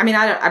married to him? I mean,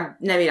 I'm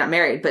maybe not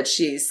married, but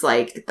she's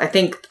like,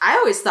 I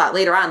always thought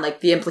later on,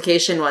 like, the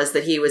implication was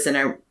that he was in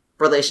a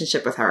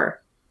relationship with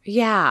her.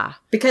 Yeah.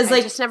 Because,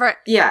 like,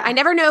 I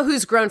never know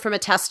who's grown from a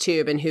test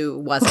tube and who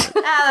wasn't.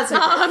 That's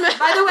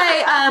by the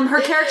way,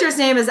 her character's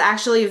name is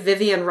actually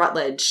Vivian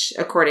Rutledge,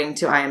 according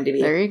to IMDb.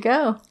 There you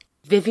go.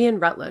 Vivian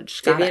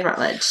Rutledge.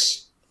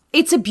 Rutledge.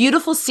 It's a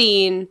beautiful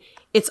scene.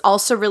 It's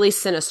also really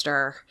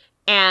sinister.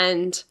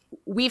 And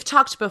we've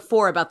talked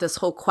before about this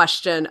whole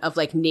question of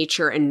like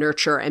nature and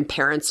nurture and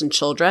parents and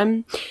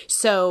children.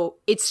 So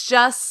it's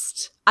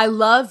just, I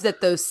love that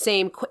those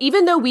same,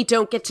 even though we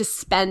don't get to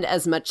spend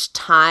as much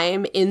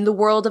time in the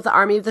world of the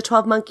Army of the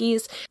 12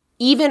 Monkeys,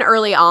 even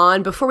early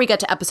on, before we get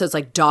to episodes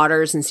like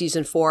Daughters in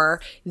season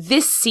 4,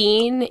 this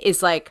scene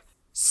is like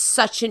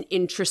such an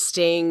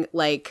interesting,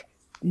 like,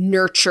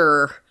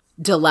 nurture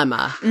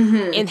dilemma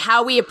in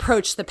how we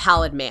approach the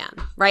Pallid Man,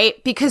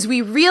 right? Because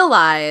we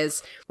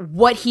realize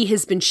what he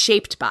has been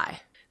shaped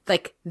by.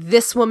 Like,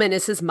 this woman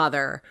is his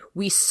mother.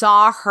 We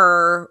saw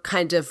her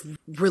kind of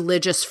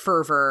religious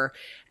fervor,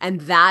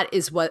 and that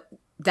is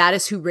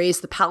who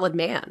raised the Pallid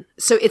Man.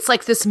 So it's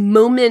like this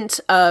moment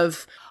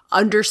of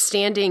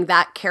understanding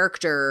that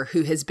character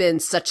who has been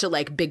such a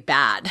like big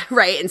bad,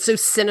 right? And so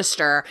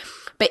sinister.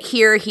 But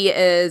here he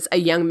is, a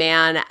young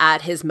man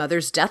at his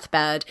mother's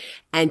deathbed,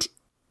 and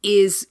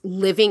is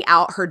living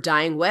out her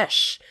dying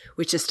wish,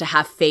 which is to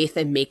have faith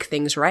and make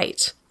things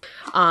right.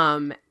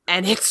 And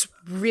it's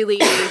really,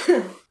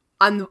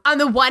 on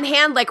the one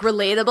hand, like,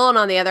 relatable, and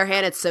on the other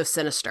hand, it's so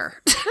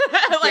sinister.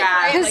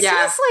 Because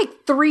he's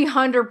like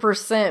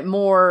 300%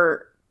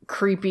 more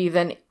creepy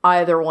than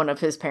either one of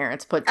his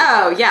parents put together.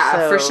 Oh, yeah,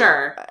 so, for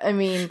sure. I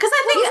mean, because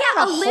I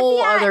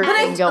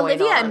think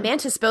Olivia and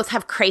Mantis both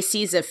have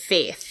crises of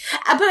faith.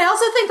 But I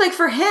also think, like,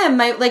 for him,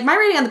 my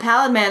reading on the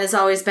Pallid Man has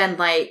always been,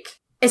 like,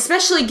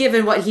 especially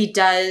given what he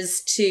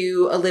does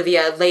to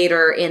Olivia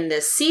later in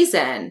this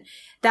season,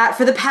 that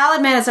for the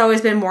Pallid Man, it's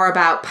always been more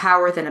about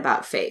power than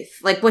about faith.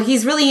 Like, what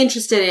he's really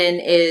interested in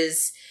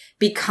is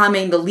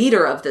becoming the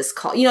leader of this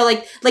cult. You know,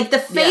 like the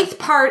faith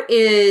part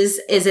is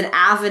an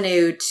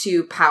avenue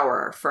to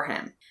power for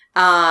him.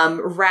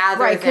 Rather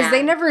right, because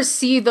they never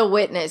see the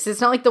witness.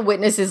 It's not like the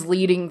witness is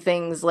leading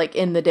things like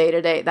in the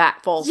day-to-day.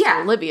 That falls to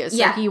Olivia.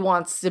 So he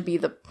wants to be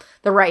the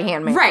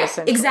right-hand man. Right,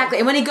 exactly.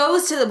 And when he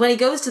goes to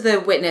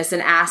the witness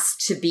and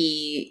asks to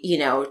be, you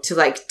know, to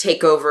like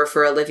take over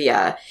for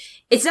Olivia,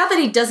 it's not that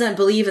he doesn't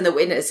believe in the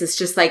witness. It's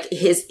just like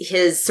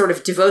his sort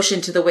of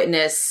devotion to the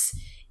witness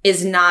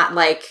is not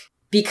like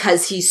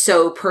because he's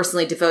so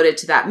personally devoted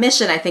to that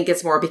mission. I think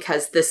it's more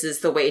because this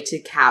is the way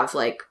to have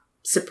like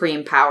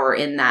supreme power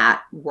in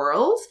that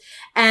world.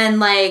 And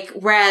like,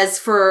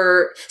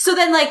 so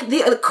then like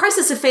the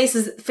crisis of faith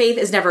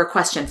is never a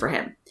question for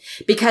him,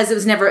 because it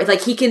was never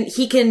like he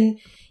can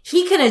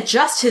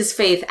adjust his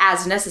faith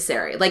as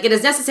necessary. Like, it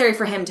is necessary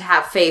for him to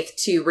have faith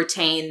to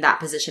retain that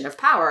position of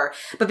power.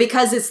 But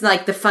because it's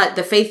like the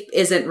faith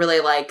isn't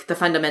really like the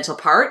fundamental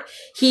part,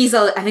 he's,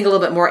 I think, a little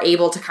bit more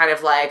able to kind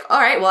of like,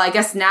 all right, well, I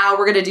guess now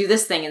we're going to do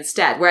this thing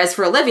instead. Whereas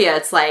for Olivia,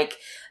 it's like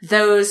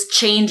those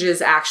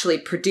changes actually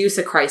produce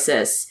a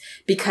crisis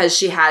because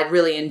she had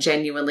really and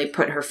genuinely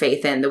put her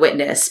faith in the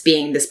witness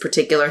being this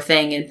particular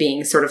thing and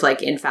being sort of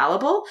like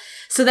infallible.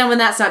 So then when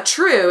that's not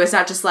true, it's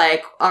not just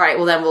like, all right,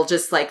 well then we'll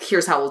just like,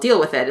 here's how we'll deal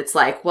with it. It's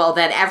like, well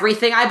then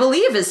everything I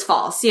believe is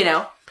false, you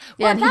know?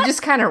 Yeah, and he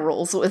just kind of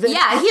rolls with it.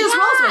 Yeah, he just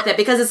rolls with it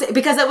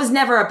because it was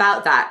never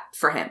about that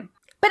for him.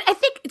 But I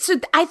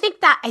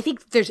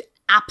think there's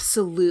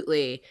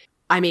absolutely,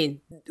 I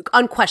mean,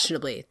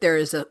 unquestionably, there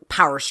is a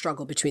power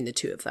struggle between the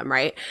two of them,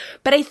 right?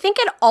 But I think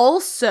it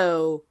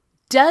also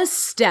does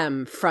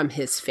stem from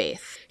his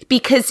faith,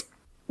 because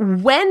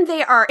when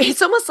they are,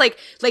 it's almost like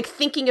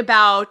thinking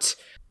about,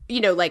 you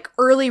know, like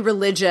early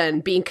religion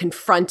being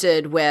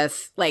confronted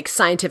with like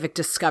scientific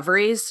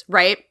discoveries,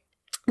 right?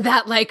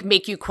 That like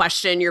make you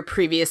question your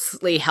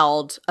previously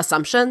held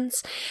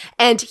assumptions.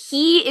 And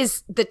he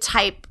is the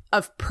type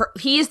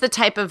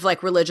of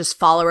like religious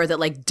follower that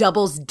like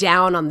doubles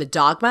down on the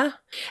dogma.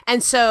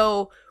 And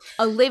so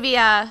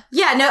Olivia,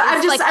 I'm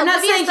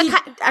not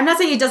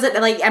saying he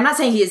doesn't, like, I'm not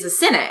saying he is a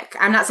cynic.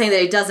 I'm not saying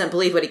that he doesn't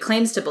believe what he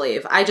claims to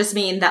believe. I just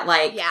mean that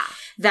like,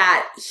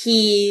 that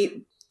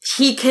he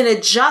can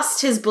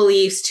adjust his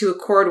beliefs to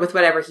accord with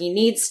whatever he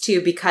needs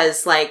to,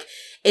 because like,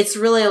 it's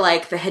really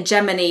like the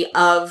hegemony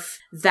of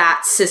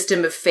that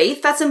system of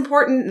faith that's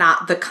important,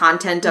 not the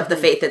content of the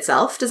faith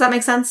itself. Does that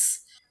make sense?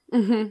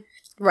 Mm-hmm.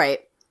 Right.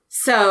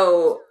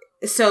 So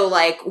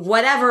like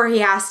whatever he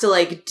has to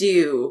like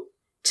do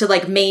to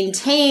like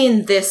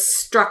maintain this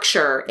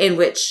structure in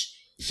which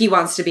he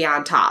wants to be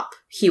on top,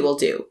 he will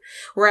do.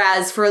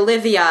 Whereas for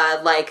Olivia,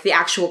 like the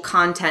actual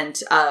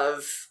content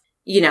of,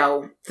 you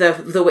know,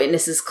 the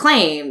witness's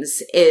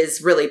claims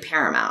is really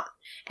paramount.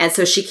 And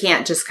so she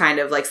can't just kind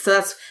of like, so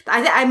that's,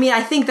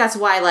 I think that's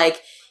why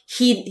like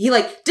he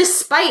like,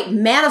 despite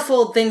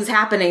manifold things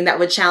happening that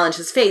would challenge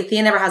his faith,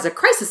 he never has a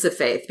crisis of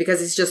faith because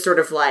he's just sort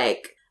of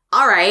like,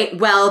 all right,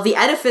 well, the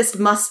edifice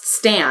must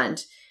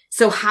stand.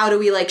 So how do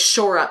we like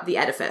shore up the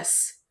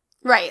edifice?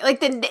 Right.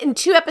 Like in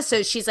 2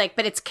 episodes, she's like,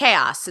 but it's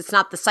chaos. It's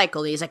not the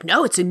cycle. And he's like,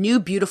 no, it's a new,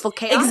 beautiful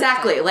chaos.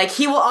 Exactly. Like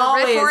he will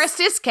always. The Red Forest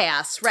is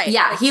chaos. Right.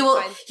 Yeah. Like,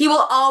 he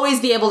will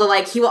always be able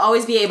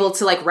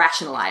to like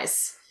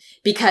rationalize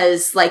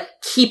because like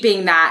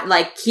keeping that,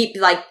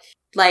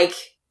 like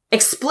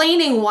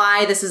explaining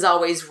why this is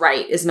always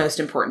right is most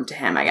important to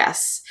him, I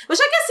guess. Which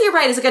I guess you're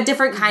right. Is like a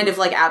different kind of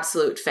like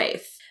absolute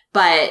faith.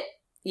 But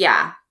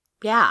yeah.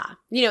 Yeah.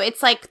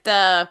 It's like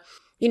the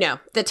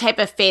type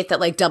of faith that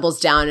like doubles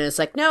down and is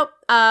like, nope.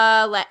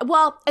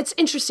 Well, it's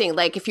interesting.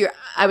 Like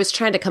I was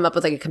trying to come up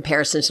with like a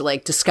comparison to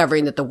like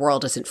discovering that the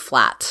world isn't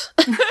flat.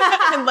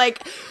 And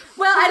like,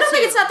 well, I don't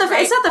think it's not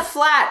the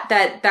flat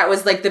that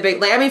was like the big,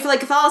 like, I mean, for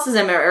like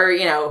Catholicism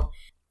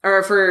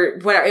or for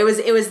whatever,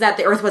 it was that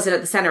the earth wasn't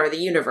at the center of the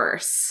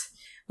universe,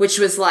 which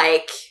was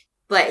like,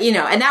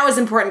 and that was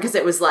important because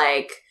it was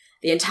like,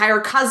 the entire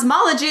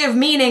cosmology of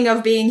meaning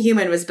of being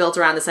human was built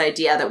around this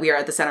idea that we are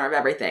at the center of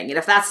everything. And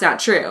if that's not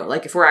true,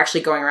 like if we're actually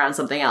going around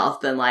something else,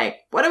 then like,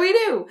 what do we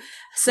do?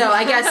 So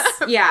I guess,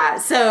 yeah.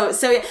 So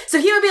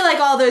he would be like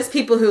all those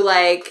people who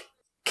like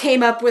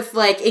came up with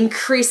like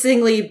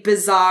increasingly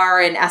bizarre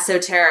and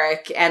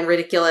esoteric and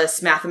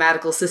ridiculous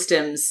mathematical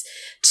systems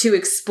to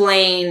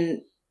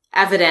explain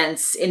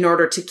evidence in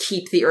order to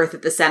keep the earth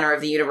at the center of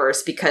the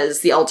universe,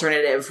 because the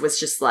alternative was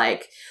just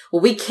like,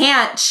 well, we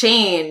can't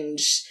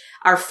change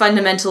our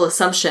fundamental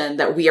assumption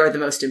that we are the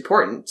most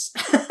important.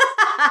 But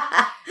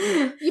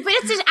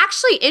it's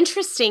actually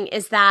interesting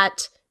is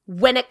that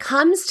when it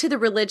comes to the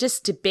religious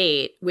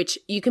debate, which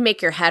you can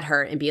make your head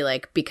hurt and be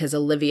like, because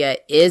Olivia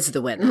is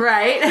the winner.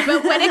 Right.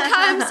 But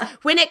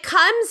when it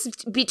comes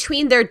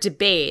between their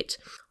debate,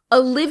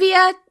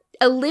 Olivia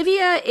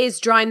is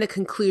drawing the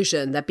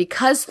conclusion that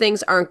because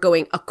things aren't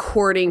going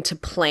according to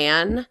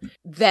plan,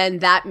 then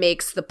that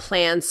makes the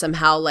plan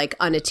somehow like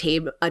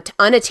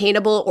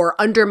unattainable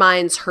or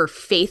undermines her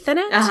faith in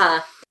it.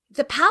 Uh-huh.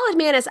 The Pallid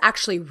Man is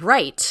actually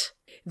right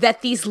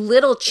that these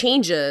little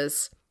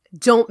changes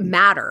don't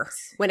matter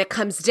when it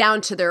comes down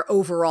to their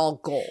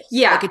overall goal.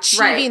 Yeah, like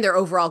achieving their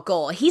overall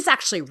goal. He's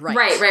actually right.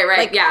 Right.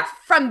 Like, yeah.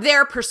 From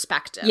their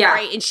perspective, yeah.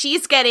 Right? And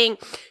she's getting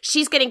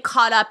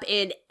caught up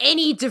in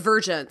any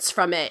divergence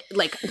from it,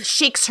 like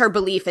shakes her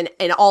belief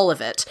in all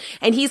of it.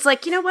 And he's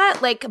like, you know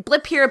what? Like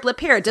blip here,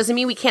 it doesn't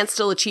mean we can't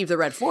still achieve the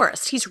Red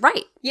Forest. He's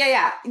right.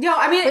 Yeah. No,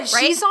 I mean, but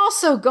she's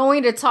also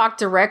going to talk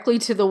directly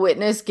to the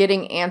witness,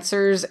 getting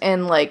answers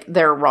and like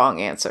their wrong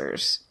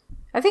answers.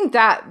 I think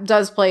that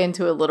does play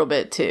into a little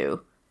bit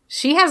too.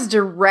 She has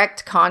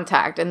direct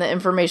contact and the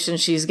information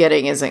she's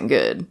getting isn't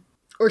good.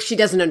 Or she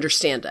doesn't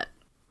understand it.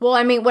 Well,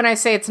 I mean, when I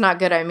say it's not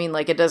good, I mean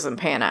like it doesn't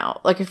pan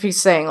out. Like if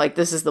he's saying like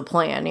this is the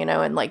plan,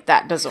 and like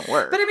that doesn't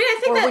work. But I mean, I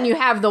think when you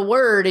have the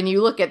word and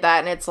you look at that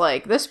and it's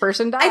like this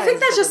person dies. I think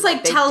that just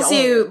like tells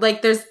you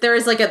like there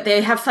is like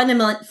they have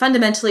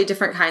fundamentally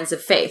different kinds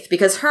of faith,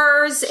 because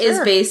hers is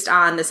based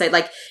on this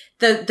like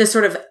the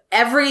sort of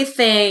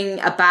everything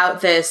about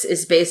this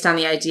is based on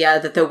the idea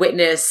that the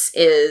witness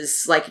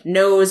is like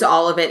knows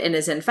all of it and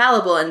is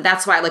infallible. And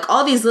that's why like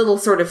all these little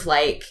sort of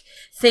like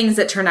things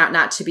that turn out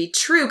not to be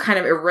true kind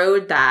of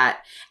erode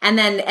that. And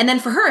then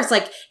for her, it's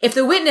like, if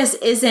the witness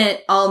isn't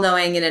all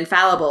knowing and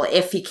infallible,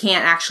 if he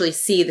can't actually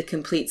see the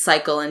complete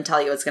cycle and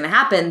tell you what's going to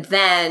happen,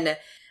 then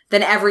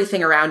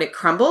everything around it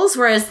crumbles.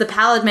 Whereas the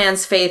Pallid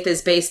Man's faith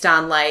is based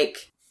on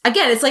like,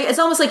 again, it's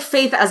almost like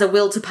faith as a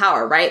will to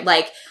power, right?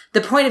 Like, the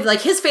point of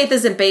like his faith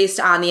isn't based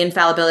on the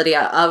infallibility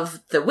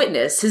of the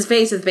witness. His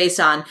faith is based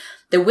on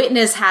the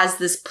witness has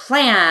this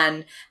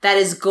plan that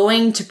is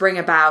going to bring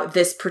about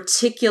this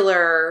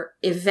particular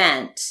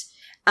event.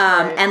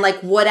 Right. And like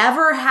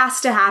whatever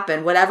has to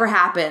happen, whatever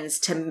happens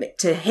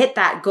to hit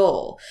that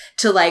goal,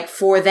 to like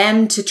for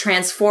them to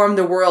transform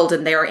the world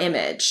in their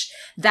image,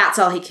 that's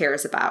all he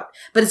cares about.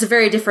 But it's a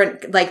very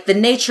different, like the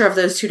nature of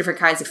those two different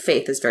kinds of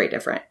faith is very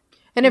different.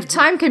 And if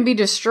time can be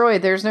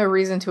destroyed, there's no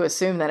reason to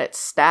assume that it's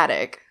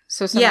static.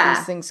 So some of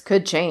these things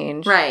could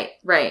change. Right.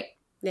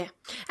 Yeah.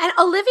 And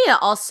Olivia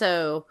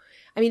also,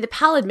 I mean, the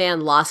Pallid Man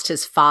lost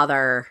his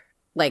father,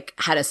 like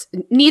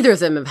neither of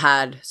them have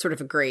had sort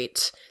of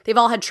they've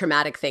all had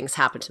traumatic things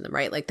happen to them,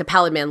 right? Like the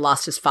Pallid Man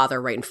lost his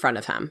father right in front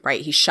of him,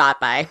 right? He's shot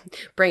by,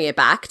 bringing it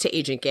back to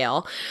Agent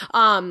Gale.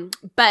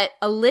 But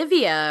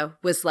Olivia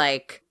was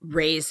like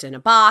raised in a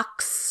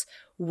box,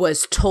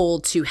 was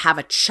told to have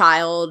a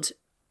child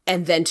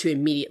and then to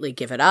immediately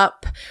give it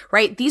up,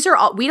 right? These are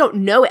all, we don't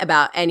know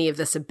about any of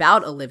this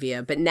about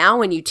Olivia, but now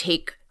when you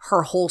take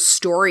her whole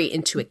story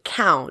into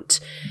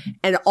account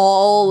and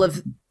all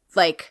of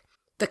like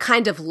the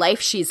kind of life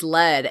she's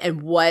led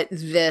and what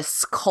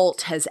this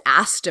cult has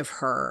asked of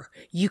her,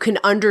 you can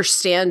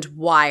understand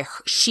why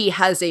she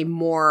has a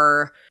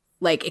more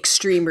like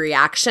extreme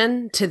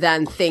reaction to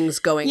then things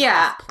going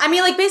off. I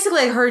mean, like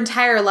basically her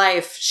entire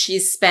life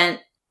she's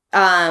spent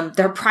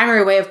their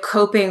primary way of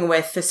coping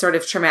with the sort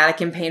of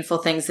traumatic and painful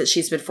things that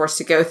she's been forced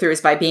to go through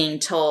is by being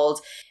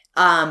told,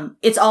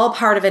 it's all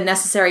part of a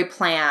necessary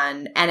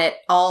plan and it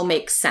all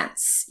makes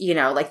sense. You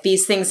know, like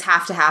these things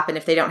have to happen.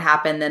 If they don't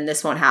happen, then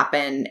this won't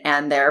happen.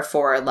 And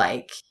therefore,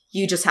 like,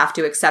 you just have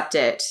to accept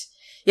it.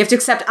 You have to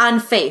accept on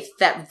faith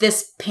that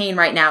this pain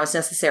right now is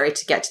necessary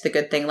to get to the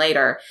good thing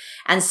later.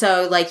 And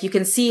so, like, you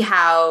can see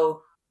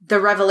how the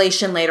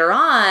revelation later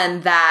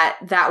on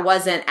that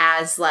wasn't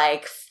as,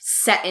 like,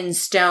 set in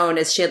stone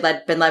as she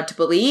had been led to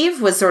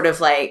believe was sort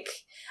of like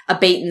a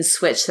bait and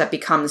switch that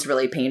becomes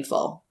really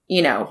painful,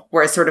 you know,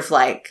 where it's sort of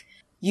like,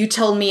 you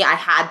told me I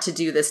had to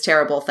do this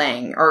terrible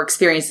thing or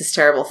experience this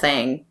terrible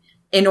thing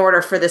in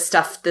order for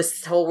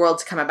this whole world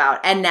to come about.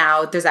 And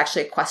now there's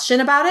actually a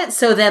question about it.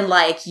 So then,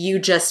 like, you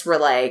just were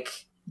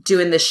like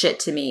doing this shit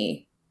to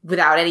me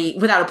without you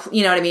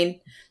know what I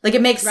mean? Like,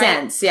 it makes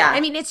sense. Yeah. I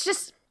mean, it's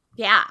just,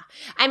 yeah.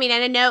 I mean,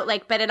 and a note,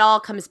 like, but it all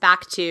comes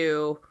back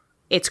to,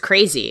 it's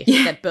crazy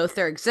that both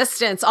their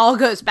existence all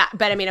goes back.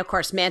 But I mean, of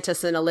course,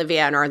 Mantis and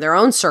Olivia are in their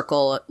own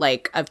circle,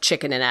 like, of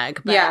chicken and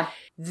egg. But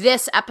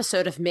this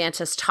episode of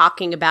Mantis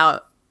talking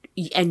about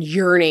and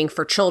yearning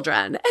for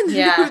children and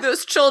who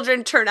those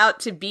children turn out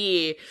to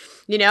be,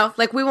 you know,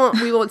 like we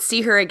won't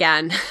see her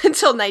again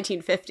until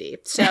 1950.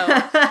 So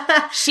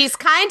she's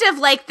kind of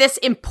like this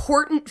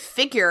important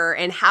figure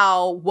in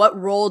what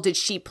role did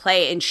she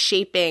play in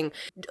shaping,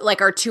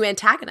 like, our two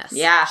antagonists.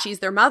 Yeah. She's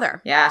their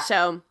mother. Yeah.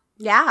 So,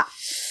 yeah.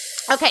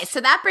 Okay, so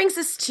that brings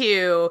us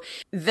to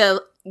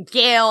the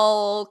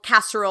Gale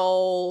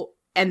casserole,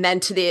 and then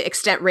to the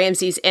extent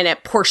Ramsey's in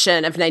it, portion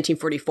of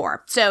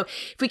 1944. So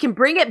if we can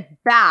bring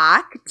it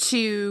back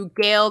to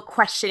Gale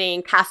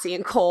questioning Cassie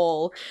and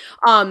Cole,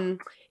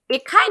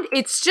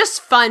 it's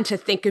just fun to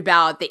think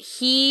about that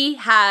he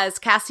has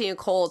Cassie and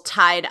Cole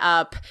tied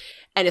up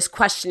and is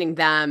questioning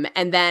them.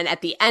 And then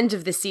at the end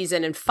of the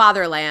season in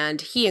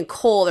Fatherland, he and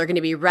Cole are going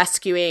to be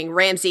rescuing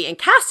Ramsey and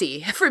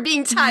Cassie for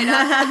being tied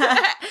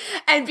up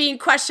and being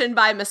questioned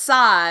by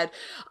Mossad.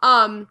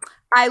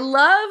 I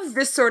love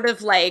this sort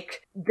of,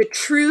 like, the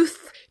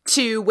truth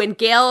to when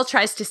Gale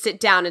tries to sit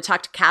down and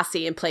talk to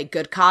Cassie and play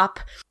good cop.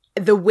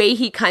 The way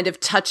he kind of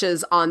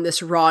touches on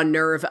this raw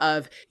nerve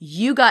of,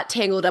 you got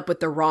tangled up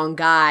with the wrong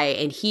guy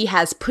and he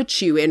has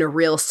put you in a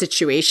real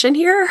situation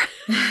here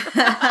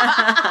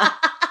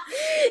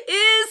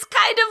is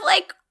kind of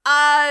like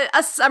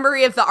a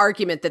summary of the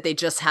argument that they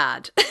just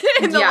had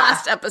in the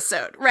last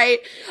episode, right?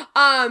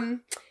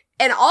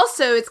 And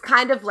also, it's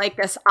kind of like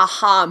this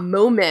aha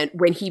moment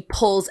when he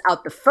pulls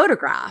out the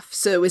photograph.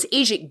 So it was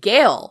Agent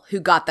Gale who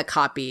got the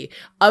copy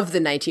of the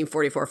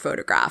 1944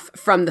 photograph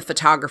from the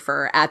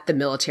photographer at the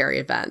military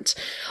event.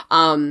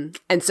 And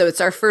so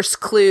it's our first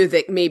clue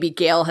that maybe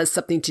Gale has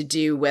something to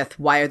do with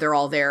why they're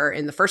all there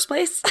in the first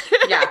place.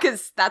 Yeah.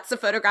 Because that's the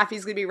photograph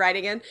he's going to be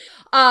writing in.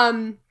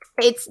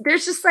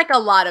 There's just, like, a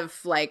lot of,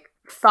 like,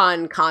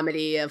 fun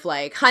comedy of,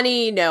 like,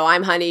 honey, no,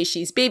 I'm honey,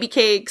 she's baby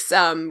cakes,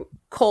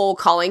 Cole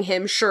calling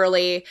him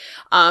Shirley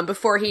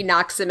before he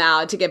knocks him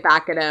out to get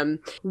back at him.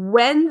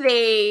 When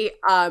they,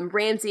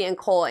 Ramsey and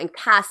Cole and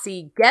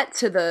Cassie get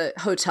to the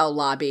hotel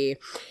lobby,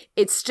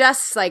 it's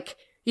just like,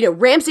 you know,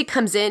 Ramsey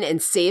comes in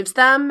and saves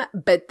them,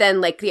 but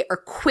then, like, they are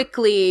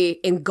quickly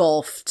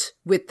engulfed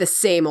with the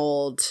same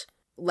old,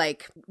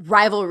 like,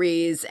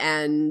 rivalries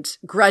and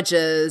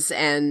grudges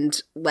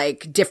and,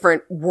 like,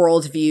 different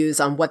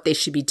worldviews on what they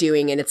should be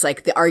doing. And it's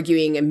like the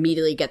arguing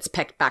immediately gets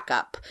picked back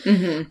up.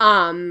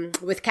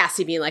 Mm-hmm. With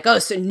Cassie being like, oh,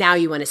 so now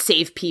you want to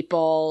save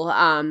people.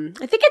 I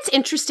think it's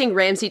interesting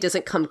Ramsey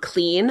doesn't come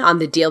clean on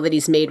the deal that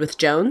he's made with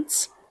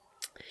Jones.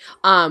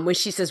 When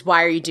she says,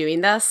 why are you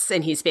doing this?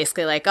 And he's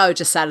basically like, oh,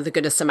 just out of the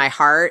goodness of my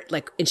heart.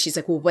 Like, and she's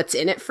like, well, what's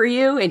in it for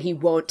you? And he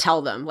won't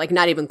tell them, like,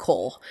 not even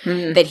Cole,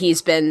 that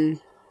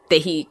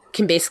he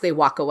can basically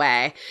walk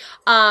away.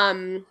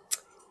 And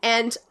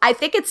I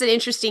think it's an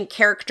interesting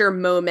character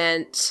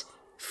moment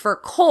for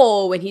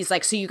Cole when he's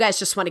like, so you guys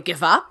just want to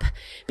give up?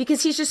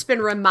 Because he's just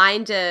been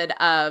reminded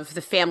of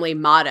the family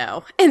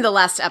motto in the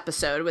last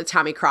episode with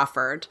Tommy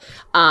Crawford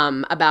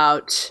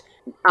about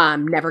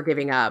never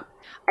giving up.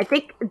 I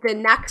think the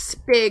next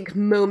big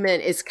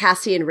moment is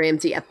Cassie and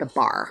Ramsey at the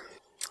bar.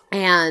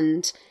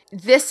 And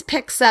this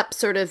picks up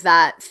sort of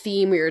that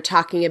theme we were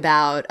talking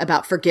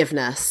about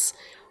forgiveness.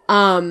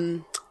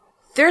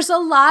 There's a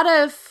lot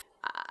of,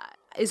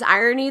 is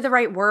irony the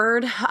right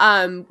word?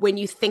 When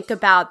you think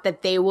about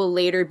that they will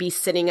later be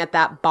sitting at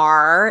that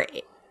bar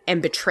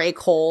and betray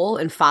Cole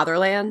in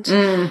Fatherland.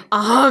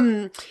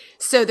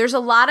 So there's a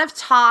lot of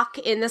talk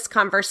in this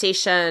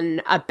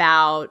conversation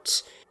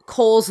about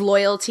Cole's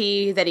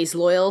loyalty, that he's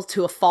loyal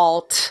to a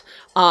fault,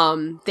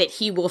 that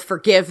he will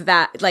forgive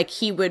that, like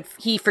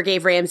he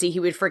forgave Ramsey, he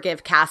would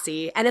forgive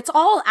Cassie. And it's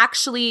all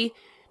actually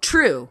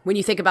true when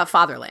you think about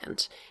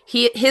Fatherland.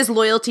 His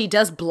loyalty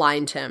does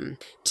blind him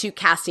to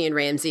Cassie and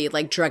Ramsey,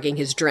 like, drugging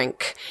his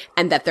drink,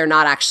 and that they're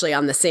not actually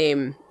on the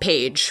same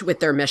page with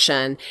their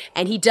mission.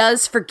 And he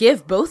does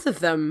forgive both of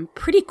them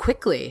pretty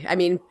quickly. I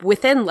mean,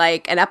 within,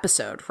 like, an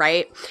episode,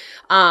 right?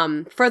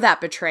 For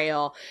that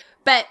betrayal.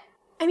 But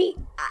I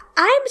mean,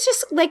 I'm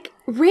just like,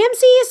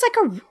 Ramsay is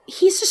like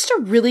he's just a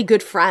really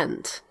good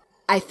friend,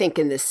 I think,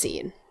 in this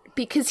scene.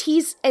 Because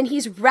he's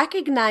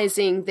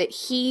recognizing that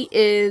he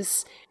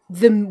is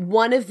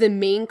one of the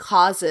main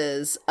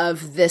causes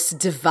of this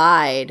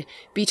divide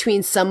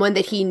between someone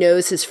that he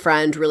knows his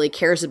friend really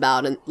cares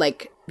about, and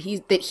like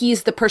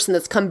he's the person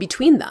that's come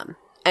between them.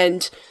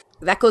 And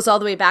that goes all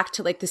the way back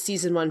to like the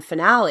season 1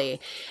 finale.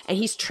 And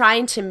he's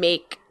trying to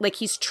move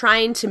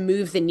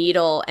the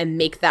needle and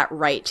make that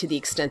right to the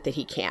extent that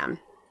he can.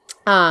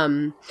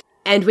 And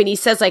when he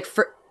says like,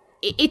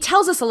 it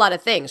tells us a lot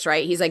of things,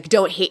 right? He's like,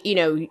 don't hate,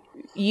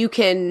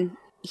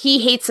 he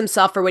hates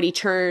himself for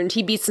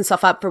he beats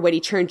himself up for what he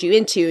turned you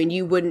into, and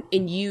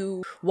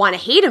you want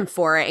to hate him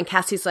for it. And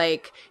Cassie's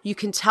like, you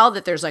can tell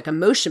that there's like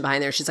emotion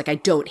behind there. She's like, I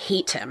don't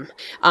hate him.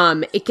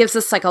 It gives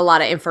us like a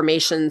lot of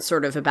information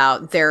sort of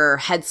about their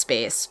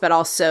headspace, but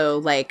also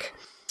like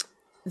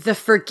the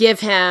forgive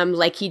him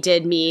like he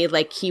did me,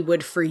 like he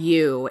would for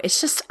you. It's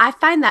just, I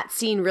find that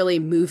scene really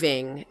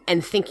moving,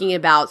 and thinking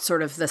about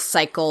sort of the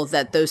cycle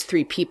that those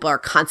 3 people are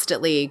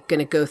constantly going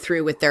to go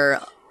through with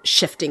their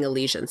shifting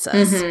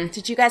allegiances. Mm-hmm.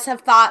 Did you guys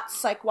have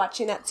thoughts like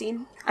watching that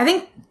scene? I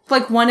think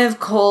like one of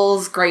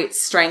Cole's great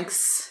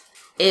strengths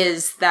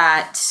is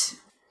that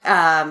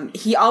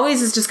he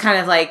always is just kind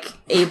of like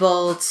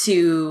able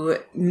to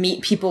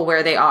meet people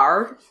where they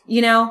are,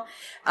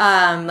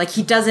 like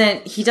he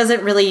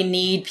doesn't really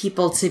need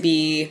people to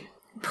be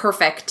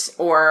perfect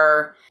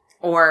or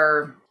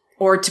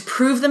to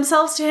prove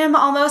themselves to him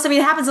almost. I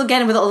mean, it happens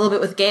again with a little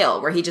bit with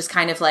Gale, where he just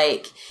kind of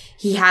like,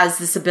 he has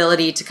this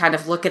ability to kind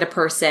of look at a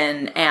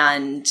person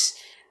and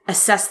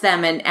assess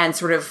them and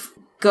sort of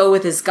go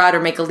with his gut or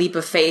make a leap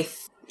of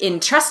faith in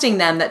trusting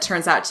them that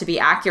turns out to be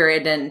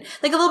accurate. And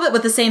like a little bit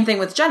with the same thing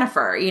with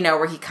Jennifer,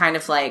 where he kind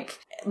of like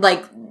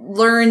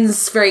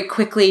learns very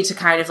quickly to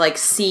kind of like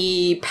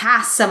see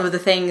past some of the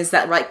things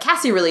that like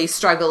Cassie really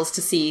struggles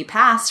to see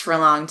past for a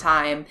long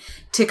time,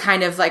 to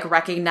kind of like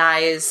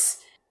recognize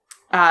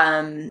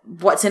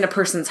what's in a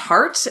person's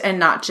heart and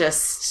not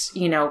just,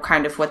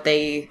 kind of what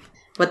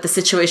the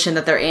situation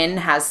that they're in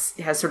has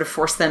sort of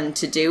forced them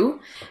to do.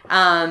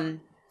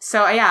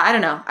 So yeah, I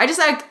don't know. I just,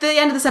 like, the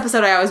end of this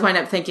episode, I always wind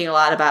up thinking a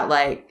lot about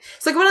like,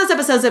 it's like one of those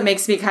episodes that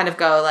makes me kind of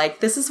go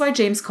like, this is why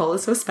James Cole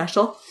is so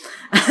special.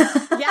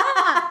 Yeah.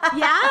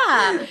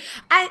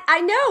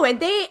 I know. And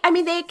they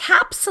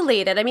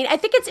encapsulate it. I mean, I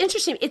think it's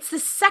interesting. It's the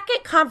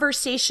second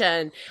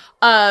conversation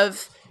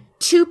of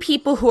 2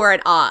 people who are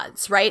at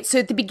odds, right? So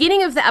at the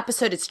beginning of the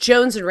episode, it's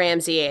Jones and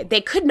Ramsay.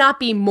 They could not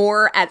be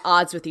more at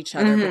odds with each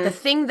other. Mm-hmm.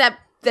 But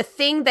the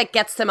thing that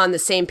gets them on the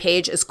same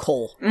page is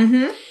Cole.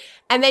 Mm-hmm.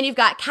 And then you've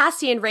got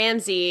Cassie and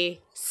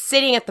Ramsay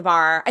sitting at the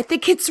bar. I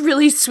think it's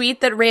really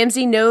sweet that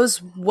Ramsay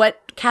knows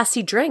what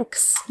Cassie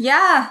drinks.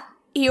 Yeah.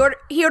 He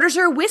orders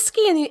her a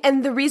whiskey,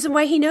 and the reason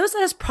why he knows that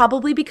is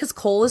probably because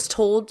Cole has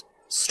told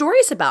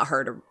stories about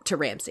her to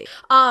Ramsay.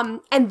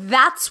 And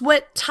that's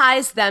what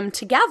ties them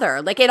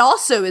together. Like, it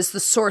also is the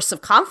source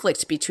of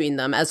conflict between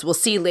them, as we'll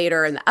see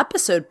later in the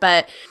episode.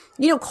 But,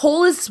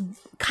 Cole is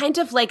kind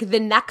of like the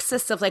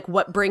nexus of like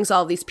what brings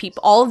all of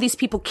these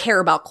people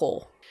care about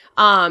Cole.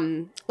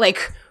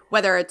 Like,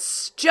 whether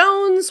it's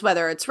Jones,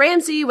 whether it's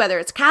Ramsay, whether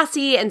it's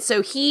Cassie. And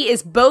so he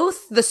is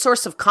both the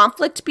source of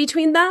conflict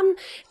between them,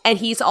 and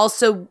he's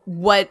also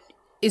what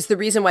is the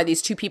reason why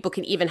these 2 people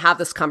can even have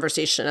this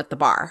conversation at the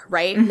bar,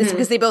 right? Mm-hmm. It's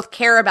because they both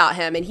care about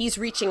him, and he's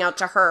reaching out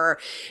to her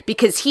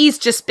because he's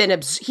just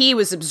he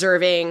was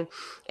observing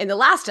in the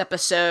last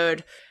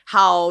episode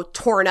how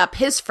torn up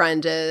his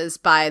friend is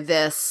by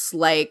this,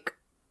 like,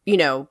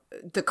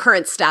 the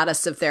current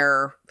status of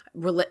their,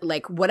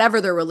 like,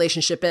 whatever their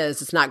relationship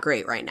is, it's not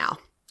great right now.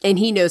 And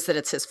he knows that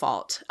it's his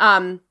fault.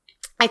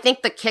 I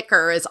think the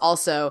kicker is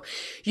also,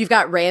 you've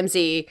got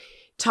Ramsay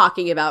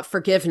talking about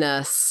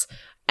forgiveness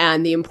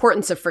and the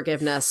importance of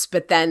forgiveness.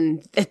 But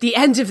then at the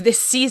end of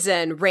this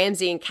season,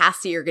 Ramsay and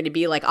Cassie are going to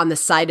be like on the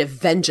side of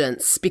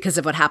vengeance because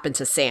of what happened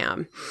to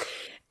Sam.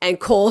 And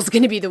Cole's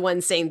going to be the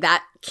one saying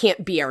that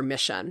can't be our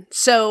mission.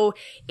 So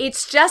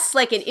it's just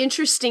like an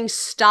interesting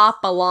stop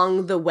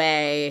along the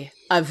way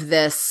of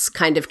this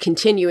kind of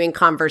continuing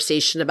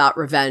conversation about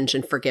revenge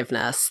and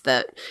forgiveness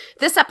that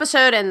this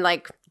episode and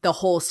like the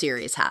whole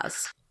series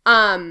has.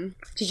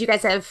 Did you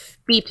guys have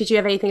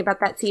anything about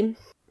that scene?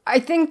 I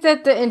think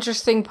that the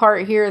interesting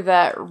part here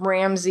that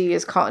Ramsay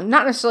is not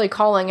necessarily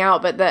calling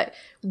out, but that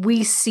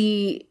we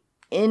see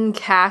in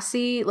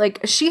Cassie, like,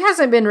 she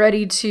hasn't been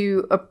ready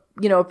to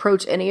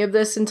approach any of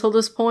this until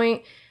this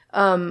point.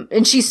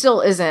 And she still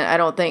isn't, I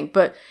don't think.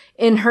 But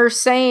in her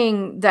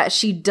saying that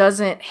she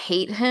doesn't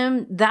hate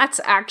him,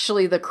 that's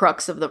actually the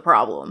crux of the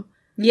problem.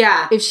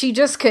 Yeah. If she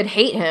just could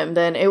hate him,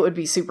 then it would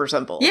be super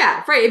simple.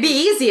 Yeah, right. It'd be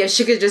easy if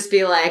she could just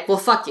be like, well,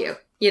 fuck you,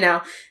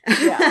 Yeah.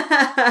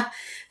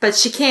 But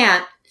she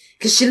can't,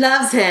 because she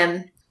loves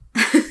him.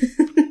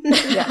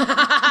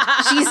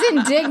 Yeah. She's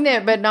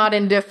indignant, but not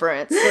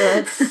indifferent. So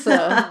it's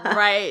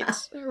right.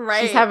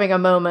 She's having a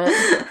moment.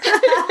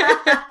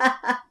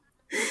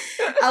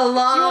 A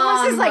long she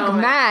almost is like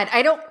moment. mad.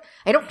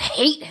 I don't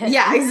hate him.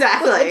 Yeah,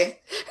 exactly.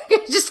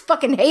 I just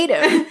fucking hate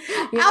him.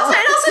 She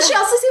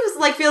also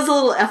seems feels a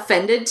little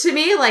offended to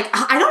me. Like,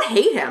 I don't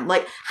hate him.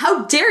 Like,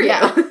 how dare you?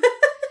 Yeah.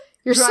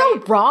 You're so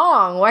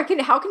wrong.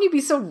 How can you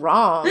be so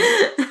wrong?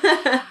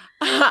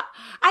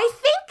 I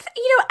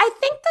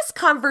think this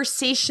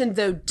conversation,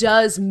 though,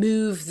 does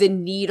move the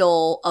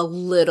needle a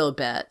little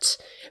bit,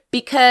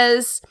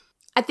 because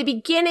at the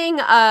beginning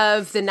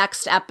of the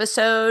next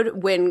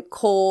episode, when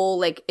Cole,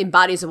 like, in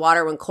Bodies of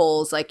Water, when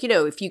Cole's like,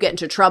 if you get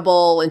into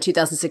trouble in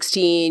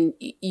 2016,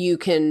 you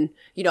can,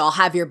 I'll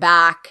have your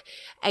back.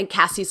 And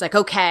Cassie's like,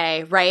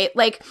 okay, right?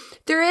 Like,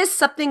 there is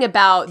something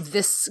about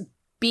this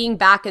being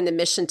back in the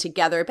mission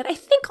together. But I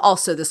think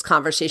also this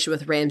conversation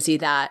with Ramsey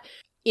that,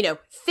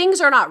 things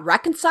are not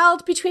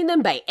reconciled between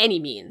them by any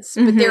means,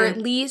 but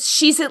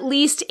she's at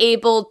least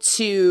able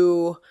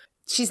to,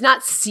 she's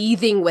not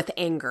seething with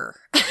anger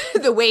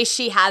the way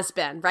she has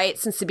been, right?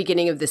 Since the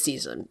beginning of the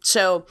season.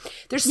 So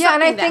there's something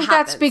and I think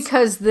that's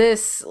because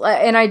this,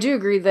 and I do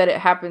agree that it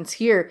happens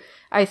here.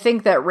 I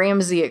think that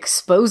Ramsey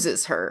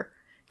exposes her.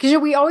 Because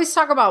we always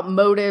talk about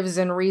motives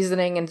and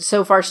reasoning, and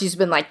so far she's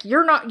been like,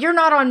 you're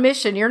not on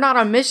mission,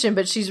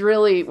 but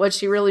what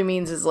she really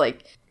means is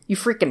like, you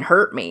freaking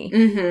hurt me.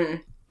 Mm-hmm.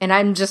 And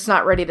I'm just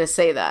not ready to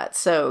say that.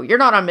 So you're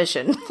not on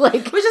mission.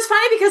 Like, which is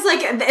funny because,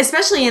 like,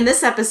 especially in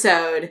this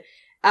episode,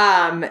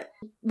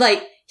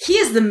 like, he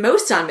is the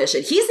most on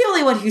mission. He's the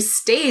only one who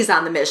stays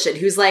on the mission,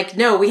 who's like,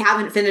 no, we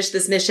haven't finished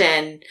this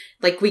mission.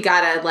 Like, we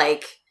gotta,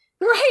 like,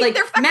 right, like,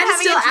 they're fucking Men's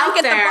still out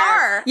at there. The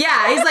bar.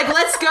 Yeah, he's like,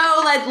 let's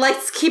go,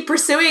 let's keep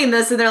pursuing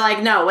this. And they're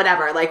like, no,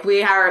 whatever. Like,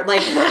 we are,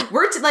 like,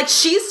 like,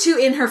 she's too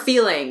in her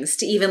feelings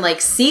to even,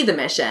 like, see the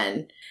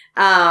mission.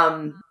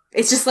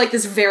 It's just, like,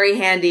 this very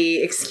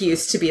handy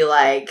excuse to be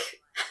like,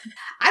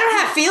 I don't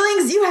have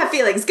feelings, you have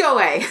feelings, go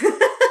away.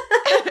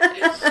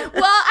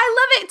 Well, I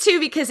love it too,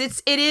 because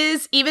it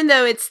is, even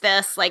though it's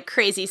this like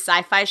crazy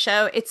sci-fi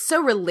show, it's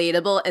so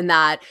relatable in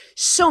that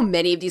so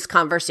many of these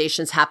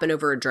conversations happen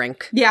over a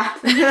drink. Yeah.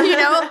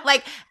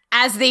 Like,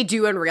 as they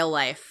do in real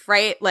life,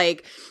 right?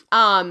 Like,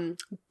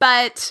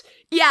 but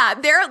yeah,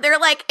 they're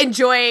like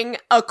enjoying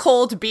a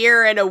cold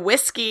beer and a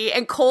whiskey,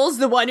 and Cole's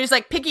the one who's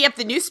like picking up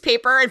the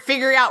newspaper and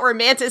figuring out where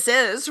Mantis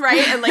is,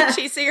 right? And like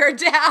chasing her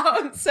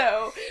down.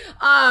 So,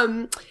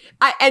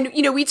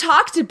 we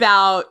talked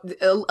about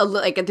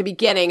like at the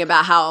beginning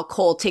about how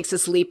Cole takes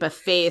this leap of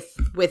faith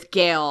with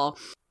Gale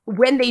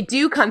when they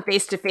do come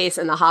face to face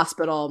in the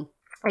hospital,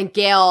 and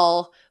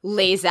Gale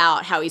lays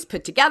out how he's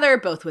put together,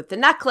 both with the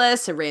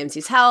necklace and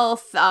Ramsey's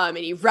health, and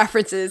he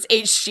references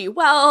H.G.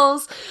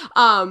 Wells,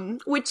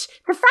 which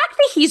the fact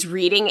that he's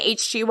reading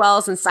H.G.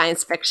 Wells in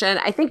science fiction,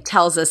 I think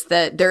tells us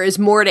that there is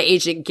more to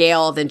Agent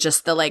Gale than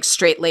just the, like,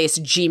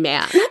 straight-laced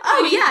G-man.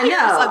 Oh, yeah,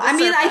 no. I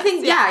mean, I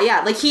think,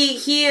 yeah. Like,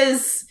 he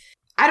is,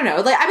 I don't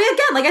know. Like, I mean,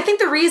 again, like, I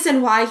think the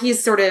reason why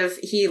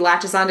he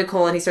latches onto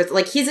Cole and he starts,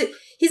 like, he's a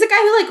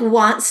guy who, like,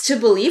 wants to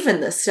believe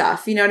in this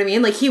stuff. You know what I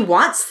mean? Like, he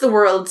wants the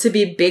world to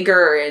be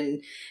bigger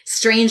and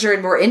stranger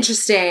and more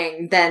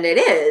interesting than it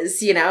is,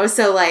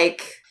 So,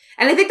 like,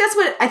 and I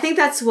think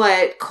that's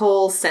what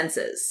Cole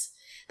senses,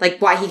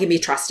 like, why he can be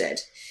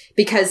trusted,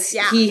 because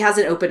he has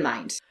an open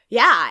mind.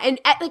 Yeah. And,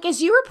 like,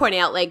 as you were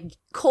pointing out, like,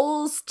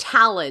 Cole's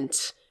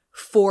talent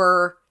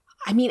for,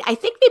 I mean, I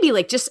think maybe,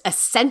 like, just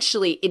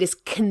essentially it is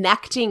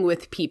connecting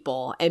with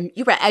people. And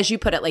as you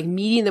put it, like,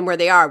 meeting them where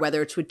they are,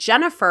 whether it's with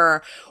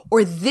Jennifer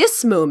or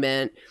this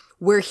moment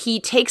where he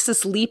takes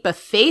this leap of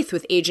faith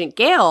with Agent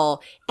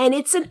Gale, and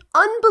it's an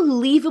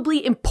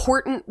unbelievably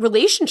important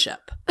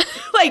relationship.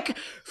 Like,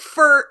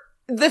 for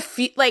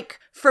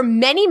for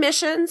many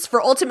missions, for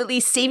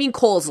ultimately saving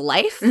Cole's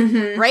life,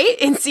 right?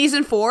 In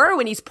season 4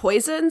 when he's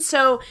poisoned.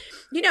 So,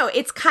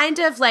 it's kind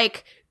of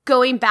like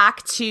going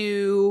back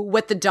to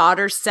what the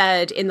daughter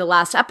said in the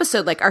last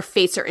episode, like, our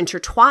fates are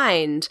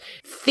intertwined.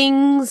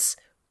 Things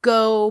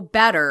go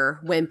better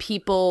when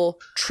people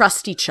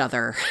trust each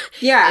other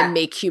and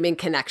make human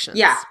connections.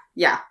 Yeah.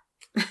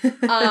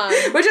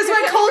 Which is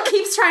what Cole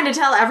keeps trying to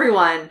tell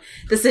everyone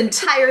this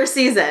entire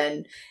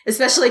season,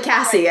 especially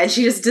Cassie, and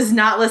she just does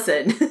not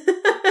listen.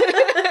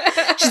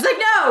 She's like,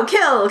 no,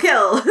 kill.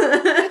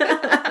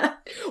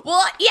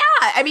 Well,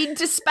 yeah, I mean,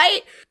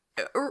 despite,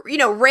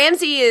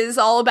 Ramsey is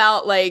all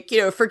about, like,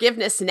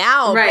 forgiveness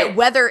now, right? But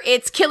whether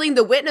it's killing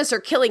the witness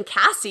or killing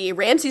Cassie,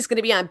 Ramsey's going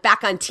to be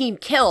back on Team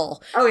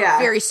Kill. Oh yeah,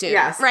 very soon,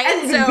 yes. Right?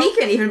 And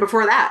Beacon even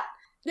before that.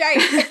 Right.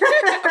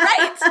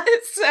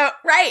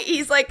 Right.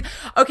 He's like,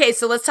 okay,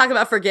 so let's talk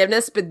about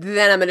forgiveness, but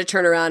then I'm going to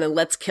turn around and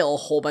let's kill a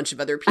whole bunch of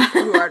other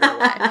people who aren't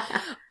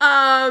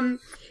alive.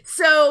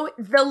 So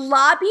the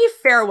lobby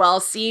farewell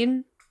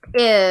scene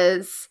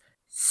is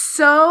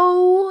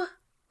so.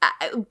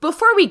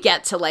 Before we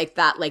get to, like,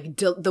 that, like,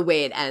 the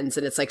way it ends,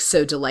 and it's, like,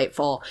 so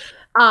delightful.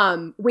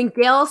 When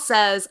Gale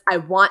says, I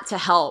want to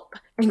help,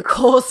 and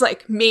Cole's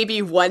like,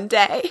 maybe one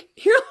day,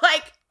 you're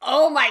like,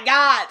 oh my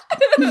God.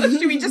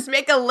 Should we just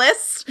make a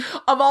list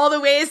of all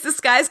the ways this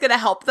guy's gonna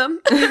help them?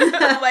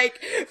 Like,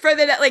 for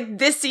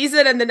this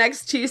season and the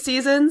next 2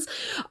 seasons.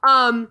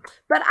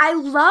 But I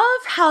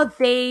love how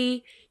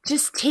they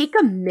just take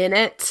a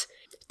minute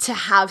to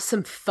have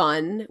some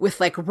fun with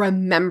like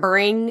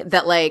remembering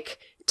that like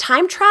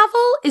time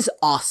travel is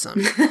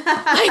awesome.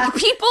 Like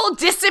people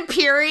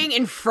disappearing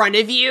in front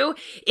of you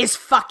is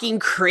fucking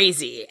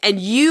crazy. And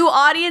you,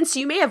 audience,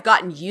 you may have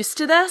gotten used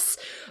to this,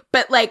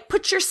 but like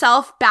put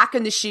yourself back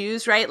in the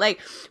shoes, right?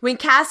 Like when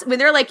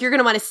they're like, you're going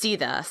to want to see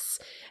this.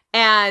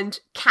 And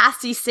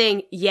Cassie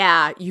saying,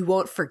 yeah, you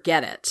won't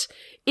forget it.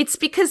 It's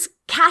because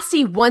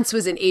Cassie once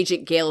was in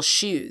Agent Gale's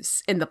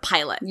shoes in the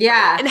pilot.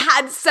 Yeah. Right? And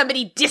had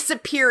somebody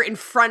disappear in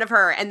front of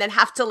her and then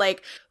have to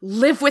like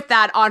live with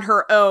that on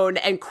her own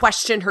and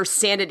question her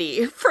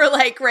sanity for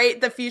like, right,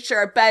 the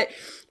future. But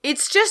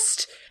it's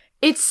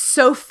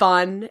so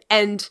fun.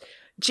 And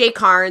Jay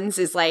Carnes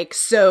is like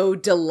so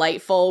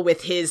delightful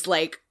with his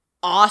like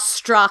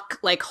awestruck,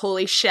 like,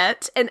 holy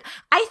shit. And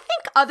I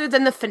think other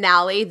than the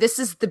finale, this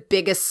is the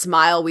biggest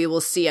smile we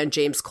will see on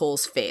James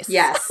Cole's face.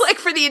 Yes. Like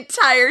for the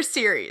entire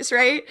series,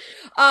 right?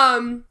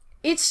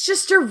 It's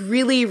just a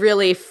really,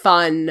 really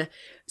fun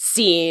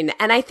scene.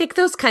 And I think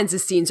those kinds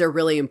of scenes are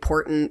really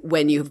important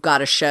when you've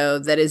got a show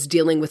that is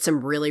dealing with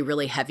some really,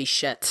 really heavy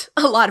shit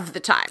a lot of the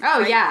time.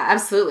 Oh, right? Yeah,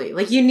 absolutely.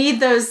 Like you need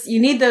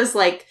those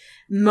like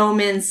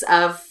moments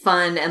of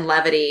fun and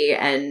levity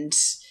and,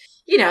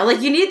 you know,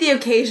 like you need the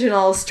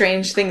occasional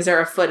strange things are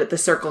afoot at the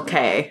Circle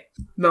K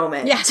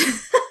moment. Yes.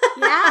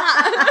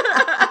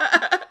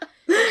 Yeah.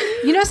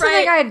 You know,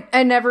 something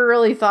I never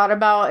really thought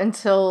about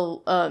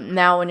until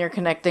now when you're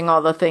connecting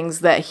all the things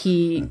that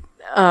he,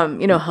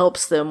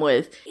 helps them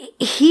with.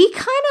 He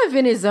kind of,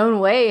 in his own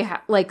way,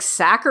 like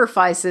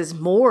sacrifices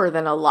more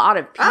than a lot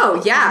of people.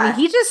 Oh, yeah. I mean,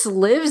 he just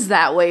lives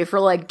that way for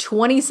like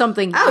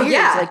 20-something years,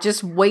 yeah. like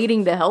just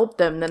waiting to help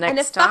them the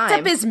next time. And it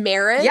fucked up his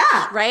marriage,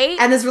 right?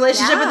 And his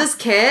relationship with his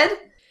kid.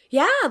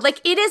 Yeah, like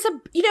it is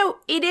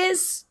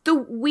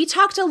we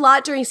talked a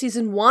lot during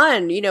season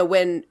 1,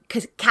 when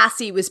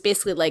Cassie was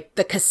basically like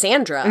the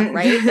Cassandra,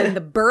 right? And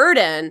the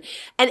burden.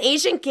 And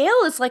Agent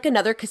Gale is like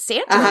another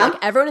Cassandra. Like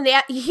everyone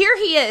here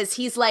he is.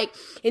 He's like,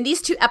 in these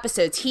 2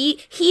 episodes,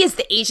 he is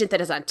the agent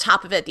that is on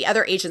top of it. The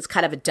other agent's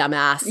kind of a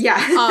dumbass. Yeah.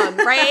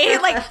 Right?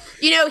 Like,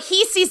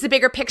 he sees the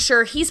bigger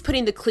picture. He's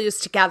putting the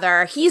clues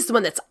together. He's the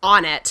one that's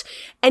on it.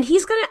 And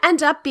he's going to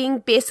end up being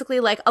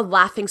basically like a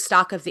laughing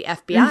stock of the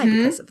FBI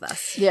because of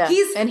this. Yeah.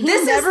 He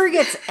never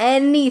gets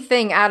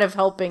anything out of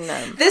helping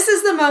them. This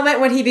is the moment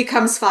when he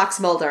becomes Fox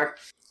Mulder.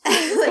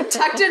 Like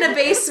tucked in a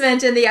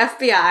basement in the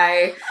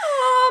FBI.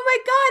 Oh my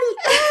God,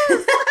 he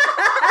is.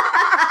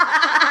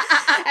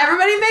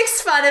 Everybody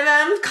makes fun of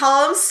him,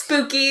 call him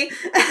spooky.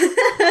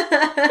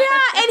 Yeah,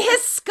 and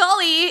his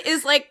Scully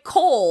is like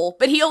Cole,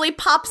 but he only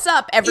pops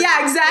up every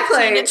 15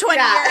 to 20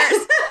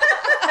 years.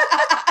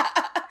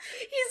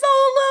 He's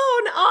all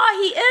alone. Oh,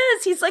 he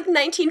is. He's like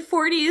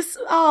 1940s.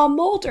 Oh,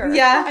 Mulder.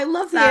 Yeah. I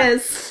love that. He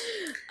is.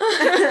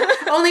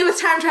 Only with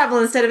time travel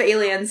instead of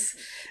aliens.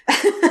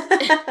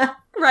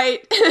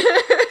 Right.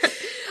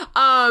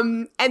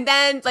 And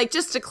then like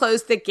just to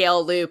close the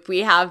Gale loop, we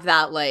have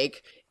that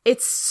like,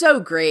 it's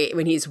so great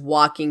when he's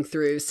walking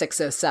through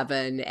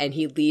 607 and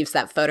he leaves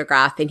that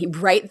photograph and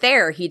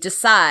he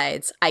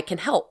decides I can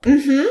help.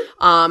 And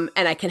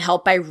I can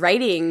help by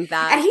writing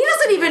that. And he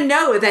doesn't even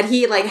know that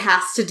he like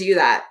has to do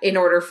that in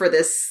order for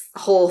this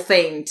whole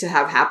thing to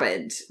have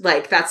happened.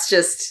 Like that's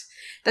just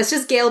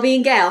Gale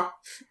being Gale.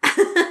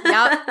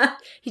 Yep.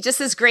 He just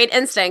has great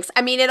instincts.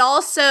 I mean, it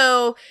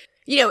also,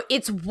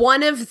 it's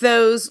one of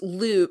those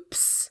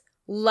loops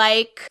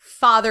like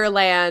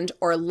Fatherland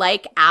or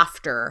like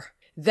After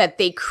that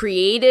they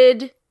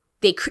created,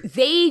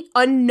 they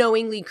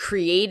unknowingly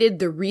created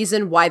the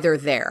reason why they're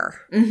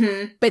there.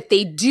 But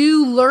they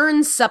do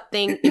learn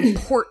something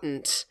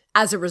important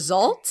as a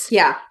result.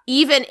 Yeah.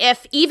 Even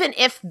if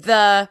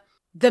the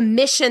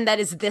mission that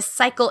is this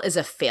cycle is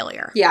a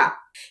failure. Yeah.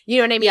 You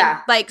know what I mean?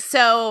 Yeah. Like,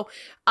 so,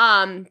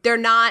 they're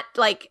not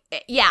like,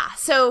 yeah.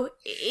 So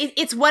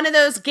it's one of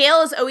those,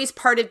 Gale is always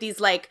part of these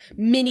like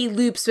mini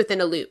loops within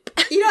a loop.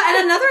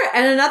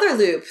 And another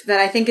loop that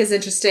I think is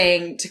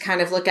interesting to kind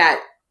of look at,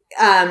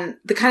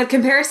 the kind of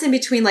comparison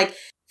between like,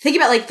 think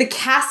about like the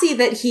Cassie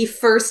that he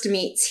first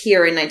meets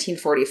here in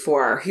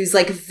 1944, who's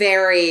like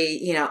very,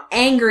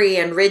 angry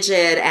and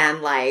rigid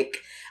and like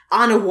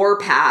on a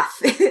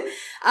warpath,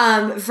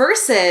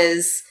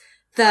 versus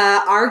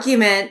the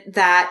argument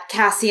that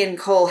Cassie and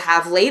Cole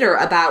have later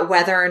about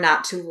whether or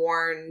not to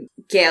warn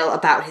Gale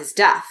about his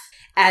death.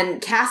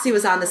 And Cassie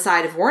was on the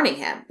side of warning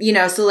him,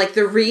 so like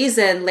the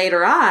reason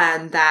later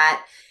on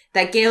that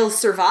Gale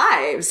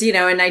survives, in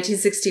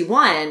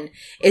 1961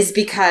 is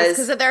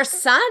because of their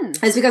son.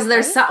 It's because of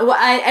their son. Well,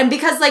 and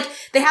because like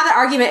they have that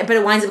argument, but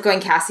it winds up going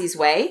Cassie's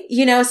way,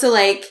 so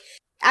like,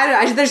 I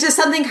don't know. There's just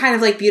something kind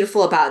of like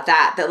beautiful about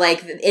that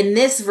like in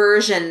this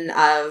version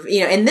of,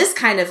 in this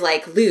kind of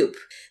like loop,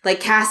 like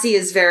Cassie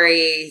is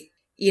very,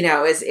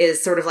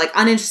 is sort of like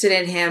uninterested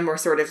in him or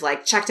sort of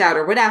like checked out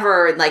or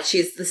whatever. And like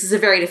this is a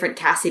very different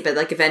Cassie, but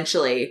like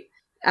eventually,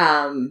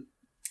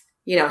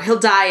 he'll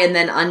die and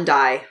then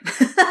undie.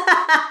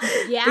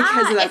 Yeah.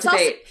 Because of that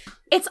debate.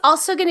 It's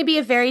also going to be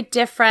a very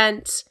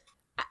different,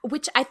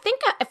 which I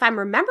think if I'm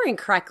remembering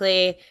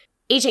correctly,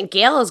 Agent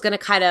Gale is going to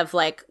kind of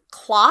like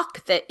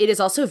clock that it is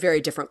also a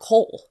very different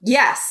Cole.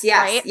 Yes.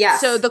 Right?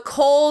 So the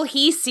Cole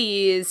he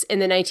sees in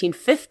the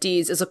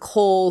 1950s is a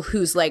Cole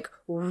who's like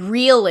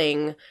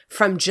reeling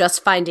from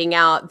just finding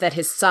out that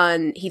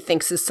he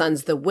thinks his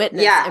son's the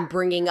witness and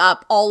bringing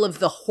up all of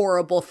the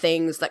horrible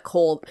things that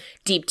Cole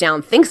deep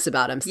down thinks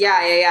about himself.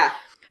 Yeah.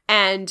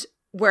 And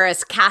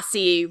whereas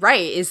Cassie,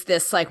 right, is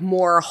this like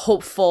more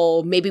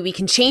hopeful, maybe we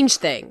can change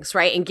things,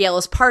 right? And Gale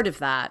is part of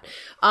that.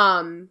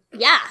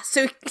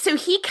 So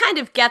he kind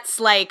of gets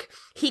like,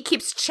 he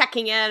keeps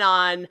checking in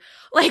on,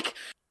 like,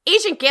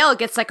 Agent Gale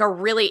gets like a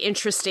really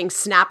interesting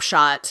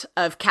snapshot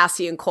of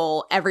Cassie and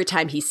Cole every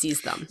time he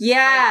sees them.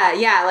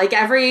 Yeah. Like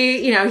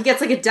he gets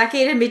like a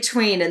decade in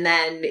between, and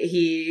then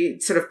he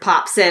sort of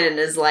pops in and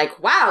is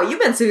like, wow, you've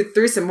been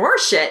through some more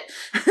shit.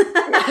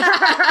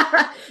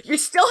 You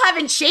still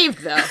haven't shaved,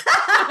 though.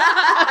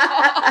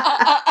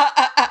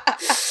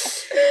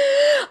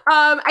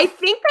 I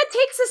think that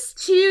takes us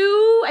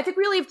to, I think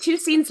we only have 2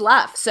 scenes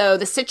left. So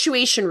the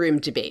Situation Room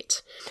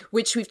debate,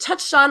 which we've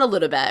touched on a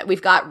little bit.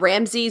 We've got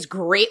Ramsey's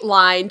great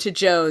line to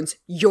Jones,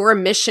 your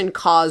mission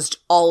caused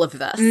all of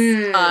this.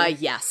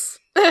 Yes.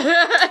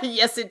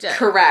 Yes, it did.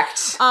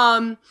 Correct.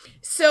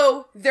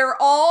 So they're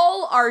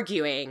all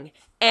arguing,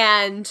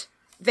 and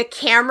the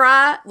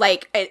camera,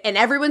 like, and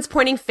everyone's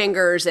pointing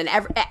fingers, and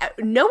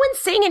no one's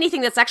saying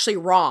anything that's actually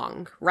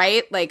wrong,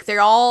 right? Like, they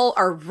all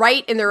are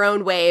right in their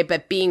own way,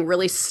 but being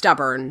really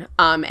stubborn,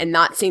 and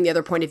not seeing the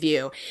other point of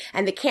view.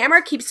 And the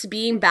camera keeps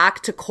being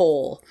back to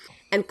Cole.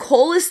 And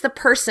Cole is the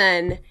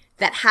person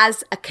that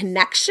has a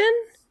connection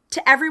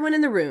to everyone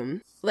in the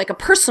room, like a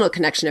personal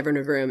connection to everyone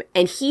in the room.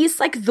 And he's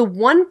like the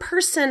one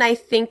person I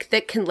think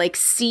that can like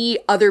see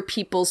other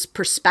people's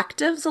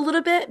perspectives a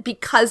little bit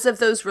because of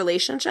those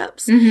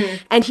relationships.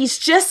 Mm-hmm. And he's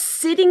just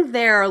sitting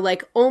there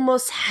like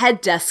almost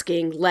head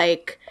desking,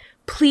 like,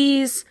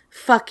 please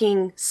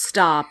fucking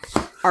stop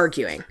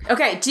arguing.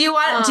 Okay. Do you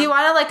want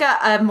like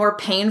a more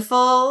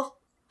painful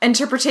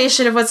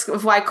interpretation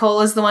of why Cole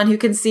is the one who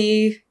can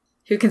sort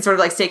of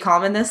like stay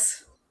calm in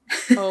this?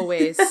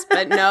 Always,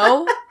 but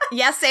no.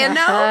 Yes and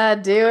no.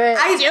 Do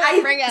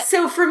it. Bring it.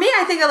 So for me,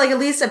 I think that like at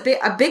least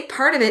a big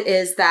part of it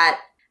is that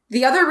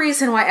the other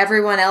reason why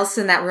everyone else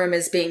in that room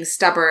is being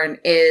stubborn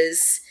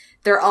is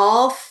they're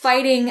all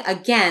fighting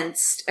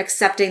against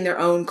accepting their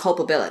own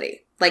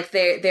culpability. Like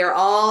they're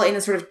all in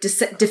a sort of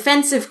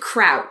defensive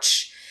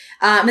crouch.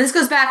 And this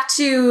goes back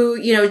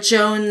to,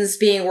 Jones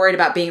being worried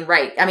about being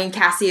right. I mean,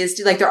 Cassie is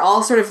like, they're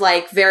all sort of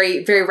like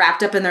very, very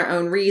wrapped up in their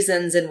own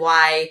reasons and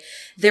why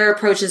their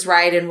approach is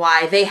right and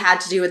why they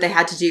had to do what they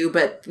had to do.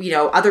 But,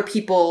 other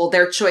people,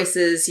 their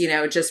choices,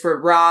 just were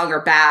wrong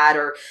or bad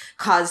or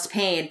caused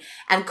pain.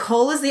 And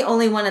Cole is the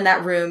only one in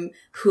that room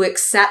who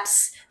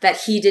accepts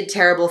that he did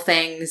terrible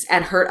things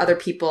and hurt other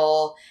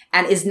people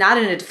and is not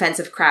in a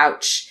defensive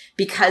crouch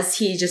because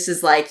he just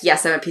is like,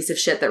 yes, I'm a piece of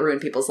shit that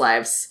ruined people's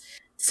lives.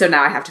 So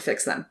now I have to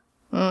fix them.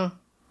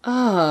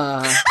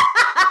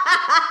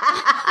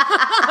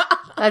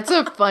 That's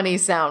a funny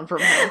sound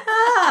from him.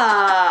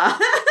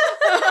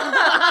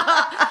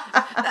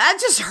 That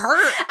just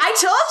hurt.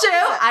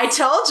 I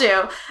told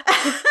you.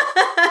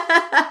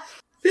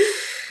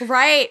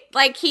 Right.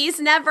 Like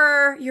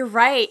you're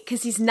right,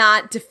 because he's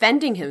not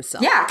defending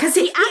himself. Yeah, because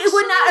it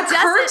would not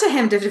occur to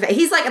him to defend.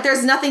 He's like,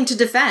 there's nothing to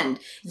defend.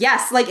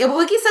 Yes, like he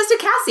says to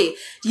Cassie,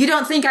 you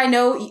don't think I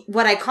know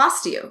what I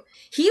cost you.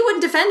 He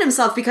wouldn't defend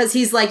himself because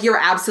he's like, you're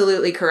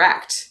absolutely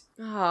correct.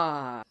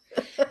 And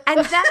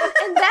then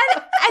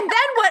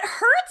what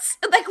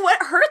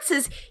hurts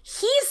is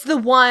he's the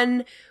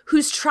one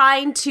who's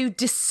trying to,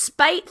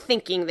 despite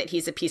thinking that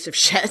he's a piece of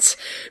shit,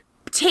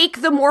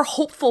 take the more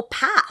hopeful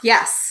path.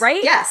 Yes.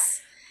 Right? Yes.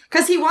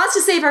 Because he wants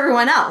to save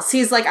everyone else.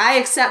 He's like, I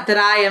accept that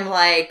I am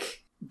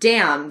like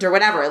damned or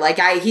whatever. Like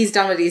he's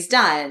done what he's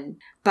done.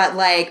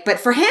 But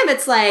for him,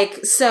 it's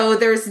like, so if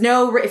there's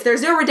no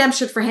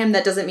redemption for him,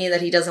 that doesn't mean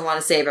that he doesn't want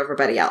to save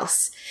everybody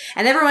else.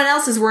 And everyone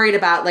else is worried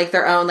about like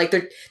their own, like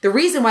the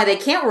reason why they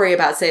can't worry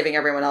about saving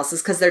everyone else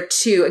is because they're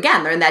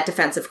in that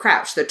defensive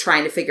crouch. They're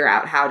trying to figure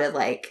out how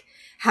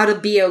to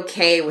be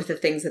okay with the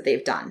things that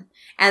they've done.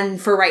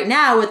 And for right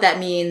now, what that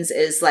means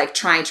is like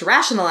trying to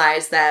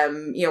rationalize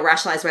them,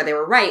 rationalize why they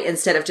were right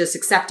instead of just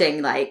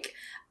accepting like,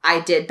 I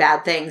did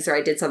bad things or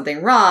I did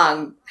something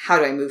wrong. How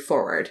do I move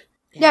forward?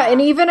 Yeah,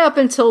 and even up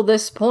until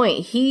this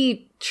point,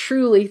 he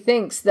truly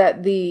thinks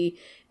that the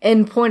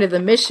end point of the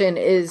mission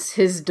is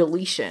his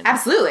deletion.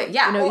 Absolutely,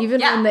 yeah.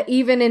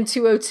 Even in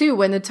 202,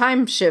 when the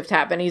time shift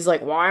happened, he's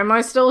like, why am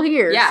I still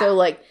here? Yeah. So,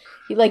 like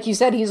you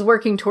said, he's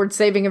working towards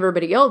saving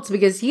everybody else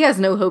because he has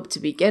no hope to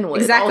begin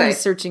with. Exactly. All he's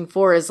searching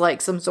for is, like,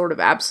 some sort of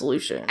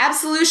absolution.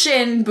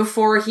 Absolution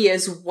before he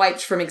is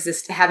wiped from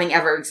having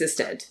ever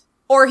existed.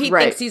 Or he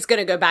thinks he's going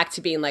to go back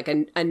to being like a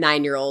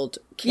 9-year-old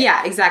kid.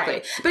 Yeah, exactly.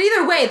 Right. But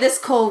either way, this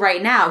Cole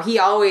right now,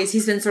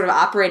 he's been sort of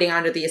operating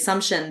under the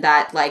assumption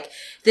that like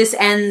this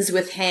ends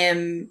with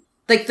him,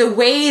 like the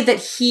way that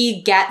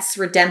he gets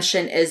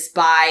redemption is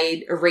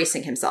by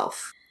erasing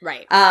himself.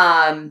 Right.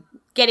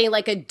 getting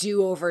like a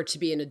do-over to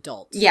be an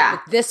adult. Yeah.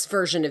 Like, this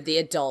version of the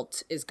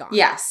adult is gone.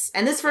 Yes.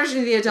 And this version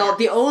of the adult,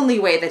 the only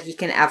way that he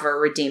can ever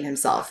redeem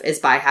himself is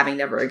by having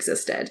never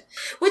existed.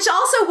 Which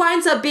also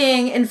winds up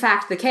being, in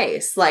fact, the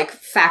case. Like,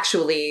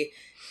 factually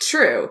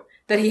true.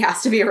 That he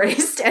has to be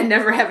erased and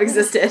never have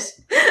existed.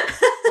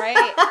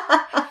 Right.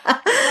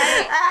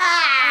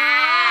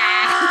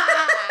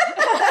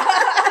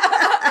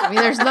 I mean,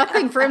 there's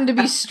nothing for him to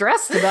be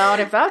stressed about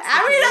if that's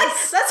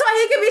that's why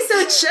he can be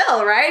so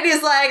chill, right?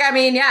 He's like, I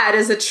mean, yeah, it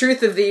is a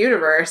truth of the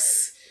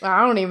universe.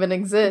 I don't even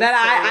exist. That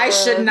I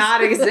should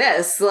not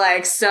exist.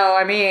 Like, so,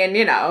 I mean,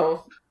 you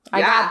know.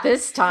 I got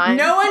this time.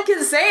 No one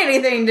can say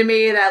anything to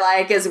me that,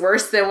 like, is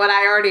worse than what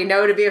I already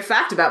know to be a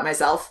fact about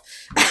myself.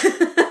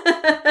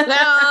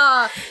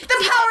 No. The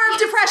power of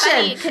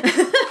depression.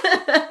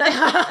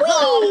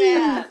 Oh,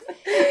 man.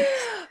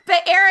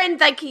 But Aaron,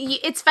 like,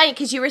 it's funny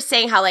because you were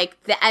saying how,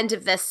 like, the end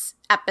of this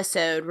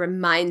episode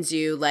reminds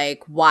you,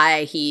 like,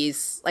 why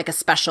he's, like, a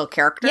special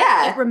character.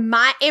 Yeah.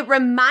 It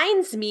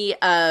reminds me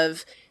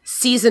of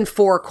season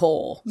 4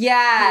 Cole.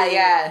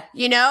 Yeah.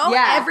 You know?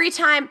 Yeah. Every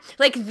time,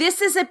 like,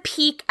 this is a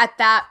peek at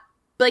that.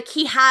 Like,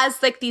 he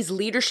has, like, these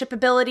leadership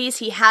abilities.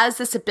 He has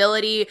this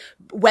ability,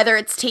 whether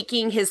it's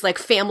taking his, like,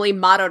 family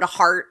motto to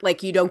heart,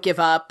 like, you don't give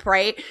up,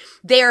 right?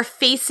 They are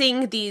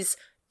facing these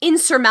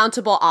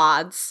insurmountable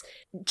odds.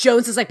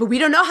 Jones is like, but we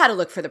don't know how to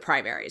look for the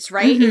primaries,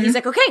 right? And he's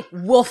like, okay,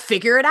 we'll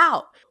figure it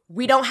out.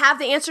 We don't have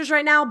the answers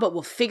right now, but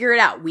we'll figure it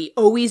out. We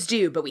always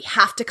do, but we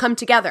have to come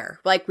together.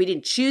 Like, we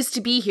didn't choose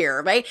to be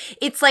here, right?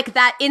 It's like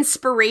that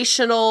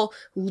inspirational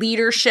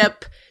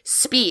leadership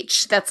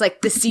speech that's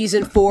like the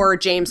season 4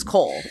 James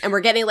Cole. And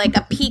we're getting like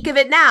a peek of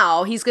it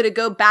now. He's going to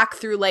go back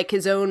through like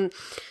his own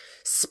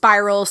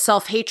spiral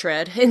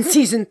self-hatred in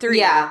season 3.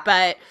 Yeah.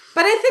 But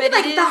I think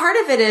like the heart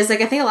of it is like,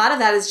 I think a lot of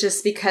that is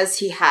just because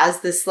he has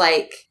this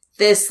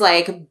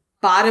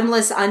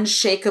bottomless,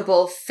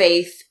 unshakable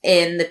faith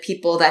in the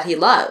people that he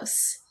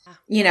loves.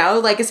 You know,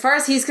 like, as far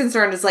as he's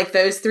concerned, it's like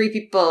those 3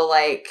 people,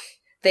 like,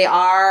 they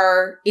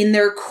are in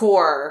their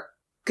core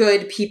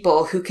good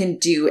people who can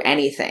do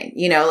anything.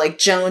 You know, like,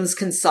 Jones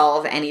can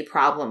solve any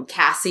problem.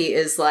 Cassie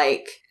is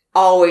like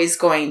always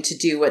going to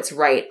do what's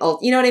right.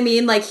 You know what I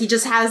mean? Like, he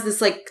just has this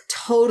like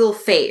total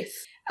faith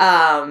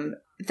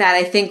that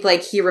I think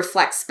like he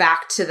reflects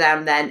back to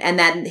them then, and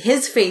then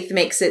his faith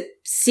makes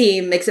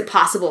it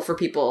possible for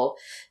people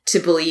to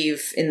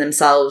believe in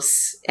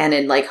themselves and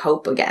in like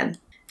hope again.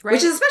 Right.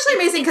 Which is especially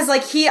amazing because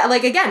like he,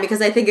 like, again,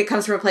 because I think it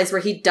comes from a place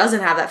where he doesn't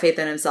have that faith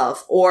in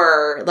himself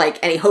or like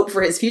any hope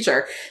for his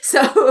future.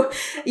 So,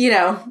 you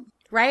know.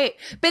 Right.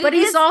 But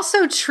he's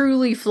also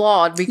truly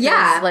flawed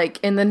because like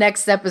in the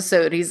next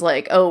episode, he's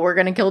like, oh, we're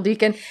going to kill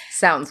Deacon.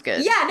 Sounds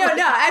good. Yeah, no.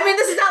 I mean,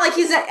 this is not like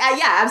he's,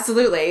 yeah,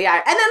 absolutely.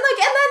 Yeah. And then,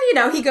 you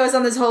know, he goes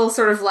on this whole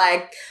sort of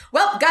like,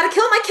 well, gotta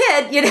kill my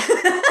kid, you know?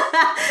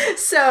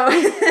 So.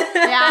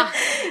 Yeah.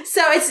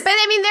 So it's. But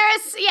I mean, there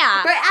is,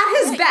 yeah. But at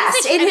his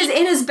best,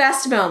 in his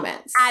best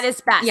moments. At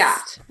his best. Yeah.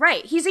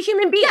 Right. He's a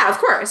human being. Yeah, of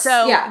course.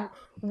 So. Yeah.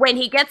 When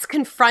he gets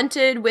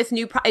confronted with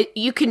new,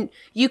 you can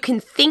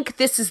think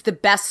this is the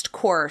best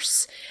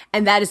course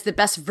and that is the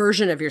best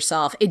version of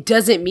yourself. It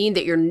doesn't mean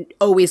that you're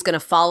always going to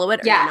follow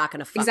it or you're not going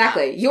to fuck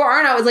exactly. up. You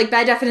are not, like,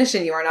 by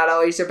definition, you are not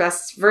always your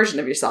best version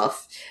of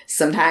yourself.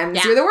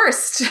 Sometimes you're the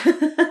worst.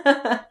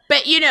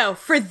 But, you know,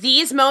 for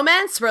these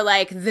moments where,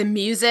 like, the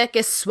music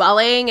is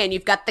swelling and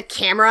you've got the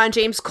camera on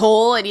James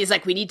Cole and he's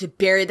like, we need to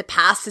bury the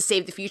past to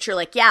save the future.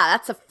 Like, yeah,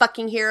 that's a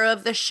fucking hero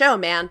of the show,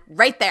 man.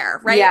 Right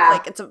there. Right? Yeah.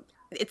 Like,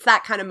 it's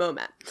that kind of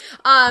moment.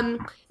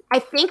 I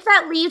think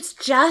that leaves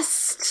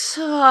just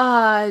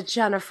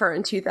Jennifer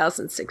in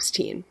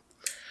 2016,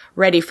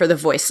 ready for the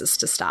voices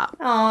to stop.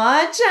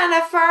 Aw,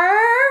 Jennifer.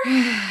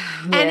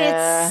 And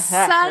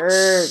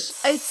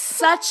it's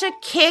such a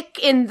kick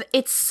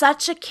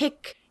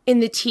in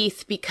the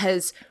teeth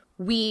because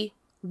we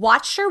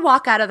watched her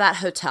walk out of that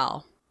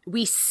hotel.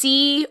 We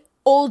see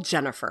old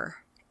Jennifer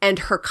and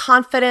her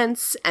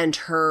confidence and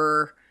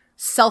her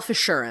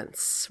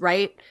self-assurance,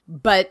 right?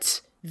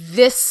 But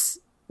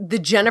the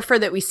Jennifer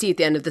that we see at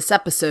the end of this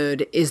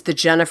episode is the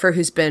Jennifer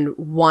who's been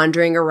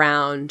wandering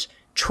around,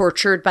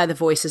 tortured by the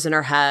voices in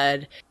her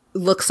head,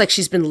 looks like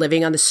she's been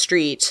living on the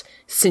street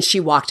since she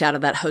walked out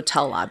of that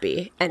hotel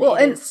lobby. And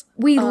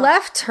we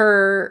left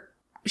her,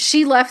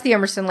 she left the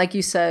Emerson, like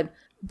you said,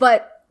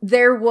 but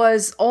there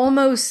was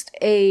almost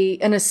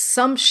an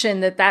assumption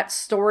that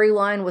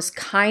storyline was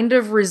kind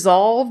of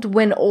resolved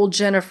when old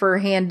Jennifer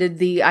handed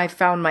the I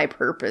found my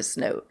purpose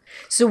note.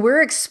 So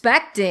we're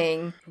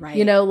expecting,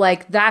 you know,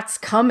 like that's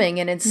coming.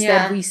 And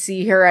instead we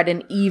see her at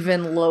an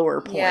even lower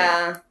point.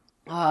 Yeah.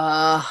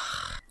 I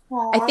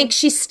think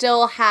she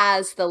still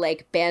has the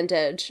like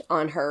bandage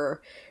on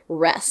her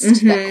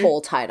wrist that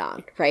Cole tied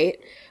on, right?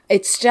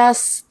 It's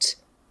just,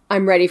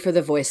 I'm ready for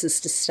the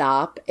voices to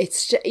stop.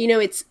 It's just, you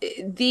know,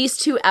 these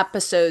 2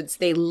 episodes,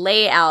 they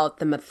lay out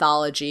the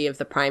mythology of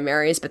the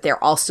primaries, but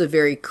they're also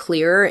very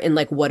clear in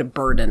like what a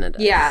burden it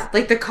is. Yeah,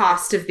 like the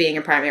cost of being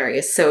a primary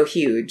is so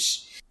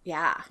huge.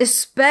 Yeah.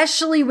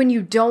 Especially when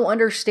you don't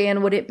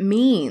understand what it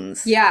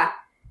means. Yeah.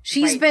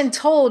 She's been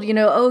told,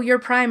 oh, you're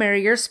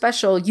primary, you're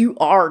special, you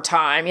are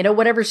time,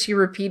 whatever she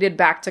repeated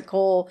back to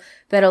Cole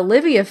that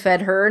Olivia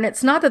fed her. And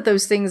it's not that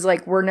those things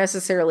like were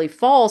necessarily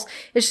false.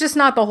 It's just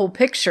not the whole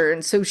picture.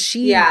 And so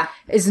she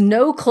is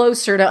no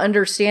closer to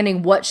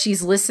understanding what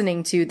she's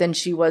listening to than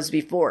she was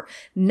before.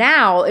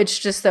 Now it's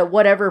just that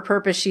whatever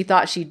purpose she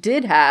thought she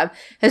did have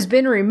has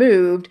been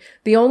removed.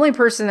 The only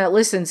person that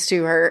listens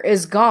to her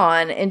is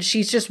gone. And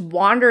she's just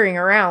wandering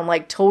around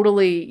like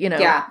totally,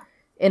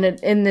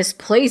 in this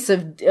place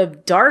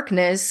of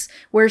darkness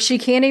where she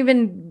can't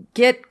even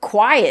get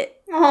quiet.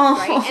 Oh.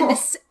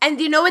 Right? And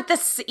you know what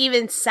this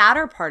even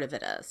sadder part of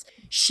it is?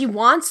 She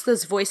wants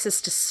those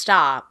voices to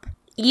stop,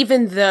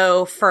 even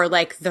though for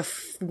like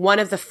one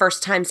of the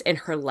first times in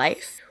her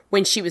life,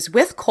 when she was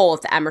with Cole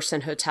at the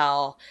Emerson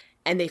Hotel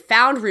and they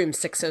found room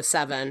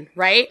 607,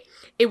 right?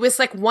 It was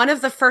like one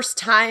of the first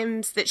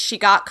times that she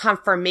got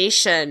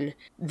confirmation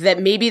that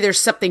maybe there's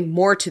something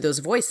more to those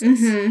voices,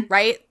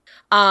 right?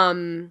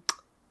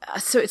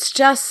 So it's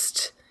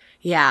just,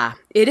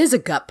 it is a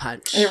gut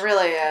punch. It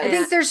really is. I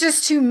think there's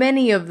just too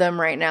many of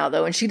them right now,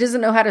 though, and she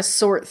doesn't know how to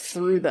sort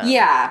through them.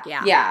 Yeah.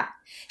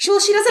 Well,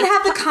 she doesn't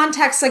have the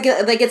context. Like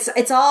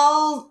it's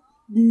all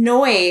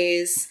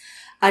noise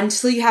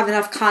until you have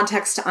enough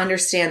context to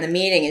understand the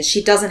meaning, and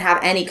she doesn't have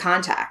any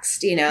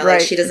context.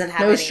 Like she doesn't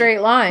have no straight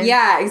line.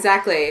 Yeah,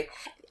 exactly.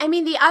 I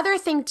mean, the other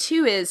thing,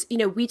 too, is,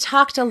 we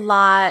talked a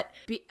lot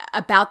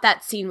about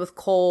that scene with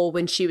Cole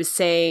when she was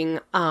saying,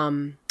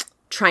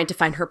 trying to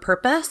find her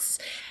purpose.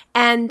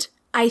 And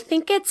I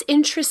think it's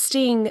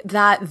interesting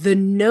that the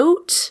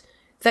note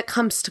that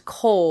comes to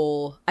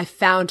Cole, I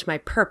found my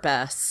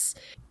purpose,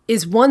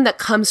 is one that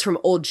comes from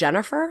old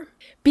Jennifer.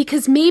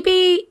 Because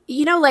maybe,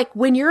 like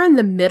when you're in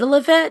the middle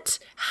of it,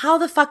 how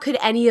the fuck could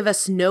any of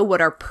us know what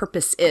our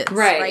purpose is?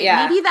 Right?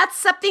 Yeah. Maybe that's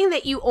something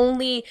that you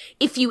only,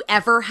 if you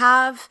ever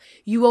have,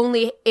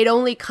 it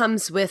only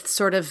comes with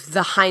sort of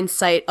the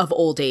hindsight of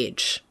old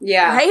age.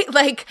 Yeah. Right?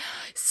 Like,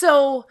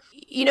 so,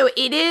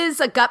 it is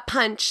a gut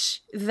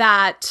punch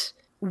that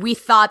we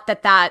thought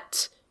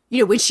that,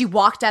 when she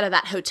walked out of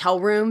that hotel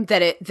room,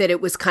 that it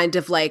was kind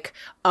of like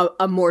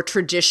a more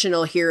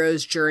traditional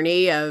hero's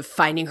journey of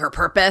finding her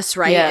purpose,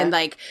 right? Yeah. And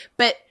like,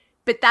 but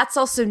that's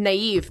also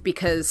naive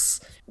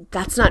because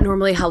that's not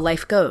normally how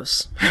life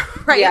goes,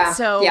 right? Yeah.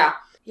 So yeah.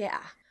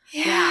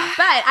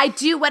 But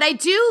what I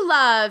do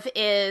love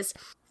is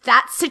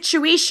that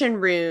Situation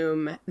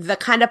Room. The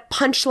kind of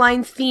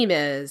punchline theme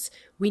is,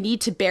 we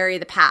need to bury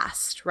the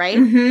past, right?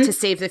 To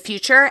save the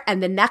future.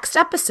 And the next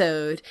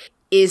episode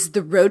is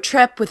the road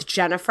trip with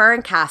Jennifer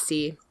and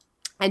Cassie.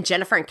 And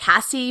Jennifer and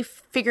Cassie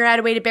figuring out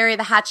a way to bury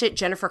the hatchet.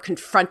 Jennifer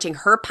confronting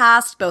her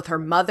past, both her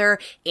mother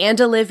and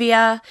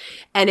Olivia.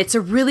 And it's a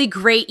really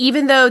great,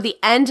 even though the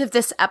end of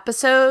this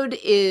episode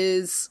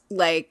is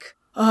like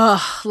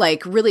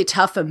really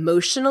tough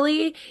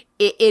emotionally,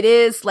 it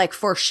is like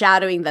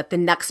foreshadowing that the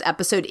next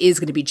episode is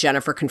going to be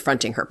Jennifer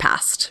confronting her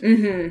past.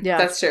 Mm-hmm. Yeah,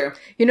 that's true.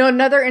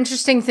 Another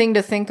interesting thing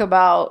to think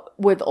about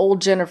with old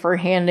Jennifer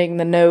handing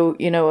the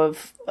note,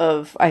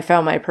 of I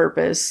found my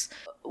purpose.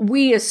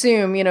 We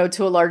assume,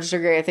 to a large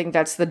degree, I think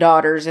that's the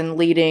daughters and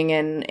leading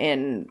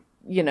and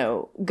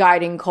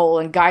guiding Cole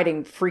and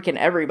guiding freaking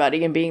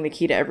everybody and being the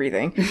key to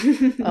everything.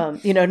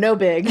 No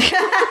big.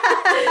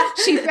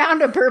 She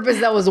found a purpose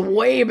that was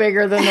way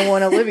bigger than the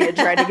one Olivia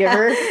tried to give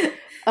her.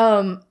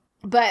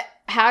 But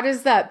how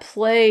does that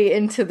play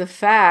into the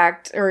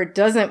fact, or it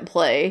doesn't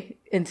play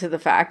into the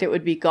fact, it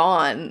would be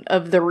gone,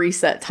 of the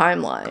reset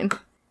timeline?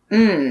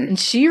 And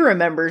she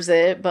remembers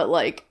it, but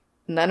like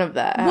none of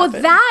that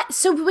happened.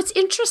 So what's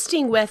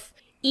interesting with,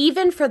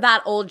 even for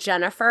that old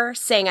Jennifer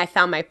saying I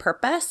found my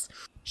purpose,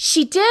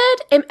 she did,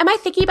 am I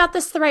thinking about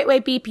this the right way,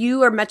 Beep?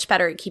 You are much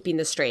better at keeping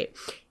this straight.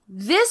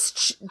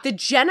 The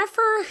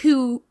Jennifer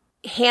who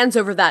hands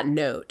over that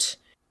note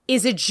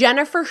is a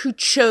Jennifer who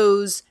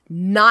chose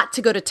not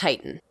to go to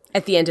Titan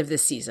at the end of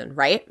this season,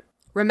 right?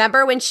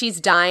 Remember when she's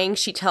dying,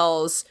 she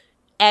tells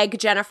Egg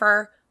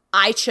Jennifer,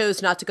 I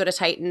chose not to go to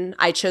Titan.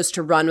 I chose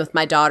to run with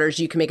my daughters.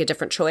 You can make a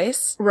different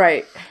choice.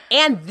 Right.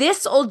 And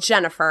this old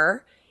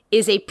Jennifer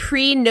is a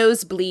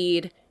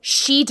pre-nosebleed.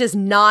 She does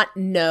not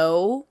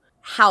know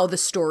how the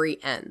story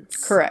ends.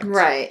 Correct.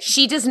 Right.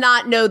 She does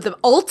not know the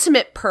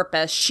ultimate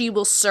purpose she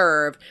will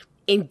serve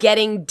in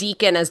getting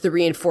Deacon as the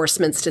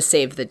reinforcements to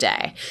save the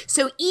day.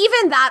 So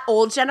even that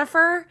old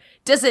Jennifer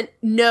doesn't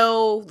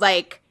know,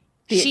 like,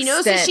 she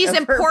knows that she's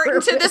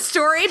important to the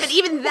story, but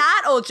even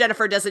that old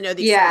Jennifer doesn't know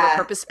the extent of her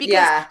purpose,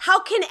 because how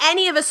can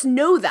any of us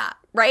know that,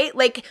 right?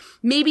 Like,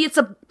 maybe it's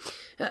a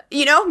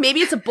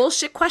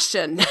bullshit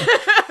question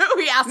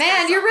we ask.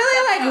 Man, you're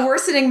really like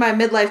worsening my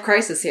midlife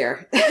crisis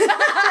here.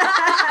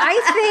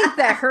 I think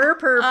that her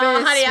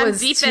purpose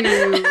was to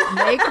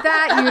make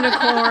that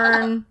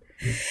unicorn.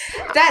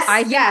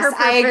 I think her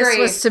purpose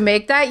was to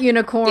make that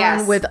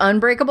unicorn with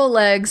unbreakable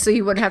legs, so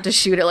you wouldn't have to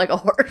shoot it like a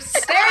horse.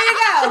 There you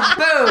go.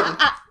 Boom.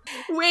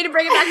 Way to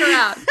bring it back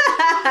around.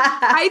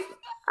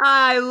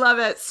 I love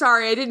it.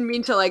 Sorry, I didn't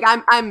mean to, like,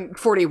 I'm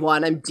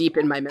 41. I'm deep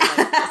in my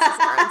midlife crisis,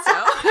 Lauren,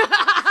 so.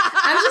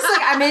 I'm just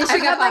like, I'm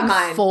inching up on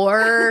mine.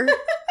 4.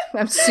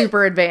 I'm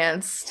super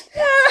advanced.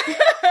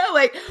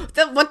 Like,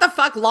 what the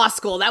fuck, law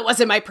school? That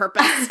wasn't my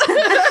purpose.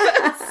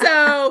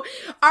 So,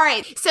 all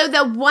right. So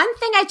the one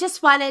thing I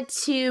just wanted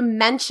to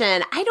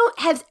mention,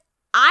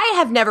 I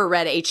have never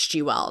read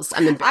H.G. Wells.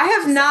 I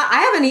have not. I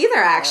haven't either,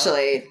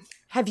 actually.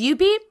 Have you,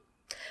 Beep?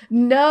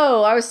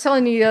 No, I was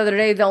telling you the other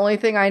day, the only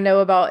thing I know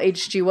about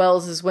H.G.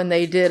 Wells is when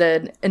they did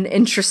an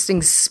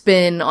interesting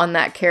spin on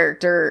that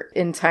character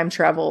in time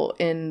travel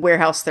in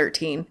Warehouse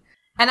 13.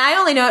 And I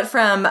only know it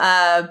from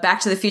Back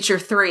to the Future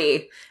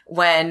 3,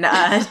 when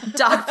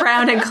Doc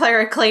Brown and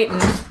Clara Clayton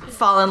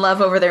fall in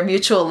love over their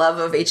mutual love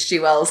of H.G.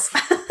 Wells.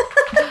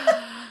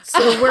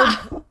 So we're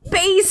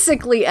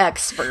basically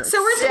experts. So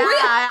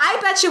I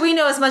bet you we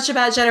know as much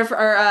about Jennifer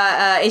or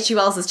H.G.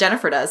 Wells as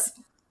Jennifer does.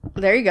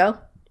 There you go.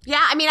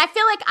 Yeah, I mean, I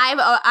feel like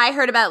I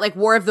heard about like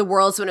War of the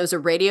Worlds when it was a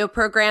radio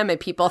program, and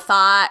people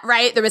thought,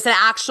 right, there was an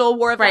actual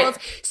War of the Worlds.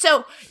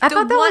 So I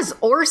thought that was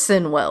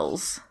Orson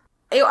Welles.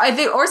 I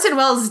think Orson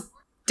Welles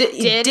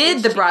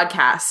did the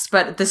broadcast,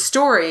 but the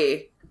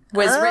story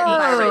was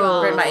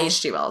written by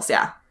H.G. Wells.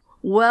 Yeah.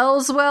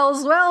 Wells,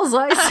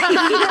 I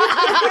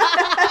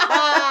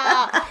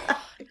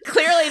see.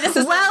 Clearly, this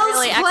is Wells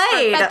really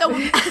played.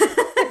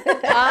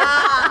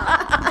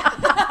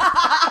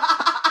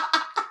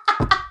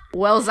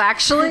 Wells,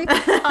 actually.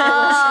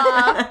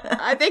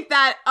 I think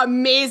that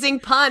amazing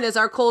pun is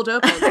our cold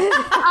open.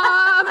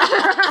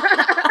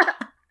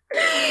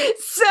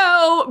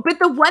 So, but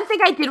the one thing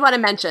I did want to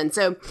mention,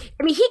 so,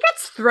 I mean, he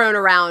gets thrown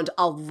around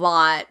a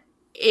lot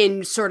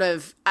in sort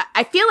of,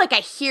 I feel like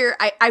I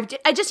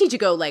just need to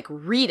go like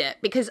read it,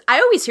 because I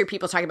always hear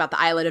people talking about the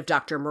Island of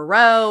Dr.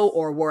 Moreau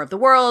or War of the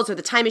Worlds or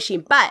the Time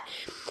Machine. But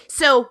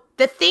so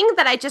the thing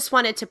that I just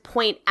wanted to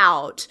point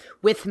out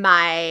with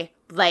my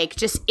like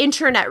just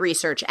internet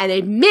research and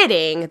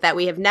admitting that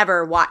we have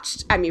never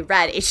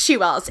read H.G.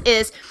 Wells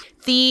is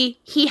he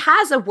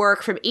has a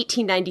work from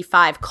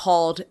 1895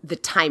 called The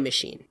Time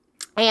Machine.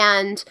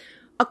 And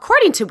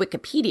according to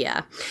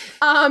Wikipedia,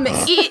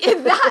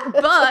 that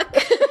book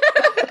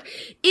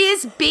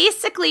is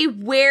basically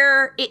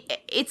where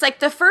it's like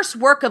the first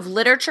work of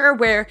literature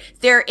where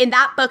in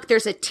that book,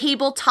 there's a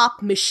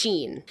tabletop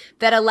machine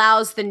that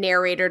allows the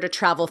narrator to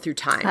travel through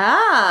time.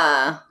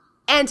 Ah.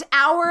 And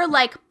our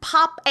like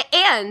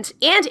and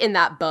in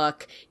that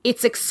book,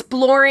 it's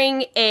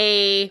exploring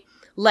a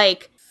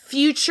like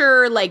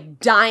future, like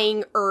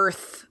dying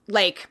Earth,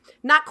 like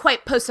not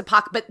quite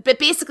post-apocalyptic, but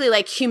basically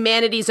like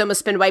humanity's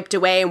almost been wiped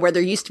away, and where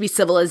there used to be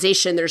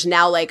civilization, there's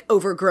now like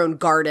overgrown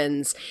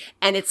gardens,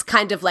 and it's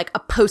kind of like a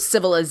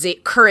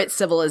current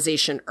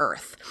civilization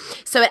Earth.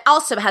 So it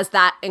also has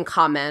that in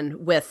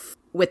common with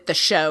the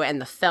show and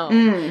the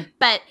film.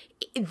 But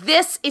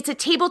it's a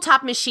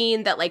tabletop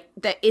machine that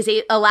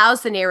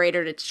allows the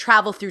narrator to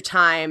travel through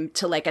time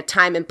to like a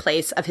time and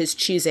place of his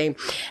choosing.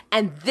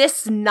 And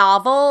this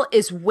novel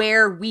is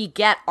where we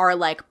get our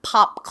like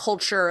pop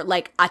culture,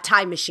 like a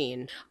time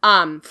machine,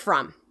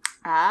 from.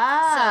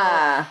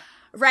 Ah.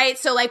 So, right.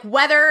 So like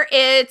whether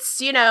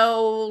it's,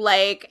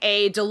 like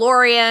a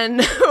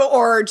DeLorean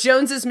or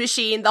Jones's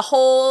machine, the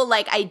whole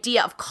like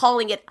idea of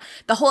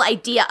the whole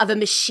idea of a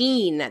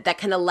machine that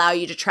can allow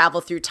you to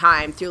travel through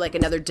time through like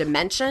another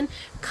dimension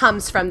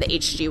comes from the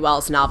H.G.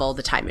 Wells novel,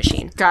 The Time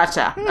Machine.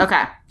 Gotcha.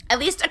 Okay. At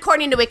least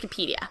according to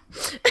Wikipedia.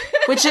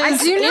 Which is I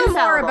do know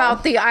more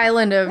about the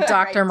Island of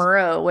Dr. Right.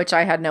 Moreau, which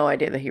I had no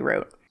idea that he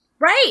wrote.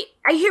 Right.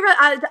 I hear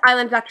about the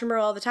Island of Dr.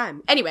 Moreau all the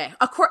time. Anyway,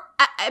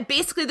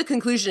 basically the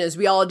conclusion is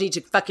we all need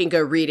to fucking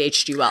go read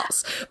H.G.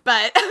 Wells.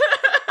 But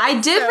I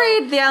did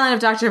read The Island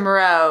of Dr.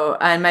 Moreau,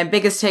 and my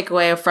biggest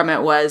takeaway from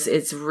it was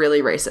it's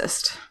really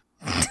racist.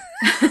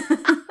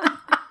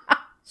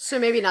 So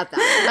maybe not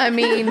that. I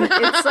mean,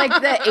 it's like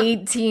the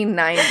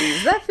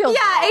 1890s. That feels...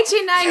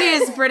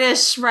 Yeah, 1890s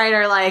British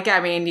writer, like,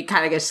 I mean, you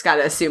kind of just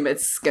gotta assume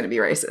it's gonna be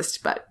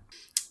racist, but...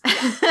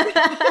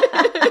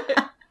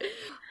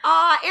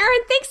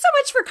 Erin, thanks so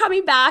much for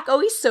coming back.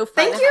 Always so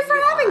fun. Thank you for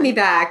having me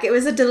back. It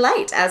was a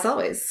delight, as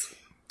always.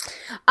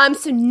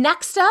 So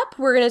next up,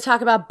 we're going to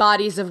talk about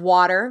bodies of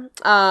water.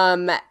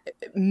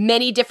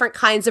 Many different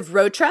kinds of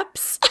road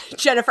trips.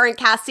 Jennifer and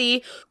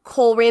Cassie,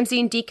 Cole, Ramsey,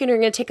 and Deacon are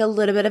going to take a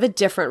little bit of a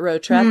different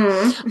road trip.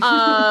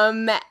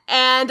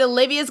 And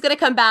Olivia's going to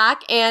come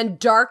back, and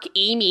Dark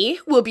Amy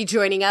will be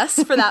joining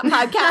us for that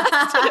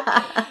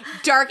podcast.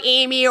 Dark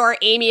Amy, or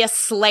Amy a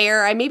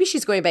Slayer. Maybe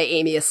she's going by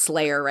Amy a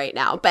Slayer right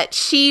now, but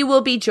she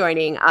will be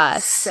joining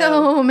us.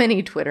 So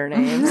many Twitter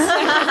names.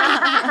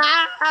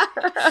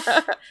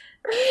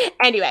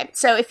 Anyway,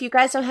 so if you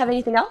guys don't have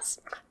anything else,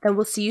 then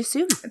we'll see you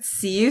soon.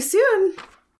 See you soon.